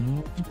time.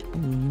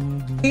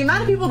 The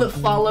amount of people that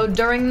followed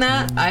during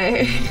that,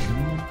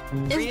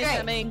 It's Green is great.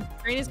 coming.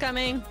 Green is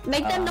coming.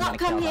 Make them not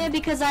come here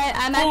because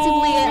I'm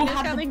Oh.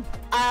 actively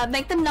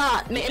make them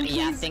not.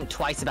 Yeah, think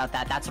twice about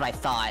that. That's what I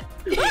thought.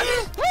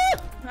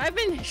 I've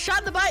been shot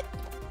in the butt.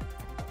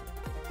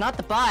 Not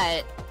the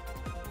butt.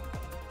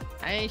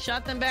 I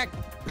shot them back.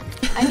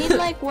 I need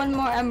like one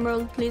more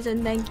emerald, please,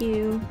 and thank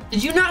you.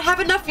 Did you not have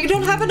enough? You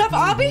don't have enough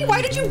obby?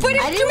 Why did you do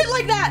it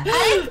like that?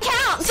 I didn't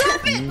count.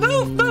 Stop it!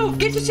 Move!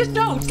 Get your shit.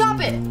 No, stop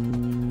it!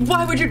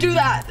 Why would you do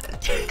that?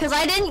 Because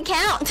I didn't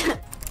count.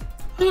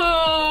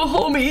 Oh,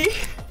 homie.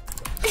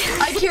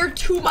 I care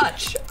too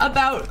much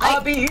about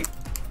obby.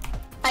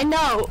 I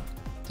know.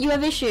 You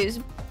have issues.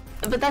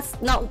 But that's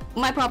not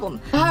my problem.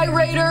 Hi,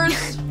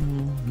 raiders!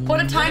 What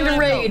a time to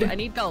raid! I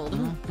need gold.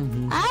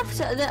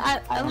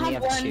 I I'll only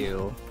have have one.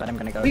 2, but I'm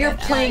gonna go. We are get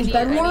that. playing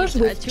BEDWARS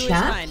with two is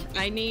chat? fine.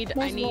 I need.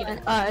 One.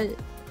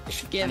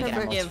 Give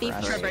Herbert,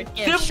 Sherbert,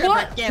 give Give Sherbert,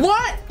 what? give.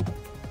 What?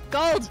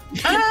 Gold.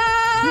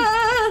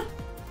 Ah!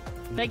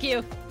 Thank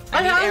you.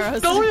 I need have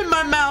arrows. gold in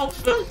my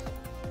mouth.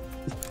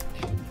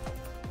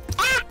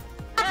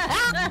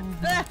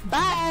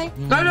 Bye.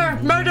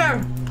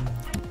 Murder!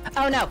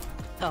 Oh no.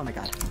 Oh my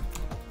god.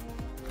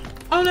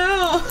 Oh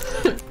no!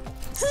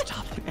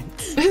 Stop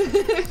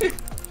it.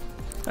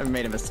 I've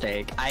made a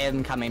mistake. I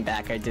am coming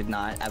back. I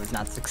was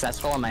not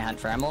successful in my hunt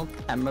for emerald.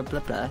 Blah,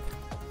 blah.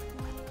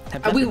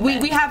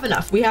 We have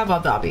enough. We have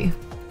obby.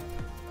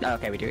 Oh,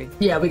 okay, we do.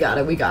 Yeah, we got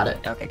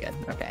it. Okay, good.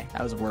 Okay,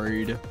 I was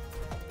worried.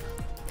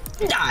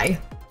 Die.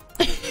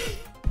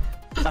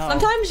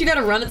 Sometimes you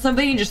gotta run at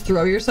somebody and just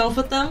throw yourself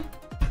at them.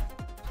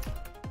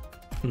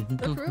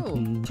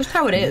 True. Just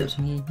how it is.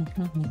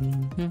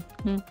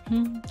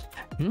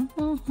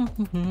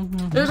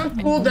 There's a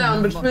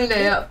cooldown between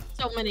AF.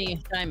 So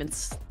many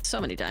diamonds. So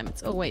many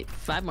diamonds. Oh wait,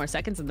 5 more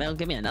seconds and they'll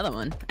give me another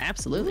one.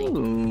 Absolutely.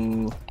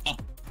 Ooh.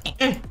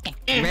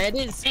 Red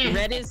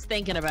is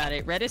thinking about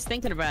it. Red is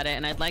thinking about it,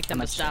 and I'd like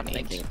them to stop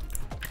thinking.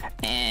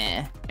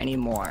 I need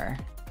more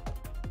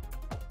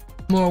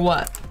More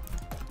what?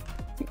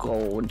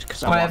 gold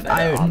because Oh, I I have want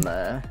better iron. on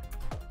the.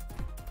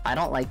 I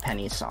don't like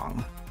Penny's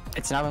song.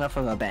 It's not enough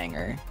of a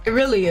banger. It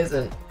really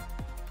isn't.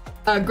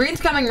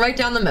 Green's coming right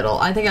down the middle.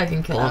 I think I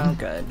can kill Oh, him.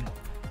 good.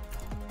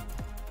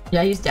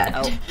 Yeah, he's dead.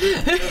 Oh.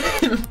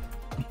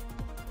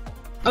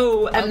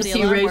 Oh, the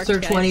MC alarm Racer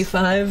worked, guys.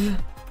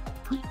 25.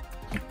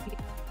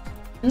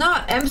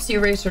 Not MC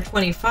Racer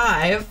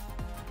 25.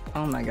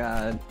 Oh my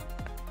god.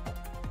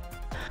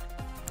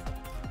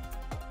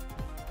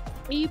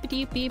 Beep,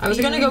 beep, beep, I was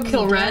gonna go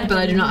kill red, but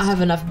I do not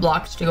have enough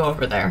blocks to go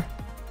over there.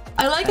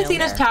 I like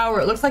Athena's tower.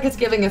 It looks like it's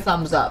giving a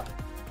thumbs up.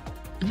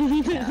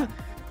 Yeah.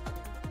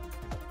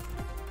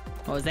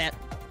 What was that?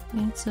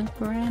 It's a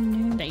brand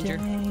new Danger.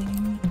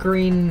 day.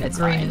 Green It's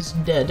green fine. is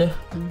dead.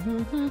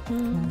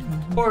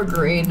 Poor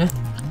green.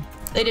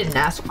 They didn't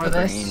ask for Or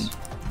this. green.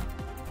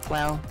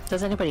 Well,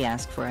 does anybody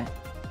ask for it?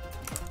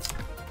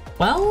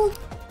 Well,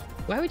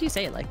 Why would you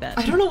say it like that?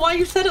 I don't know why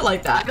you said it like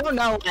I that. don't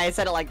know why I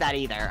said it like that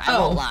either. I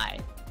Oh. won't lie.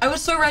 I was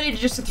so ready to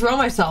just throw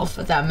myself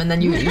at them, and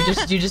then you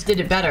just did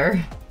it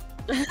better.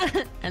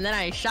 And then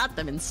I shot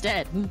them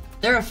instead.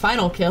 They're a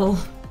final kill.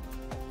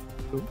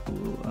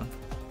 Ooh.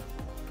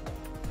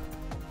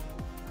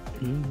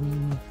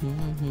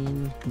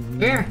 Come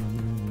here.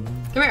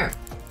 Come here.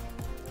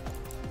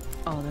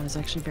 Oh, that was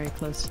actually very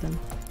close to them.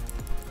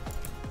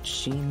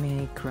 She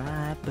may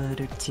cry, but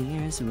her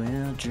tears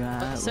will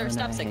dry. Sir, when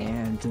stop I singing.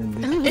 hand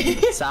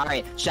in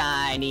Sorry,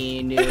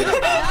 shiny new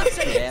Stop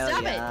Australia.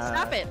 it!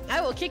 Stop it!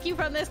 I will kick you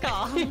from this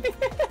call.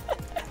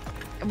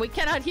 We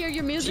cannot hear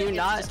your music. Do you It's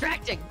not-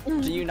 distracting.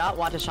 Do you not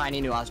want a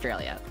shiny new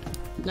Australia?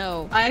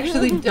 No. I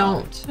actually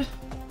don't.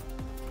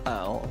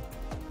 Oh,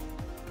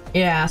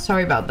 Yeah,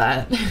 sorry about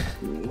that.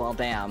 well,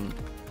 damn.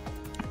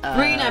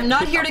 Green, I'm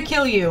not here to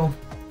kill you.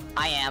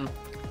 I am.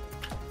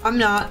 I'm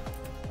not.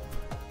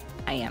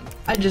 I am.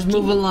 I just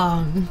move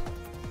along.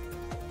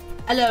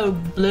 Hello,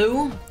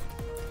 Blue.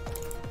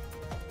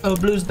 Oh,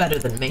 Blue's better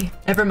than me.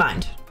 Never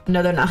mind.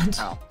 No, they're not.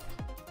 Oh.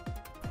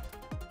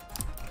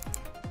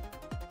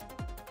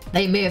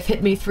 They may have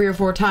hit me 3 or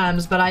 4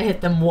 times, but I hit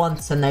them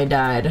once and they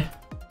died.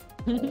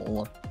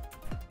 Oh.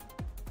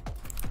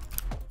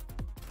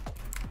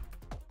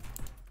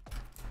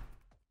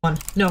 One.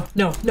 No,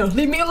 no, no,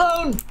 leave me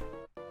alone!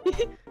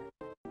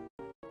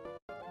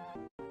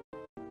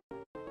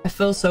 I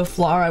fell so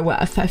far,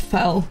 I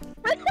fell.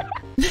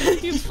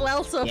 You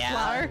fell so Yeah.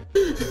 far.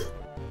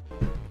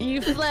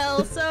 You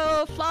fell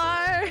so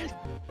far.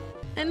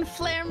 And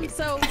flammed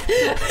so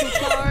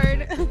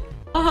hard.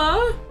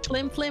 Uh-huh.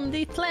 Flim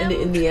flimdy In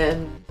flam. the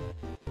end.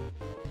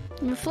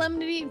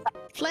 Flimdy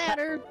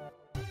flatter.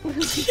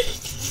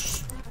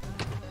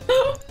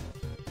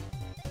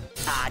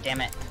 Ah,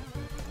 damn it.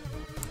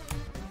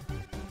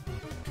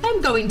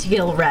 I'm going to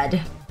kill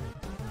red.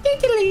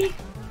 Giggly.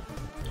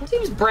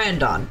 Seems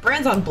Brand on.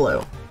 Brand's on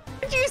blue.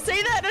 Did you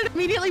say that and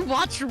immediately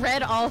watch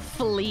red all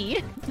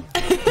flee?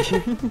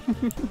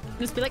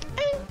 Just be like,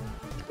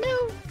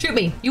 no. Shoot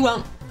me. You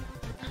won't.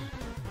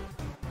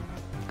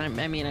 I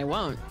mean, I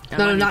won't. I'm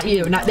No, no, on not your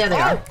you. team. Not there. They Oh,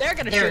 are. They're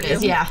gonna There shoot it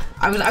is. you. Yeah.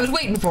 I was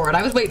waiting for it.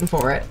 I was waiting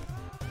for it.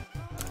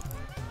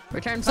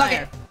 Return Suck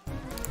fire. it.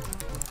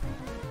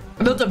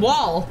 I built a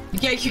wall. You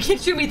can't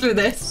shoot me through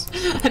this.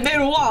 I made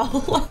a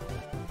wall.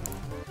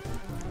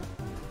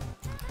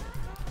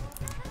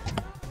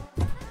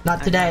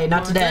 Not today.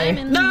 Not more today.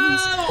 diamonds.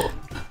 No.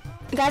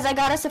 Guys, I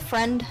got us a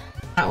friend.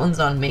 That one's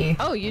on me.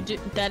 Oh, you do.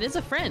 That is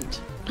a friend.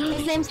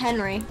 His name's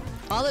Henry.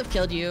 Olive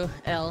killed you,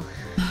 L.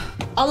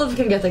 Olive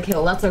can get the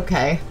kill. That's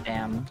okay.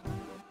 Damn.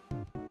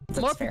 That's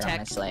More fair, protect.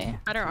 honestly.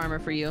 Better armor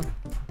for you.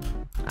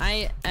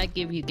 I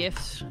give you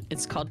gifts.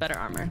 It's called better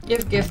armor.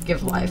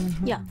 Give life.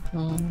 Yeah.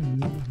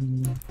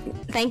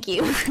 Thank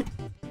you.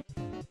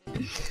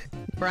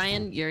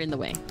 Brian, you're in the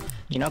way.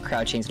 You know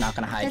crouching's not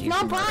gonna hide It's you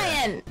not from murder.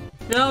 Brian.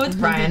 No, it's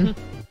Brian.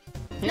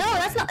 No,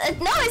 that's not.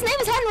 No, his name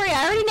is Henry.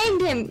 I already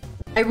named him.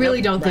 I really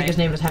Nope, don't think Brian. his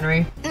name is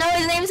Henry. No,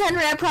 his name is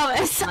Henry. I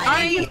promise.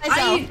 I named it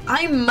myself.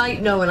 I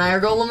might know an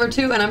iron golem or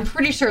two, and I'm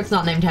pretty sure it's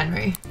not named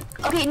Henry.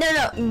 Okay,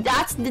 no.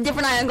 That's the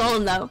different Iron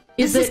Golem, though.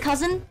 Is This is his it-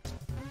 cousin.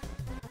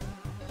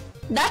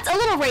 That's a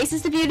little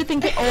racist of you to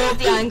think that all of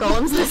the Iron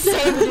Golems are the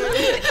same.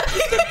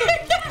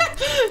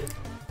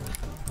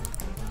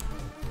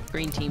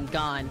 Green team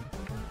gone.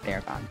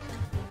 They're gone.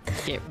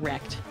 Get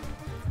wrecked.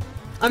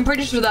 I'm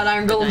pretty sure that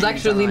iron golem's 90s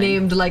actually online.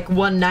 named like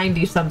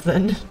 190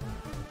 something.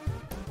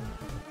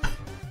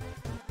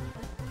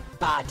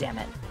 Ah, damn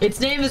it. Its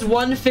name is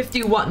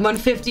 151,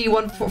 150,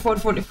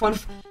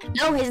 140.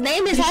 No, his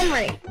name is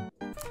Henry.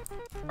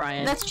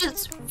 Brian. That's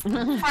just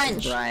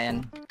French.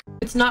 Brian.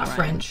 It's not Right.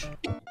 French.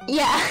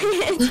 Yeah,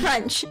 it's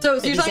French. So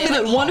If you're you telling say me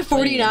that like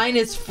 149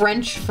 is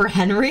French for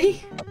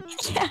Henry?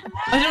 Yeah.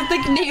 I don't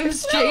think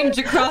names change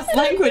across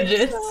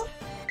languages.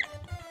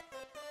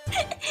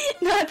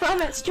 No, I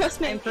promise. Trust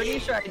me. I'm pretty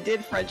sure I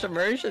did French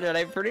immersion, and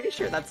I'm pretty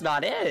sure that's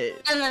not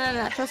it.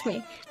 No. Trust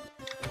me.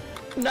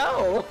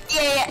 No.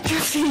 Yeah.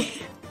 Trust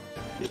me.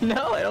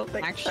 No, I don't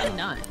think Actually so.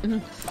 not.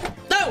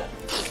 No!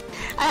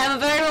 I have a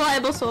very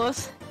reliable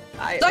source.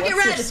 Suck it,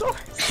 what's Red! your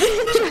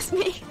source? Trust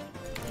me.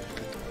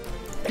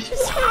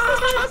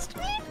 Trust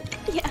me.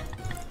 Yeah.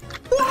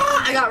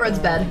 Ah, I got Red's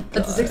bed.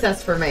 That's a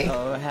success for me.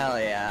 Oh, hell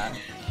yeah.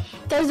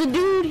 There's a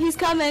dude. He's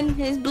coming.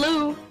 He's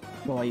blue.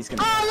 Well, he's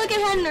gonna... Oh, look at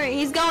Henry.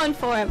 He's going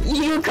for him.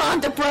 You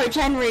can't approach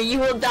Henry. You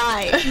will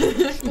die.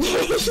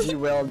 He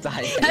will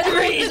die.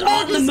 Henry is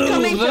on the Just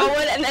coming move!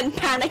 forward and then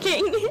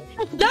panicking.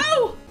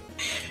 No!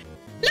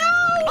 No!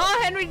 Oh,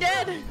 Henry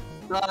dead.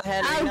 Oh,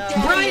 Henry, How no.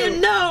 dare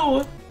Brian,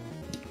 no!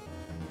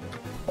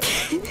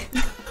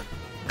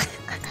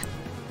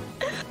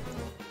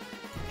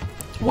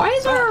 Why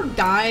is our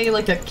guy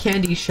like a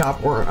candy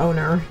shop or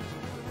owner?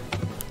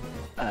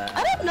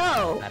 I don't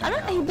know. I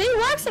don't know. But he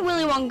works at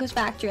Willy Wonka's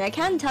factory. I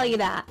can tell you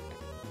that.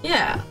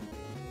 Yeah.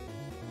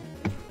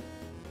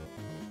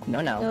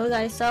 No. Know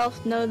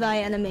thyself, know thy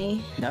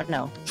enemy.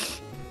 No.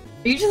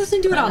 Are you just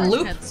listening to it on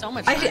loop? Had so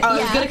much I fun. was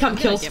Yeah. gonna come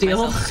kill Give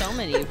Steel. myself so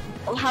many.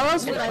 Well, how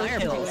else would I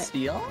listen to Kill it?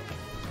 Steel?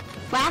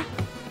 What?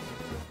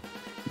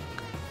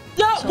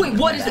 No, wait,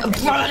 what is it?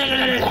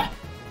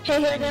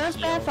 Hey, there's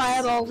spare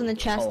fireballs in the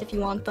chest if you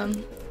want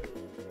them.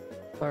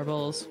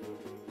 Fireballs.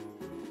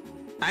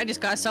 I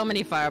just got so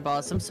many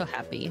fireballs. I'm so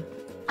happy.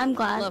 I'm I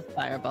glad. love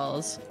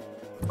fireballs.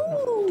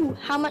 Ooh,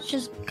 how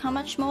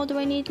much more do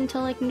I need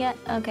until I can get?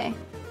 Okay.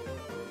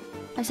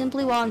 I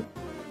simply want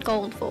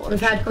gold for.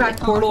 We've had cracked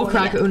portal,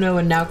 crack Uno,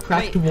 and now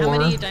cracked Wait, war. how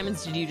many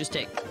diamonds did you just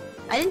take?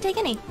 I didn't take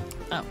any.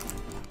 Oh.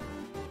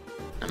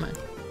 Never mind.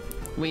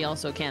 We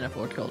also can't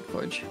afford Gold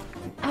Forge.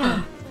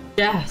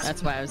 Yes.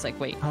 That's why I was like,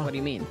 wait, what do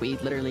you mean? We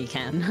literally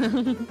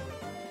can.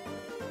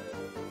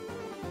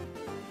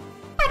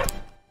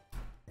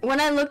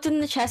 When I looked in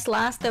the chest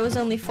last, there was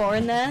only 4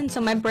 in there, and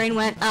so my brain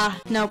went,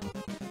 nope.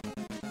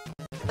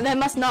 There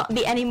must not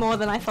be any more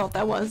than I thought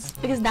there was,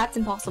 because that's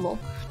impossible.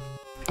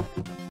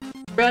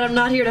 Brad, I'm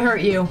not here to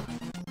hurt you.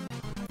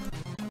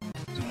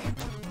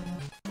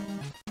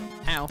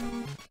 Ow.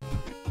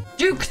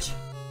 Juked.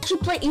 I should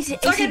play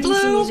Suck it, AC/DC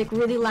Blue! music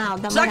really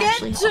loud. That Suck might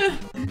actually help. it!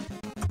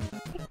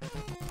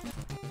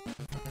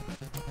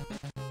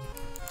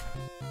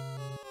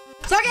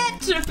 Suck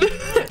it!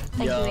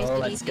 Thank Yo, you, AC/DC.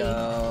 let's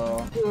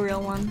go. You a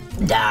real one.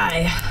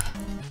 Die.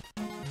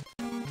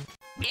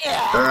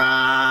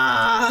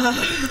 Yeah.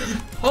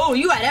 Oh,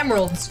 you had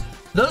emeralds.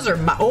 Those are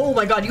my. Oh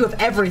my god, you have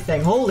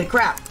everything. Holy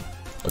crap.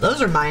 Well,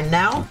 those are mine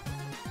now.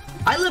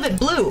 I live at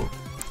Blue.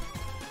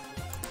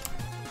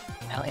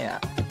 Hell yeah.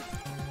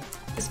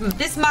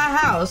 This is my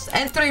house.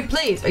 N3,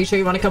 please. Are you sure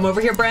you want to come over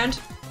here, Brand?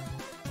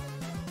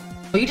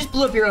 Oh, you just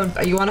blew up your own.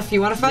 You want to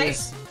fight?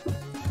 Yes.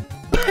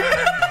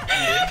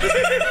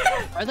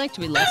 I'd like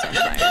to be less on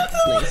fire,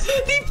 please.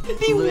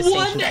 The Lewis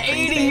Station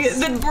 180 Factory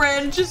that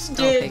Brand just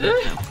Okay, did.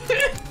 good.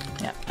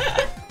 Yeah.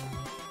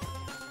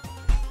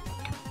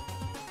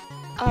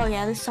 Oh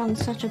yeah, this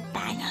song's such a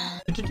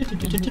banger.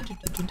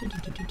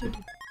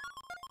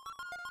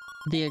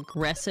 The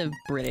aggressive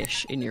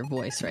British in your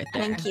voice right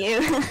there. Thank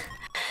you.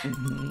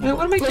 Wait,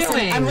 what am I Listen,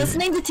 doing? I'm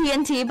listening to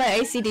TNT by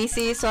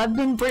AC/DC, so I've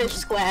been British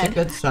squared.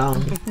 Good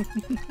song.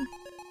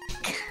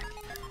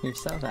 You're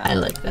so I bad.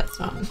 like that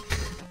song.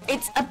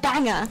 It's a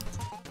banger.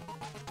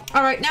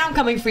 Alright, now I'm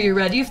coming for you,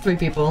 Red. You have 3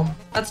 people.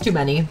 That's too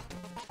many.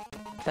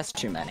 That's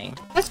too many.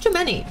 That's too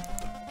many.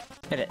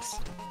 It is.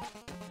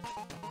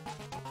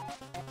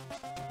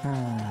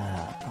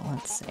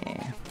 Let's see.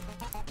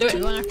 Do it.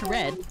 We're going after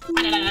red.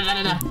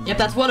 Yep,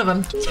 that's one of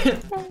them.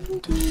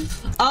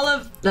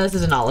 Olive. No, this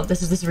isn't Olive.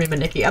 This is Rima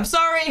Nikki. I'm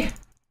sorry.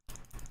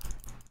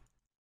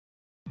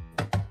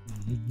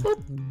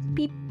 Boop,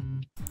 beep.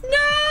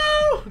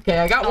 No. Okay,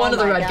 I got one of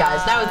the my red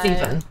guys. Now it's God.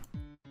 even.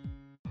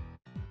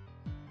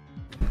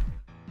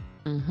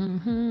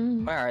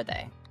 Where are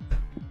they?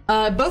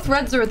 Both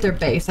reds are at their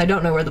base. I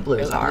don't know where the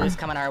blues are. Blue's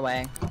coming our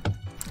way.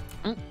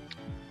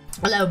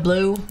 Hello,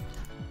 blue.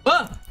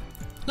 Oh!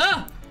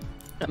 No!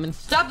 I mean,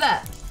 Stop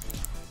that!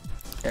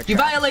 They're You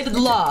trapped. violated the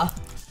law.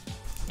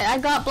 I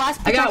got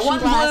blast I got protection one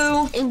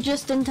blast blue.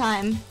 just in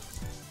time.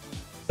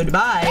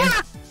 Goodbye.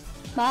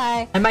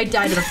 Bye. I might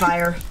die to the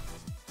fire.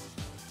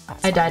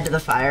 I died to the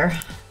fire.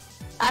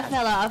 I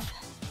fell off.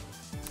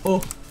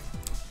 Oh.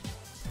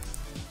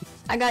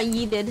 I got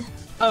yeeted.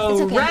 Oh,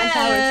 It's okay, my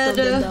tower's still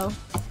good red! though.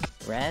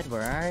 Red,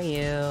 where are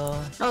you?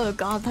 Oh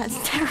god, that's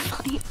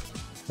terrifying.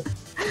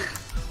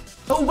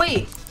 Oh,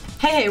 wait.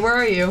 Hey, where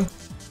are you?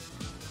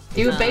 Are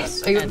you at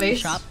base? Are you at at the base?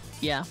 shop?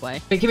 Yeah, why?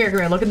 Wait, come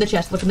here. Look in the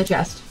chest. Look in the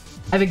chest.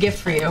 I have a gift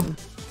for you.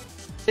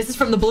 This is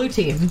from the blue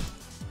team.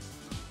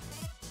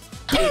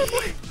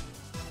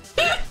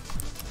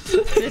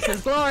 This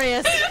is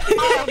glorious.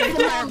 Oh,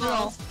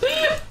 fireballs.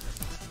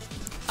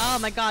 Oh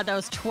my god, that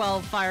was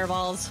 12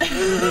 fireballs.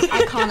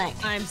 Iconic.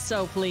 I'm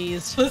so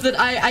pleased. Listen,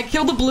 I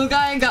killed the blue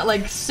guy and got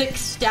like 6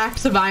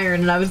 stacks of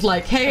iron, and I was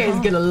like, hey, he's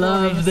gonna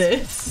love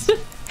this.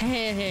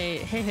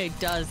 Hey,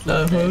 does The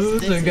love this.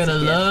 hoes This are is gonna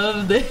good.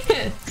 love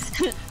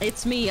this.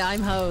 It's me,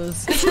 I'm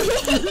hose.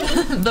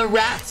 The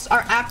rats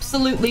are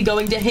absolutely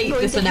going to hate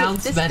Going this to hate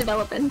announcement. this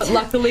development. But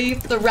luckily,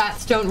 the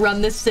rats don't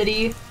run this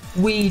city.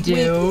 We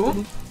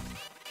do.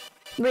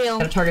 Real.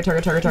 Gotta target.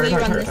 We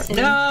run this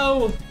city.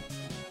 No!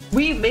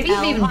 We maybe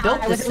Ow. even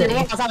built this city.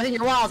 I was in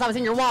your walls. I was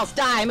in your walls.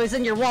 Die. I was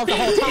in your walls the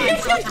whole time.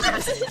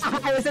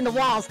 I was in the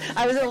walls.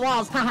 I was in the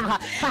walls.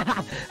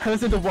 I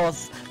was in the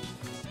walls.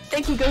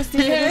 Thank you, Ghosty, for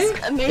Hey,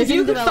 this amazing if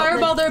you could development.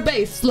 fireball their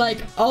base,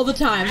 like, all the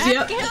times,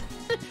 yep.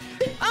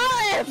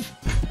 Olive!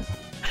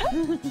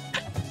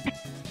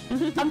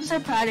 I'm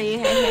so proud of you,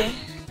 hey.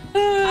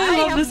 I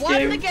love have this won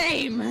game. the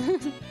game!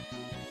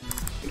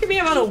 Look at me,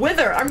 I'm on a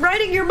wither. I'm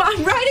riding your mom.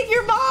 I'm riding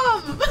your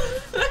mom.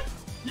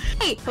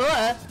 Hey,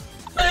 I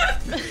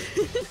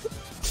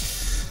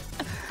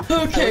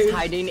Okay. was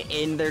hiding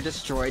in their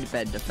destroyed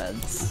bed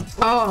defense.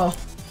 Oh.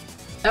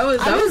 That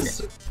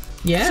was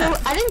yeah.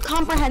 So I didn't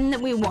comprehend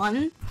that we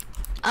won.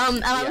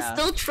 And I was Yeah.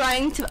 still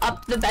trying to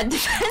up the bed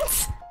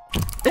defense.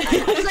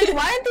 I was like,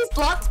 why aren't these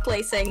blocks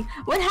placing?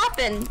 What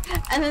happened?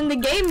 And then the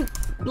game,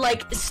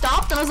 like,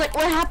 stopped, and I was like,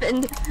 what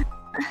happened?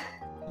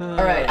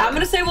 Alright, I'm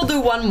gonna say we'll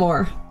do one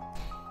more.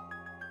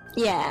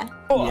 Yeah.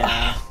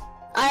 Yeah.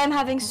 I am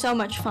having so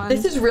much fun.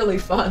 This is really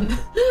fun.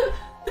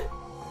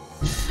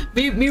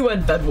 me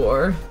when bed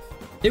war.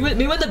 Me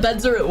when the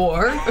beds are at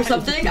war or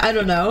something? I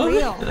don't know.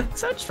 real.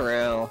 So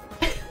true.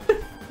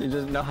 You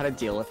just know how to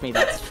deal with me,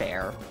 that's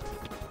fair.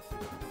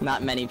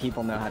 Not many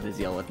people know how to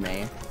deal with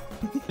me.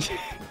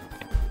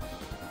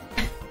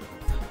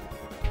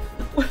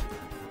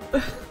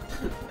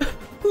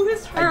 Who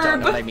is Herb? I don't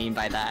know what I mean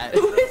by that.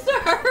 Who is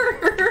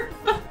Herb?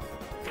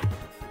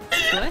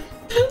 What?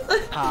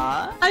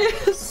 Huh?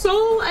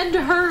 Soul and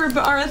Herb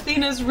are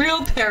Athena's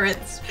real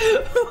parents. Who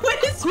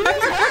is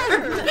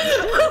Herb?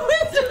 Who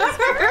is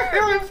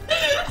Herb?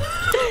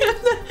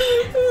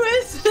 Who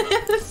is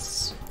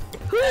this?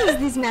 Who is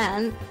this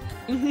man?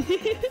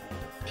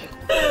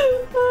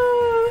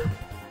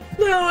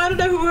 No, I don't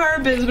know who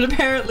Herb is, but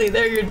apparently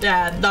they're your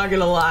dad, not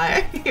gonna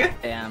lie.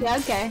 Damn. Yeah,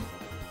 okay.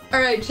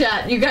 Alright,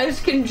 chat, you guys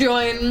can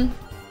join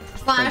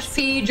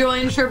 /P,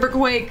 join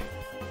Sherbathon.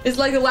 It's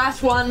like the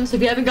last one, so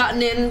if you haven't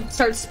gotten in,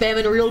 start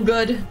spamming real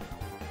good.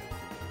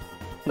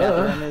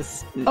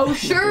 Oh,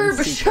 Sherb,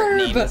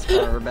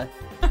 Sherb.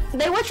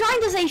 They were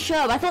trying to say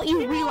Sherb. I thought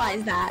you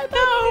realized that.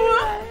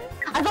 No!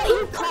 I thought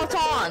you caught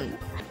on.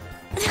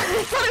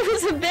 I thought it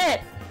was a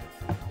bit.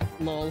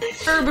 Lol.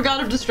 Herb,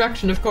 God of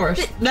Destruction, of course.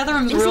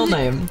 Netherrealm's real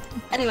name.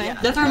 Anyway,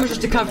 Netherrealm is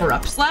just a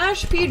cover-up.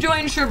 /P,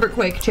 join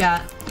Sherbathon,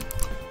 chat.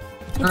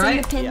 it's in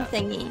Alright? the pin Yeah.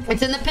 thingy.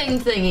 It's in the ping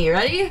thingy.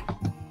 Ready?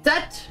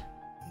 Set.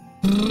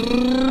 They're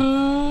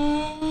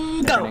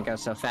Go. gonna go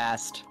so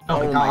fast.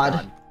 Oh my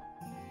god.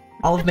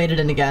 Olive made it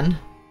in again.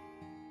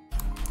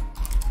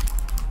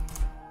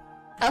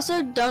 I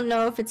also don't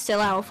know if it's still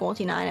hour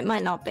 49. It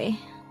might not be.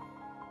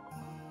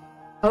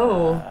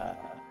 Oh.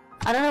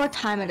 I don't know what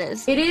time it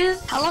is. It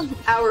is How long?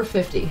 hour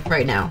 50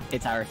 right now.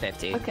 It's hour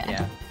 50. Okay.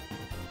 Yeah.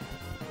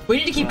 We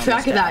need to keep We're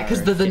track of almost that because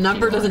at the hour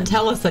number 51. doesn't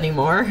tell us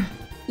anymore.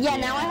 Yeah,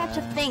 now I have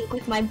to Yeah. think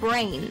with my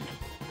brain.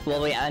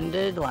 Well, we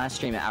ended last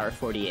stream at hour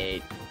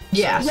 48.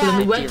 Yeah, so then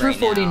we Yeah. went through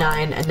 50 right now.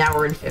 49 and now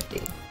we're in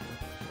 50.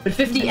 But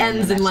 50 And then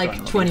ends the in next one like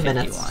will be 20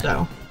 minutes, 51.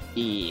 so.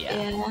 Yeah.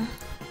 Yeah.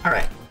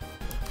 Alright.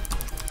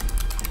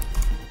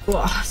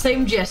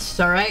 Same gist,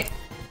 alright?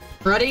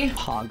 Ready?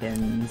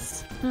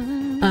 Hoggins.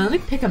 Let me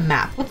pick a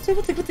map. What's a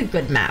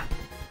good map?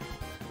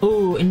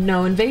 Oh,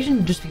 no, Invasion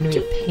would just be gonna be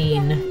a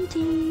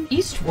pain.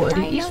 Eastwood?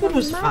 Eastwood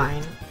was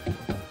fine.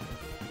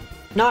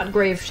 Not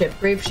Graveship.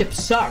 Graveship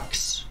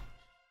sucks.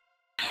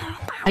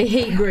 I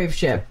hate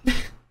Graveship.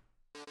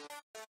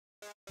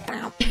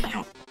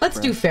 Let's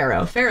do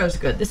Pharaoh. Pharaoh's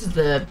good. This is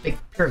the big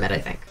pyramid, I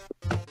think.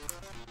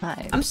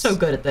 Nice. I'm so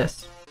good at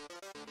this.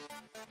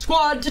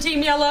 Squad to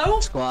Team Yellow.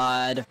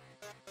 Squad.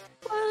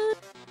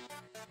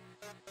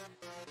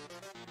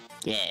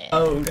 Yeah.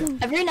 Oh.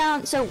 Every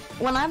now, so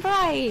whenever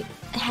I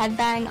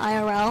headbang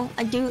IRL,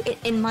 I do it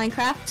in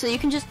Minecraft, so you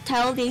can just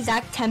tell the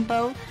exact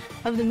tempo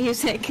of the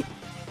music.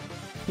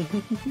 You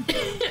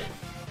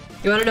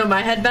want to know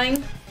my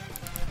headbang?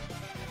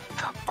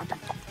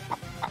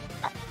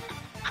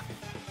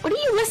 What are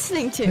you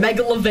listening to?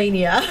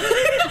 Megalovania.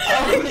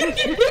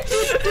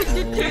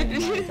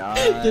 Oh my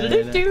god.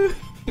 Do-do-do-do.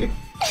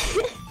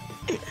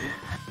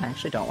 I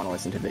actually don't want to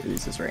listen to the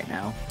oozes right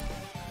now.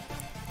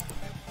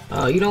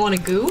 Oh, you don't want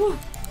to goo?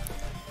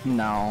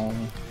 No.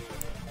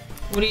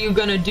 What are you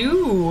gonna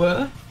do?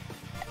 I'm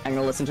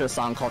gonna listen to a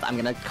song called I'm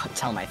Gonna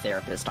Tell My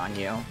Therapist on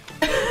You.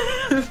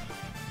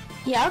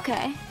 Yeah,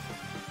 okay.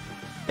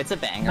 It's a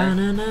banger.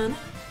 Ba-na-na-na.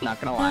 Not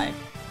gonna lie.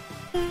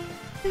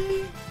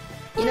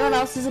 You know what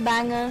else is a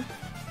banger?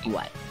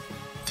 What?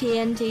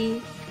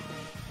 TNT.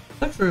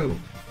 Look through.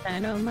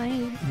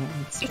 Dynamite.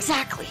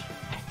 Exactly.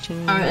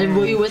 Alright, and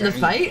will you win the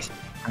fight?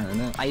 I don't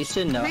know. I used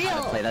to know how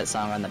Real. to play that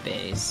song on the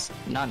bass.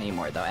 Not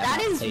anymore though. I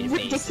That haven't is played bass in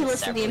ridiculously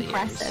several years.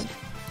 impressive.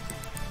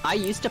 I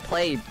used to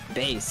play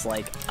bass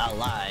like a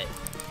lot.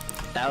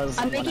 That was.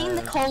 I'm making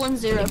the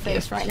 :0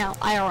 face right now,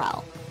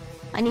 IRL.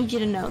 I need you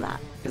to know that.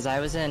 Because I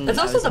was in. It's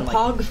I also was the in, like,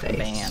 Pog face.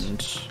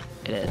 Band.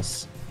 It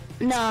is.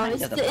 No,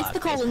 it's Kind the, of it's the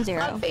Pog face.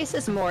 :0. Pog face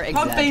is more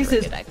Pog face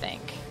is- exaggerated, I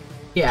think.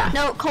 Yeah.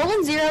 No,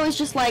 :0 is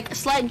just like a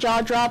slight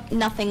jaw drop,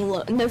 nothing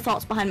look, no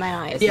thoughts behind my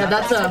eyes. Yeah,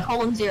 that's a-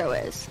 what :0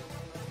 is.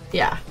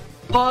 Yeah.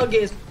 Pog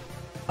is...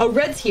 Oh,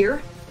 Red's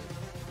here.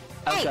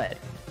 Oh, Hey. good.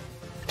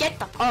 Get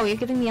the. Oh, you're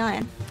giving me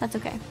iron. That's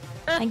okay.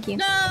 Thank you.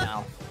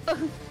 No,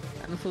 I'm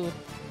a fool.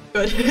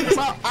 Good.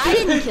 Well, I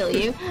didn't kill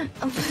you.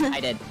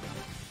 I did.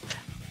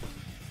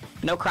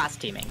 No cross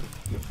teaming.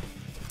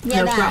 Yeah,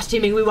 No that. cross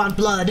teaming, we want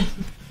blood.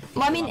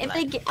 Well, I mean, if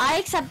they, I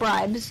accept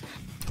bribes.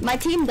 My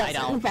team doesn't,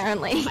 don't.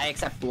 apparently. I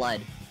accept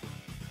blood.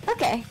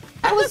 Okay.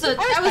 That was I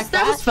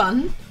respect was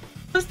fun.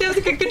 That was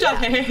a good job.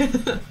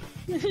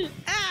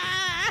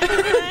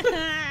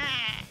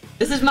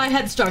 This is my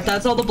head start.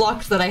 That's all the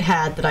blocks that I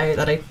had that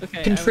I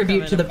Okay,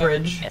 contribute I'm to the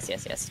coming. bridge. Yes,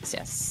 yes, yes,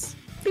 yes,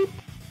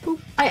 yes.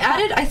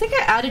 I think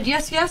I added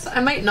yes. I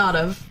might not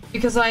have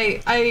because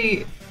I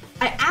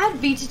add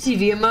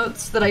BTTV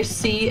emotes that I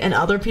see in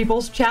other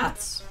people's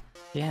chats.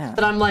 Yeah.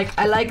 That I'm like,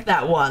 I like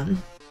that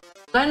one.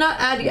 Did I not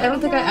add? I don't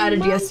think I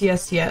added yes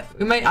yet.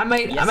 I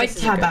might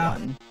tab out.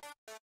 One.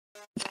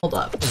 Hold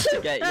up.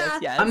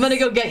 Yes. I'm gonna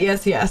go get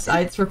yes.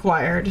 It's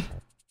required.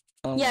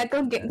 Oh. Yeah,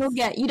 go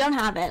get. You don't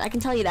have it. I can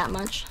tell you that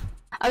much.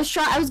 I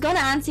was gonna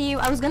answer you.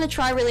 I was gonna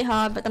try really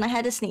hard, but then I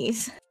had to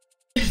sneeze.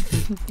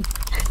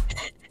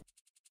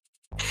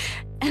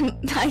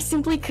 And I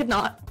simply could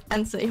not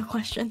answer your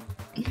question.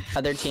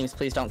 Other teams,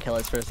 please don't kill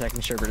us for a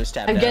second. Sherbert just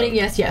tapped I'm out. getting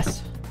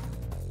yes.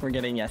 We're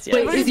getting yes.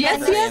 Wait, is Very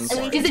yes?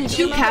 important. Is it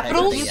two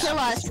capitals? You kill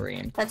us.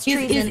 Stream. That's Is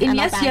treason, in and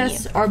I'll yes ban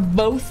you. are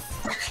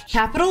both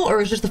capital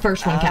or is just the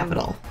first one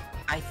capital?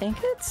 I think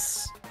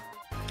it's.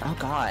 Oh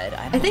God.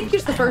 I think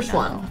just the first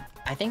one.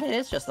 I think it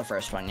is just the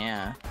first one.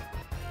 Yeah.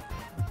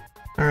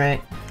 All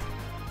right.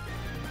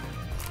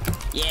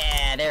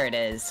 Yeah, there it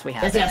is. We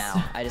have Yes. it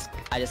now.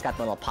 I just got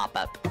the little pop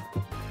up.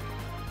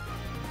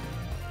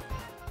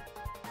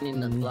 I need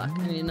another block.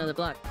 I need another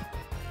block.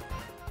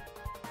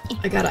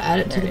 I gotta add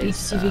it to the There is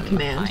BTTV some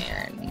command.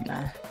 Iron.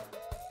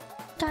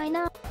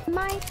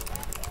 Dynamite.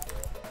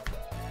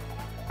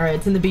 All right,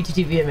 it's in the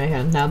BTTV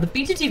command now. The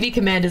BTTV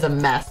command is a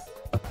mess.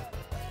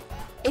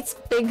 It's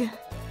big.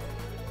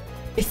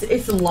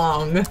 It's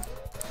long.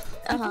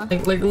 Uh-huh.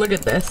 Like look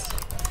at this.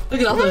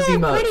 Look at all those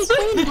Pretty emotes.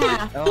 clean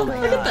path. Oh my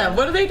Look at them. God.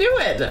 What are they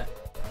doing? They're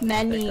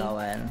Many.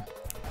 going.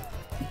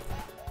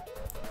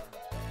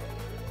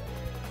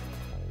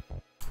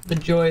 The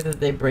joy that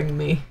they bring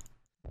me.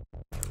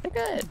 They're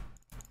good.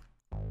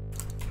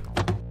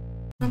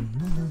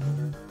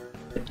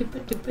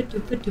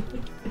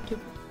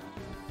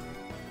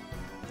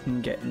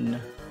 I'm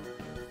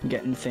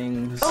getting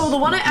things. Oh, the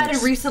one I not added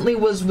mixed. recently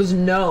was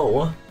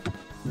no.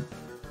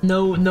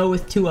 No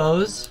with two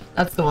O's.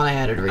 That's the one I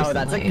added recently. Oh,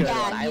 that's a good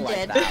Yeah, one. I you like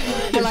did. that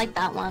I one. like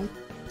that one.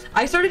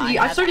 I started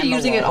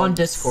using it on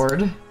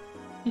Discord.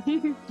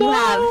 You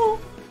have.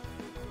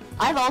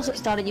 I've also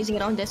started using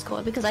it on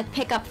Discord because I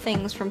pick up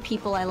things from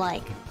people I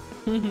like.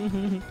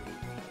 Don't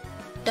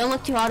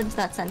look too hard into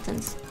that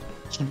sentence.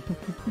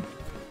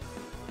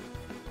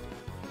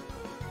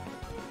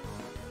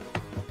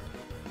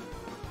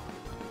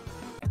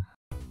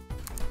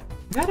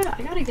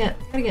 I gotta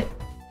get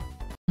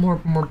more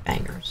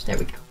bangers. There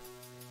we go.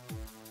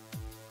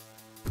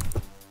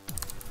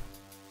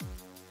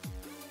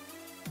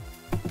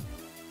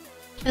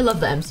 I love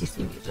the MCC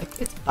music.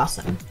 It's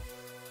awesome.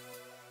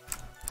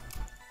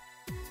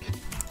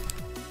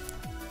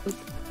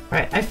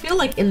 Alright, I feel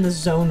like in the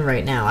zone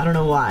right now. I don't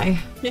know why.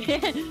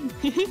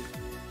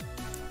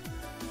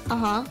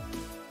 Uh-huh.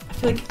 I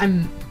feel like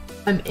I'm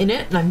in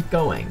it and I'm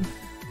going.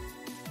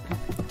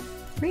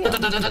 Real.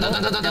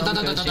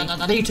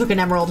 You took an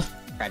emerald.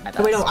 Tried my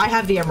Oh, wait, no, best. I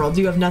have the emerald.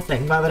 You have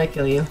nothing. Why would I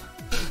kill you?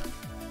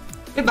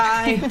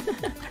 Goodbye.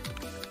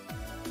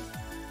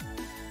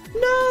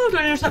 No,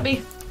 don't intercept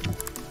me.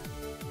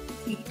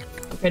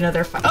 Okay, no,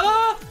 they're fine.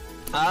 Oh!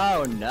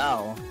 Oh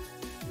no.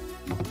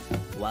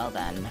 Well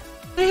then.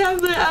 They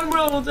have the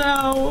emerald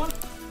now.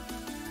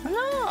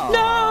 No.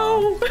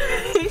 No!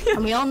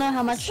 And we all know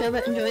how much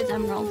Sherbet enjoys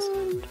emeralds.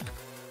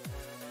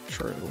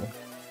 True.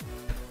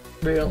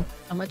 Real.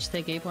 How much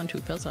they gave 1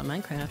 2 pills on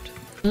Minecraft.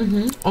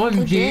 Mm-hmm.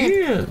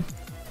 OMG.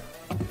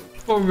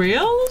 For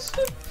reals?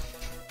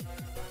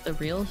 The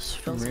real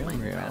fills Real,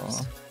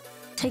 Minecraft.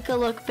 Take a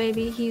look,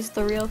 baby. He's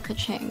the real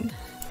ka-ching.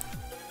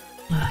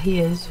 He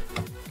is.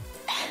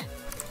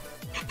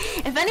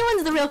 If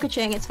anyone's the real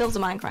ka-ching, it's Phil's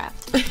of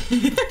Minecraft.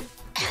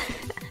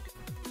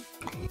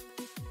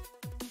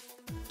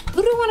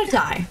 Who do you want to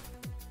die?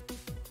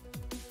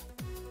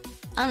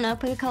 I don't know,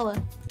 pick a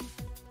color.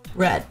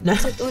 Red. No.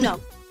 Uno.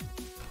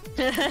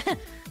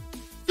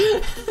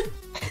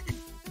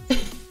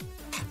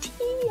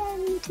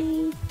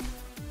 TNT.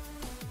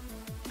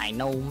 I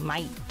know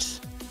might.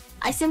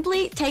 I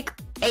simply take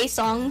a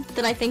song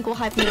that I think will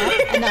hype me up,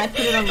 and then I put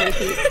it on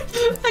repeat.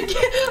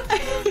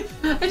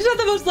 I just had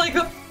the most like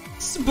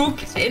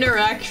spooked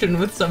interaction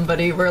with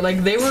somebody where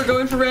like they were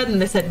going for red and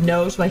they said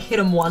no, so I hit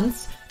them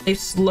once. They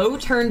slow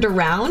turned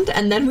around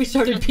and then we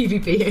started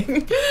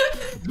PvPing.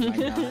 Oh my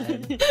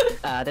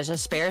God. There's a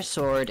spare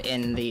sword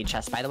in the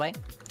chest, by the way.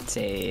 It's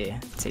a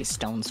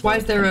stone sword. Why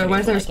is there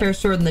a spare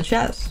sword in the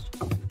chest?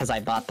 Because I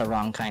bought the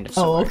wrong kind of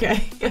Oh, sword.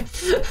 okay.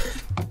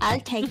 I'll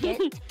take it.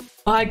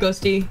 Oh, hi,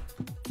 Ghosty.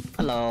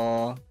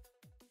 Hello.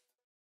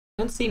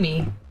 Don't see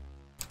me.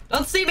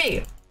 Don't see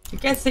me! You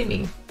can't see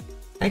me.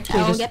 Actually,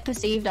 I'll just... get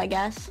perceived, I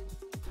guess.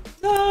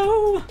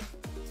 No!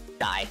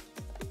 Die.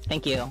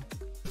 Thank you.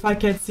 If I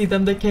can't see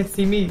them, they can't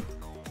see me.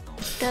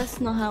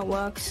 That's not how it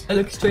works. I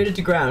look straight at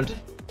the ground.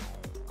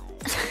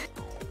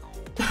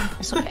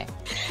 It's okay.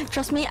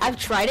 Trust me, I've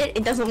tried it.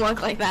 It doesn't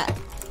work like that.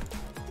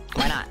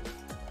 Why not?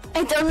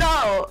 I don't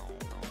know.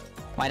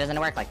 Why doesn't it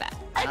work like that?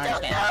 I don't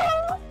understand.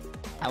 know.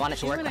 I want it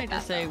to work When I like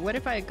just that. say, what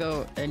if I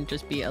go and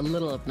just be a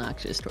little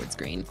obnoxious towards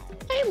green?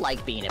 I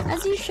like being obnoxious.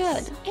 As you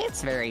should.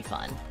 It's very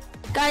fun.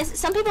 Guys,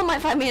 some people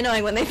might find me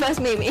annoying when they first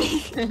meet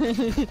me.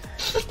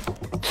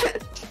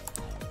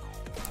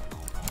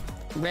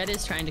 Red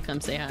is trying to come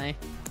say hi.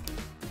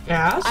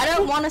 Yes? I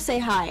don't want to say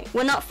hi.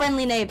 We're not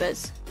friendly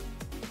neighbors.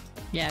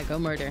 Yeah, go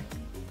murder.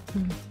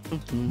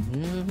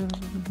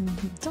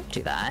 Don't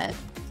do that.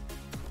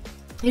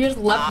 He just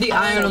left the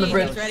iron on the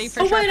bridge. Ready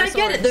for Oh wait, I sharper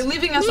get it. swords. They're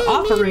leaving us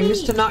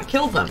offerings to not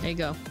kill them. There you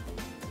go.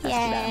 That's too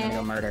bad. I'm gonna Yeah.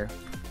 go murder.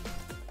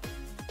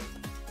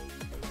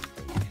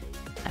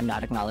 I'm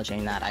not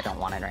acknowledging that. I don't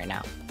want it right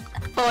now.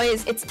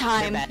 Boys, it's Your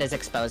time. bed is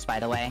exposed, by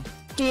the way.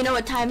 Do you know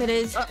what time it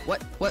is?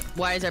 What?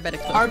 Why is our bed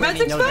exposed? Our What do bed's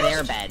you mean? No, exposed?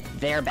 their bed.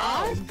 Their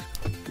bed.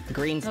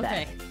 Green's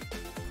Okay.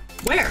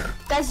 bed. Where?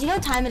 Guys, do you know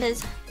what time it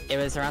is? It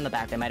was around the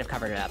back. They might have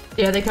covered it up.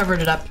 Yeah, they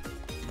covered it up.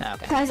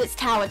 Okay. Guys, it's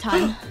tower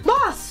time.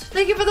 Boss,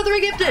 thank you for the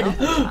 3 gifted.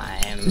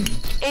 Time.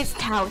 It's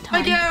tower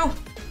time. Thank you.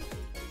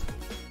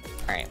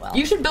 Alright, well.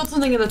 You should build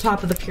something at the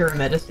top of the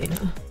pyramid,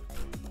 Athena.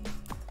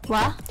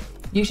 What?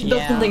 You should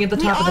build Yeah. something at the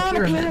We top of are the on a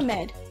pyramid.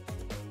 pyramid.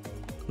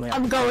 Well,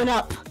 I'm going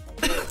up.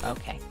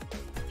 okay.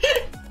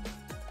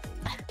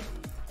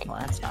 Well,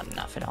 that's not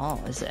enough at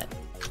all, is it?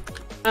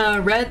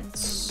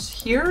 Red's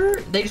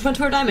here? They just went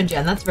to our diamond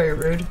gen. That's very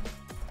rude.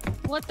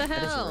 What the is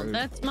hell? rude.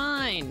 That's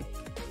mine.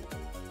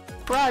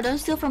 Bro, don't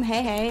steal from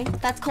Hey Hey.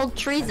 That's called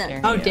treason.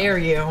 dare How you. dare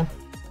you?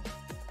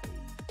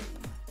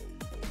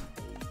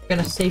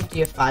 Gonna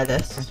safetyify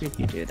this. How did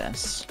you do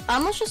this? I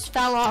almost just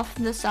fell off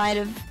the side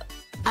of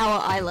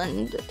our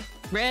island.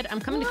 Red, I'm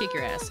coming to kick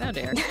your ass. How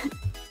dare.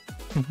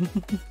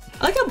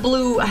 I like how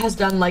blue has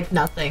done like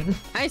nothing.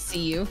 I see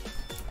you.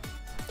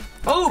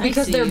 Oh, I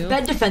because see their you.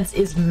 bed defense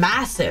is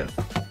massive.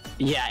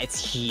 Yeah,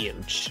 it's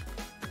huge.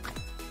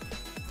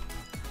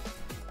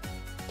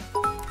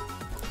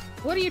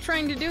 What are you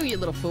trying to do, you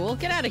little fool?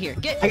 Get out of here.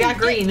 Get. I got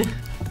green.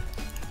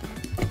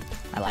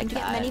 I like Get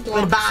that. many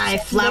blocks. Goodbye,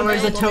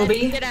 flowers of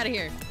Toby. Get out of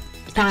here.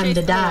 Time to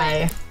chased them die.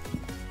 away.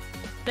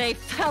 They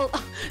fell.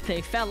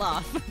 They fell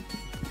off.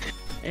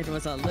 It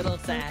was a little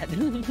sad.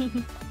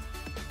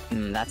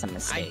 That's a I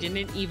mistake.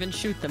 didn't even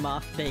shoot them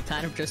off. They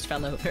kind of just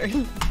fell over.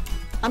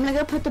 I'm gonna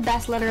go put the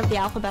best letter of the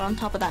alphabet on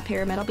top of that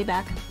pyramid. I'll be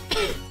back.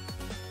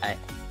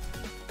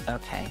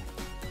 Okay.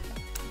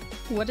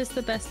 What is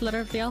the best letter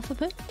of the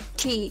alphabet?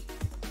 T.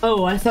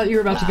 Oh, I thought you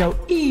were about to go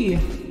E.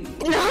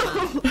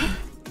 No.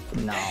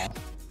 No.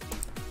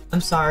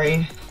 I'm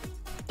sorry.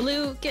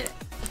 Blue, get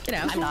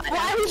out. I'm not.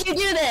 Why would you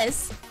do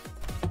this?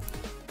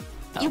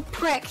 Oh. You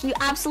prick. You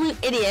absolute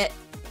idiot.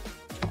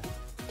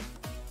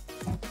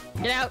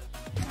 Get out.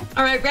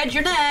 All right, Red,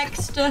 you're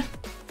next.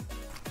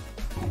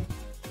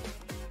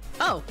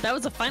 Oh, that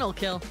was a final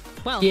kill.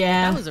 Well,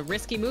 Yeah. that was a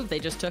risky move they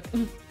just took.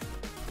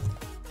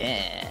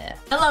 Yeah.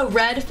 Hello,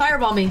 Red.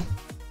 Fireball me.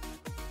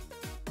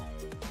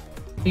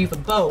 You have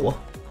a bow.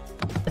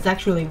 That's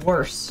actually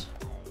worse.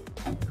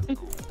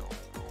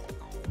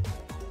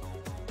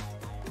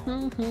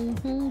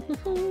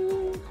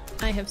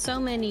 I have so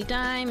many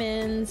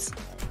diamonds.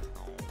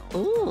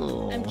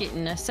 Ooh. I'm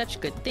getting such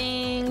good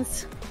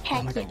things. Oh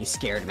Heck my yeah. god, you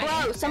scared me.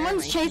 Bro,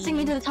 someone's chasing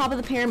me to the top of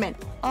the pyramid.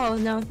 Oh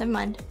no, never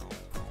mind.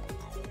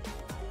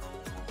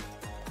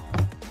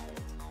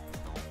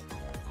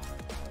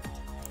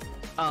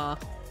 I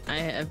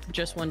have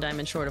just 1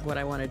 diamond short of what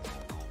I wanted.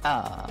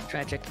 Oh,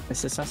 Tragic.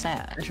 this is so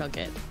sad. I shall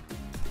get.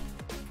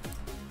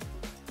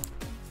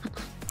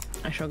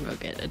 I shall go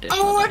get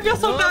additional. Oh, I feel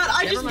so diamonds. bad.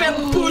 I Never just mind.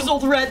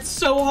 bamboozled Red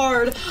so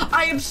hard.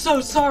 I am so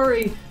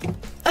sorry.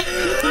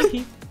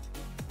 Oh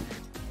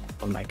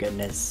my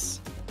goodness.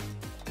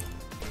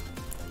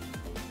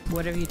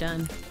 What have you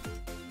done?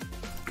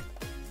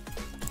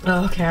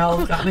 Okay,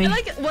 Olive got me. I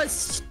like it was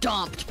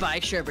stomped by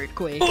Sherbert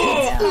Quake.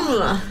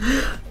 Ugh.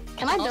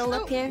 Can I build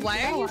Also, up here?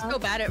 why are you so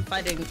bad at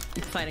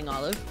fighting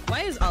Olive? Why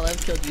has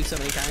Olive killed you so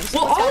many times?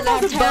 Well, Olive I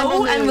have has a terrible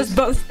bow and news. was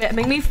bow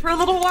spamming me for a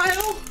little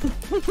while.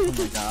 Oh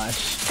my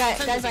gosh.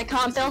 Guys, I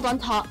can't build on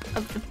top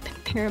of the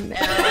pyramid.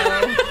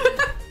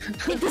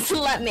 It doesn't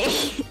let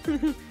me.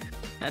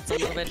 That's a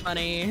little bit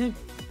funny.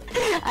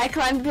 I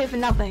climbed here for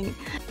nothing.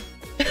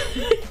 You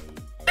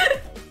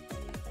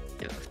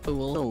A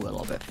fool.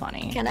 little bit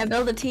funny. Can I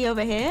build a T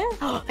over here?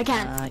 Oh, I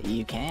can.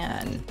 You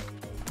can.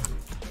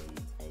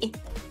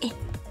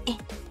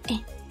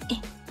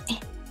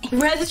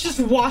 Red is just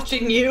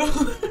watching you.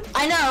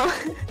 I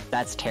know.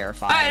 That's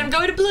terrifying. Alright, I'm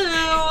going to blue.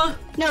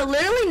 No,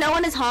 literally no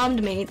one has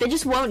harmed me. They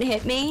just won't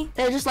hit me.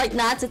 They're just like,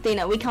 nah, it's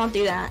Athena. We can't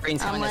do that.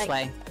 Green's I'm going this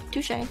way.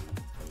 Touche.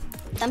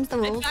 Them's the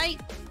rules.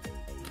 Fight.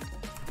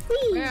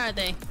 Where are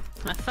they?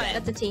 I fight.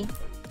 That's a T.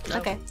 Oh.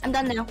 Okay, I'm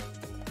done now.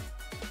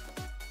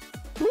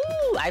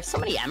 Ooh, I have so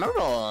many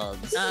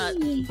emeralds.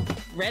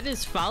 Red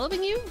is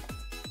following you?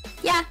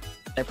 Yeah.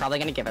 They're probably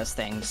gonna give us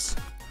things.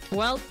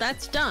 Well,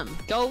 that's dumb.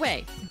 Go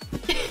away.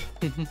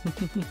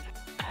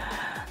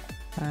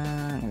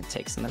 I'm gonna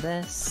take some of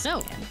this.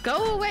 No,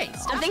 go away.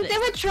 Stop I think this. they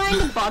were trying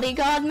to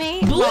bodyguard me.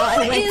 Blue while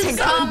I went to is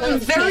go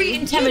build very T.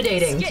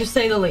 intimidating, Get- to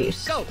say the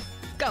least. Go,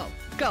 go,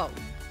 go.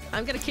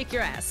 I'm gonna kick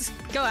your ass.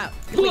 Go out.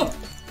 Ugh.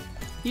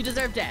 You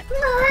deserve death.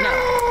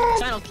 No.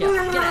 Final kill.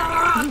 Get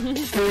out of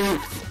here.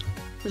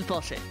 This is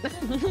bullshit.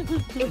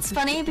 It's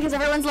funny because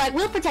everyone's like,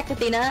 we'll protect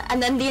Athena,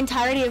 and then the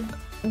entirety of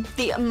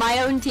my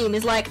own team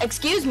is like,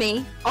 excuse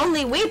me,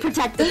 only we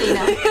protect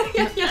Athena.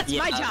 That's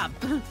my job.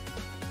 Do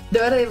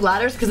they have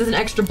ladders? Because there's an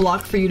extra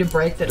block for you to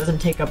break that doesn't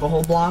take up a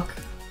whole block.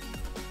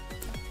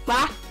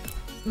 What?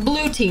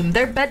 Blue team,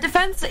 their bed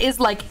defense is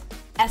like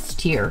S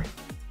tier.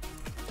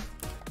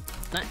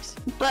 Nice.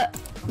 But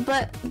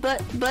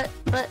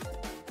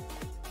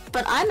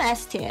I'm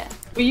S tier.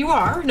 Well, you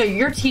are? No,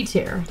 you're T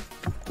tier.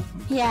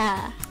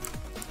 Yeah.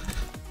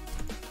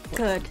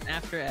 Good.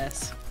 After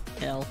S.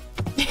 L.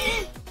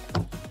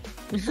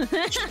 Don't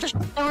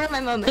ruin my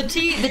The moment.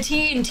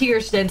 T in tier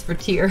stands for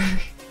tier.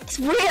 It's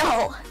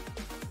real.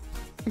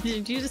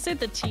 Did you just say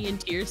the T in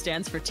tier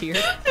stands for tier?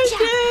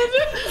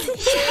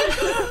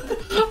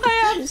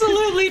 I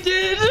absolutely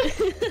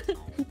did.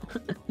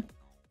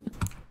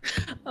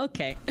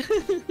 Okay.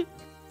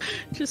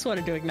 Just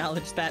wanted to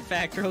acknowledge that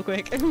fact real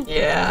quick.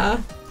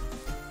 Yeah.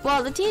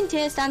 Well, the T in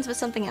tier stands for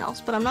something else,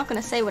 but I'm not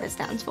gonna say what it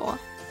stands for.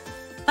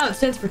 Oh, it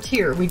stands for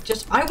tier.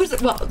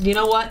 Well, you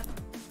know what?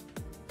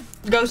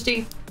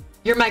 Ghosty,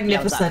 you're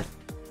magnificent.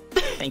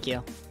 Thank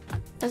you.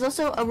 There's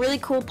also a really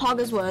cool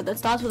Poggers word that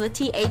starts with a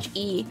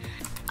T-H-E.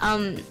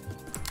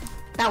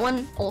 That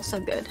one, also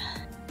good.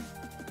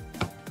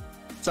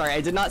 Sorry,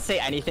 I did not say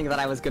anything that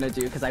I was gonna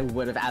do because I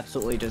would have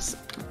absolutely just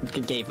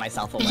gave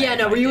myself away. Yeah,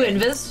 no, if were I you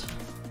did. invis?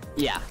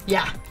 Yeah.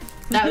 Yeah.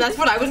 That's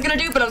what I was gonna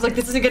do, but I was like,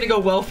 this isn't gonna go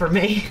well for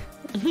me.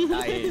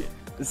 I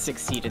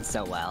succeeded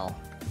so well.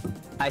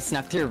 I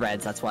snuck through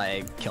reds, that's why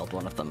I killed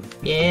one of them.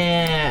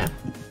 Yeah.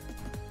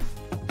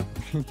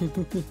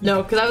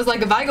 No, because I was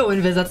like, if I go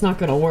invis, that's not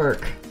gonna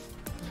work.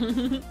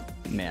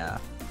 Yeah.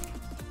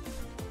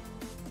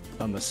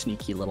 I'm a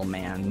sneaky little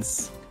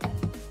man's.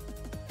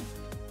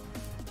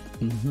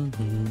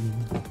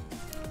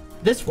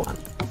 This one.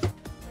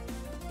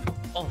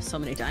 Oh, so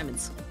many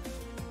diamonds.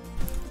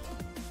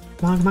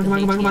 Come on, come on, come on,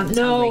 come on, come on. ATM is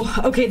No.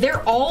 hungry. Okay,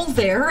 they're all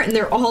there, and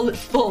they're all at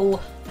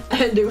full,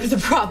 and it was a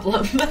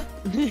problem.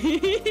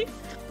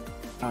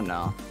 Oh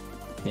no.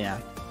 Yeah.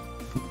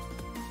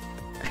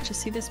 I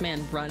just see this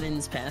man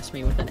runnings past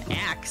me with an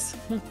axe.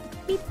 Where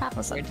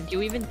Listen, did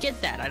you even get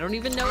that? I don't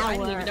even know. I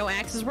didn't even know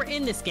axes were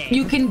in this game.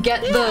 You can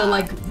get the,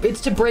 like,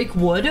 it's to break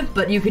wood,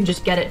 but you can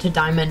just get it to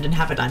diamond and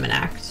have a diamond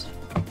axe.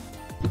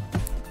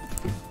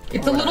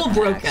 It's a little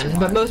Whatever axe broken, you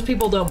but want. most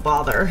people don't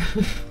bother.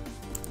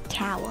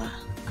 Tower.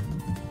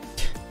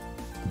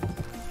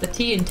 The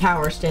T in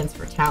tower stands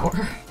for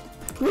tower.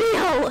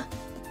 Real!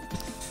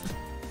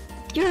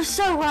 You're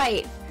so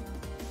right.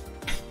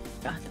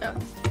 God, no.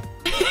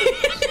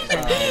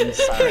 I'm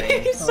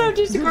sorry. He's so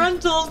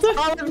disgruntled.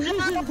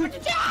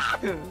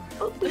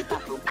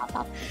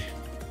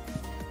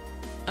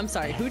 I'm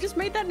sorry. Who just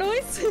made that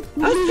noise? That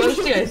was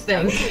Ghosty, I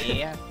think.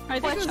 Yeah. I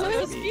think it was What?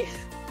 Whiskey.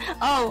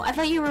 Oh, I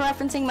thought you were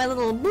referencing my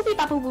little boopy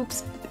bopoo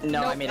boops.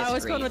 No, I Nope, made a I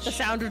was going with the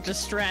screech. sound of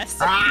distress.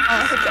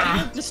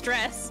 Ah.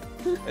 Distress.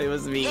 It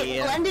was It me.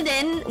 blended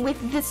in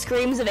with the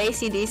screams of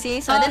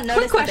AC/DC, so I didn't Quick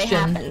notice that they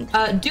question.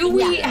 happened. Do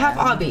we Yeah. have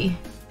Obby?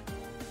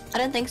 I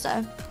don't think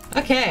so.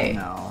 Okay.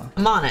 No.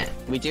 I'm on it.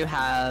 We do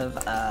have,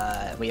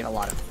 we have a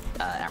lot of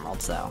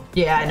emeralds though.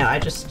 Yeah, I know. I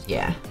just,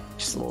 yeah.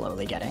 Just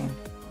slowly getting.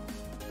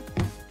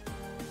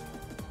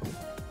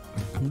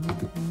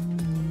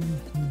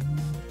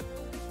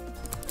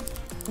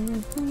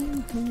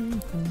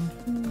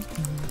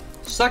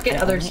 Suck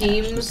it, other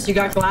teams. You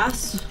got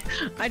glass?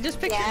 I just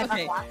pictured. Yeah,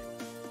 okay.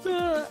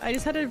 I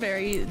just had a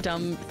very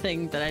dumb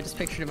thing that I just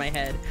pictured in my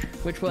head,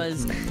 which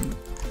was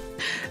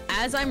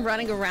as I'm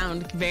running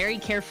around, very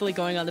carefully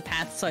going on the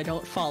path so I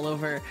don't fall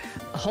over,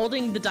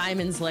 holding the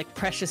diamonds like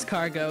precious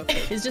cargo,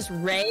 is just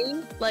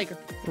Ray like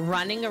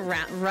running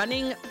around,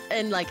 running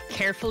and like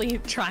carefully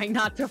trying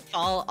not to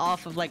fall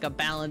off of like a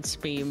balance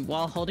beam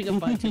while holding a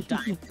bunch of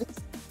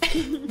diamonds.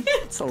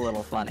 It's a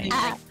little funny.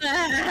 Ah,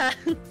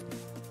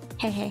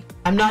 hey.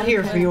 I'm not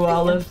here for you,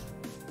 Olive.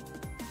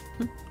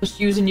 Just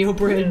using your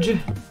bridge.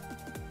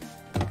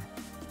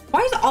 Why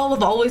is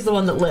Olive always the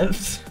one that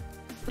lives?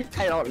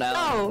 I don't know.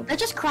 Oh, that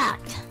just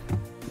cracked.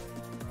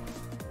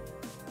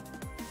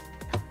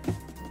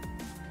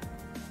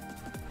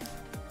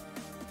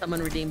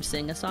 Someone redeemed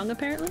Sing a Song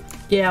apparently.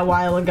 Yeah, a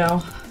while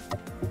ago.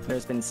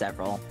 There's been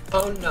several.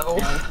 Oh no.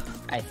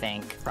 I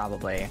think,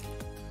 probably.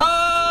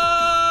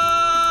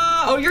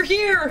 Oh, you're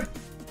here!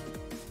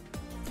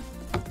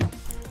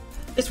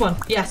 This one,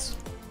 yes.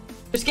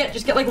 Just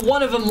get like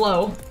one of them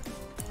low.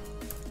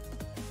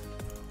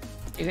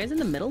 You guys in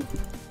the middle?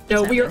 No,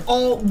 What's we are happening?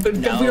 all,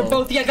 No. we are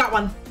both, yeah, got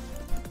one.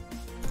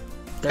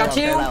 They're Got low,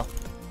 two. they're low.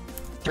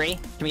 3?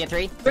 Can we get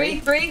 3? Three.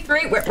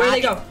 Where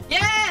they go?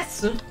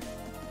 Yes!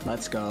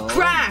 Let's go.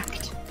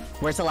 Cracked!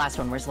 Where's the last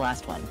one? Where's the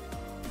last one?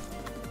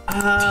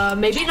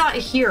 Maybe not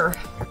here.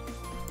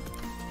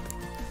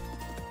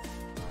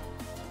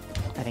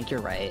 I think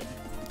you're right.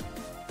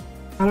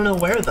 I don't know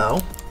where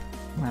though.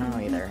 I don't know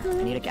either.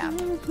 I need a gap.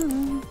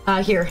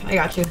 Here, I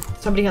got you.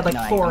 Somebody had like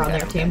No, I'm 4 on good,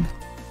 their I'm team. good.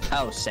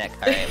 Oh, sick.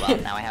 Alright, well,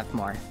 now I have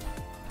more.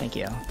 Thank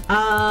you.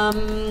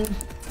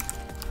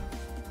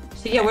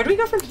 So yeah, where do we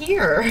go from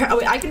here? Oh,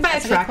 wait, I can buy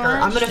That's a a good tracker.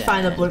 I'm gonna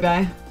find the question. blue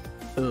guy.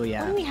 Ooh, What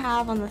yeah. do we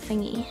have on the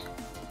thingy?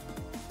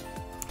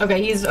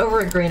 Okay, he's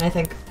over at green, I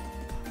think.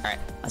 Alright,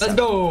 Let's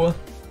go.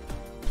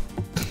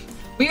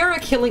 We are a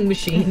killing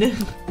machine.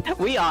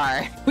 We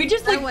are. We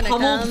just like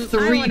pummeled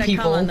 3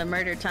 people. Come on the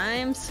murder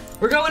times.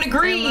 We're going to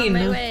green. I'm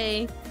on my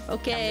way.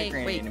 Okay.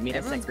 Green. Wait, Meet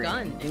us at everyone's green.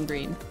 gone in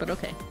green, but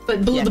okay.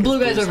 But blue, Yeah, the blue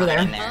 'cause guy's blue's over there.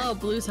 hiding there. Oh,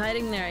 blue's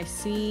hiding there. I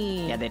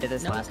see. Yeah, they did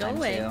this No, last go time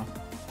away. too.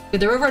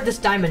 Dude, they're over at this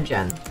diamond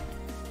gen.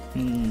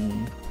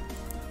 Hmm.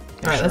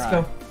 Alright, let's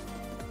go.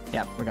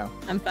 Yep, we're go.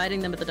 I'm fighting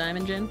them at the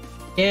diamond gen.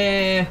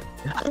 Yeah.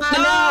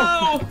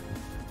 No!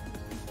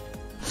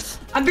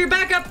 I'm your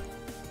backup!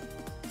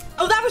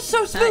 Oh, that was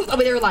so smooth! Oh,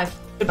 wait, they were alive.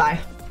 Goodbye.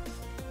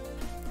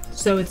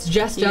 So it's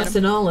just You got us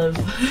him. and Olive.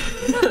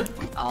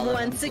 Olive,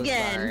 Once I'm so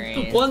again.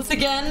 sorry. Once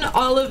again,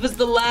 Olive is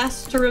the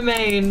last to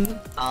remain.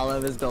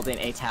 Olive is building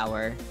a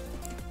tower.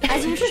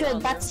 As you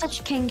should. That's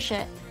such king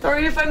shit.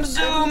 Sorry if I'm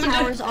zoomed.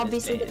 Tower's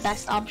obviously the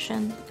best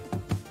option.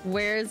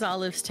 Where's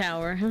Olive's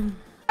tower?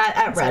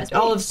 At red. his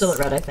Olive's base. still at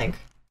red, I think.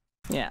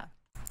 Yeah.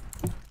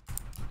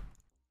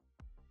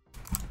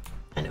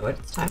 I know what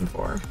it's time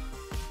for.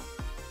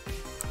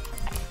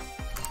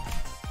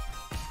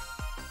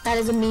 That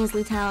is a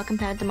measly tower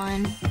compared to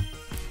mine.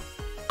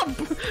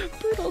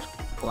 Brutal.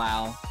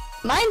 Wow.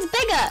 Mine's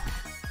bigger!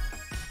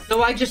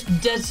 No, I just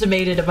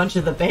decimated a bunch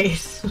of the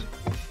base.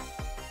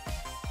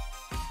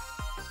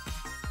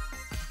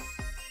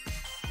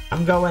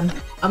 I'm going.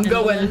 I'm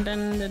going.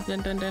 Alright,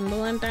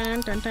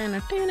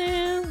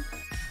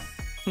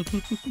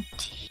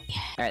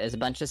 there's a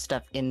bunch of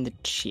stuff in the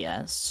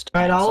chest.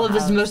 Alright, I also Olive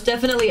is have- most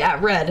definitely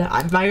at red.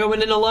 Am I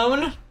going in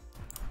alone?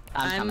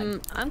 I'm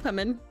coming. I'm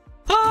coming.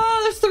 Oh,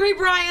 there's 3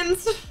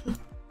 Bryans!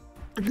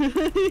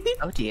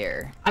 Oh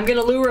dear. I'm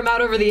gonna lure him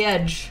out over the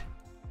edge.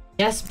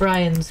 Yes,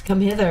 Bryans, come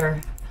hither.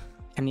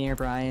 Come here,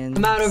 Brian.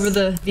 Come out over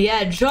the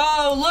edge.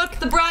 Oh, look,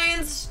 the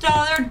Bryans,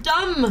 oh, they're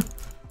dumb.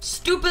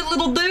 Stupid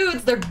little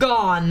dudes, they're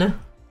gone.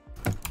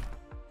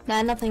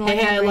 Nah, nothing like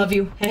Hey, I love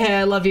you. Hey,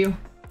 I love you.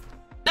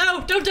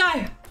 No, don't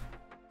die.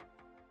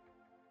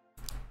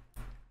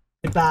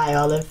 Goodbye,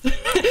 Olive.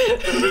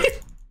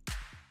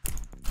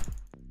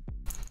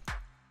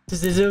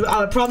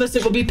 I promise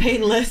it will be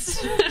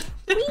painless.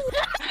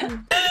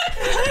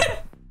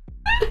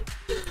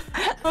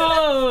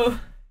 Oh,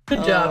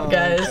 good job,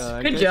 guys.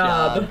 God, good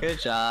job. Good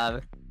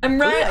job. I'm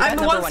Ooh, I got I'm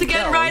number once 1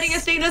 again kills. riding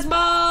Astena's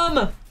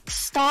mom.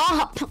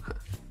 Stop!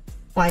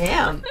 Well, I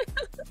am.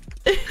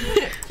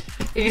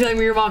 Are you telling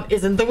me your mom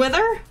isn't the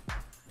wither?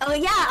 Oh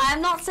yeah,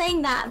 I'm not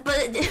saying that,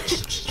 but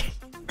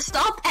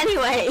stop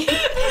anyway.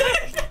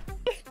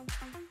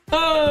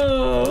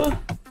 Oh,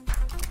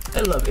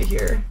 I love it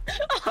here.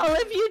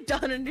 Olive, you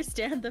don't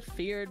understand the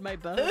fear in my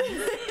bones.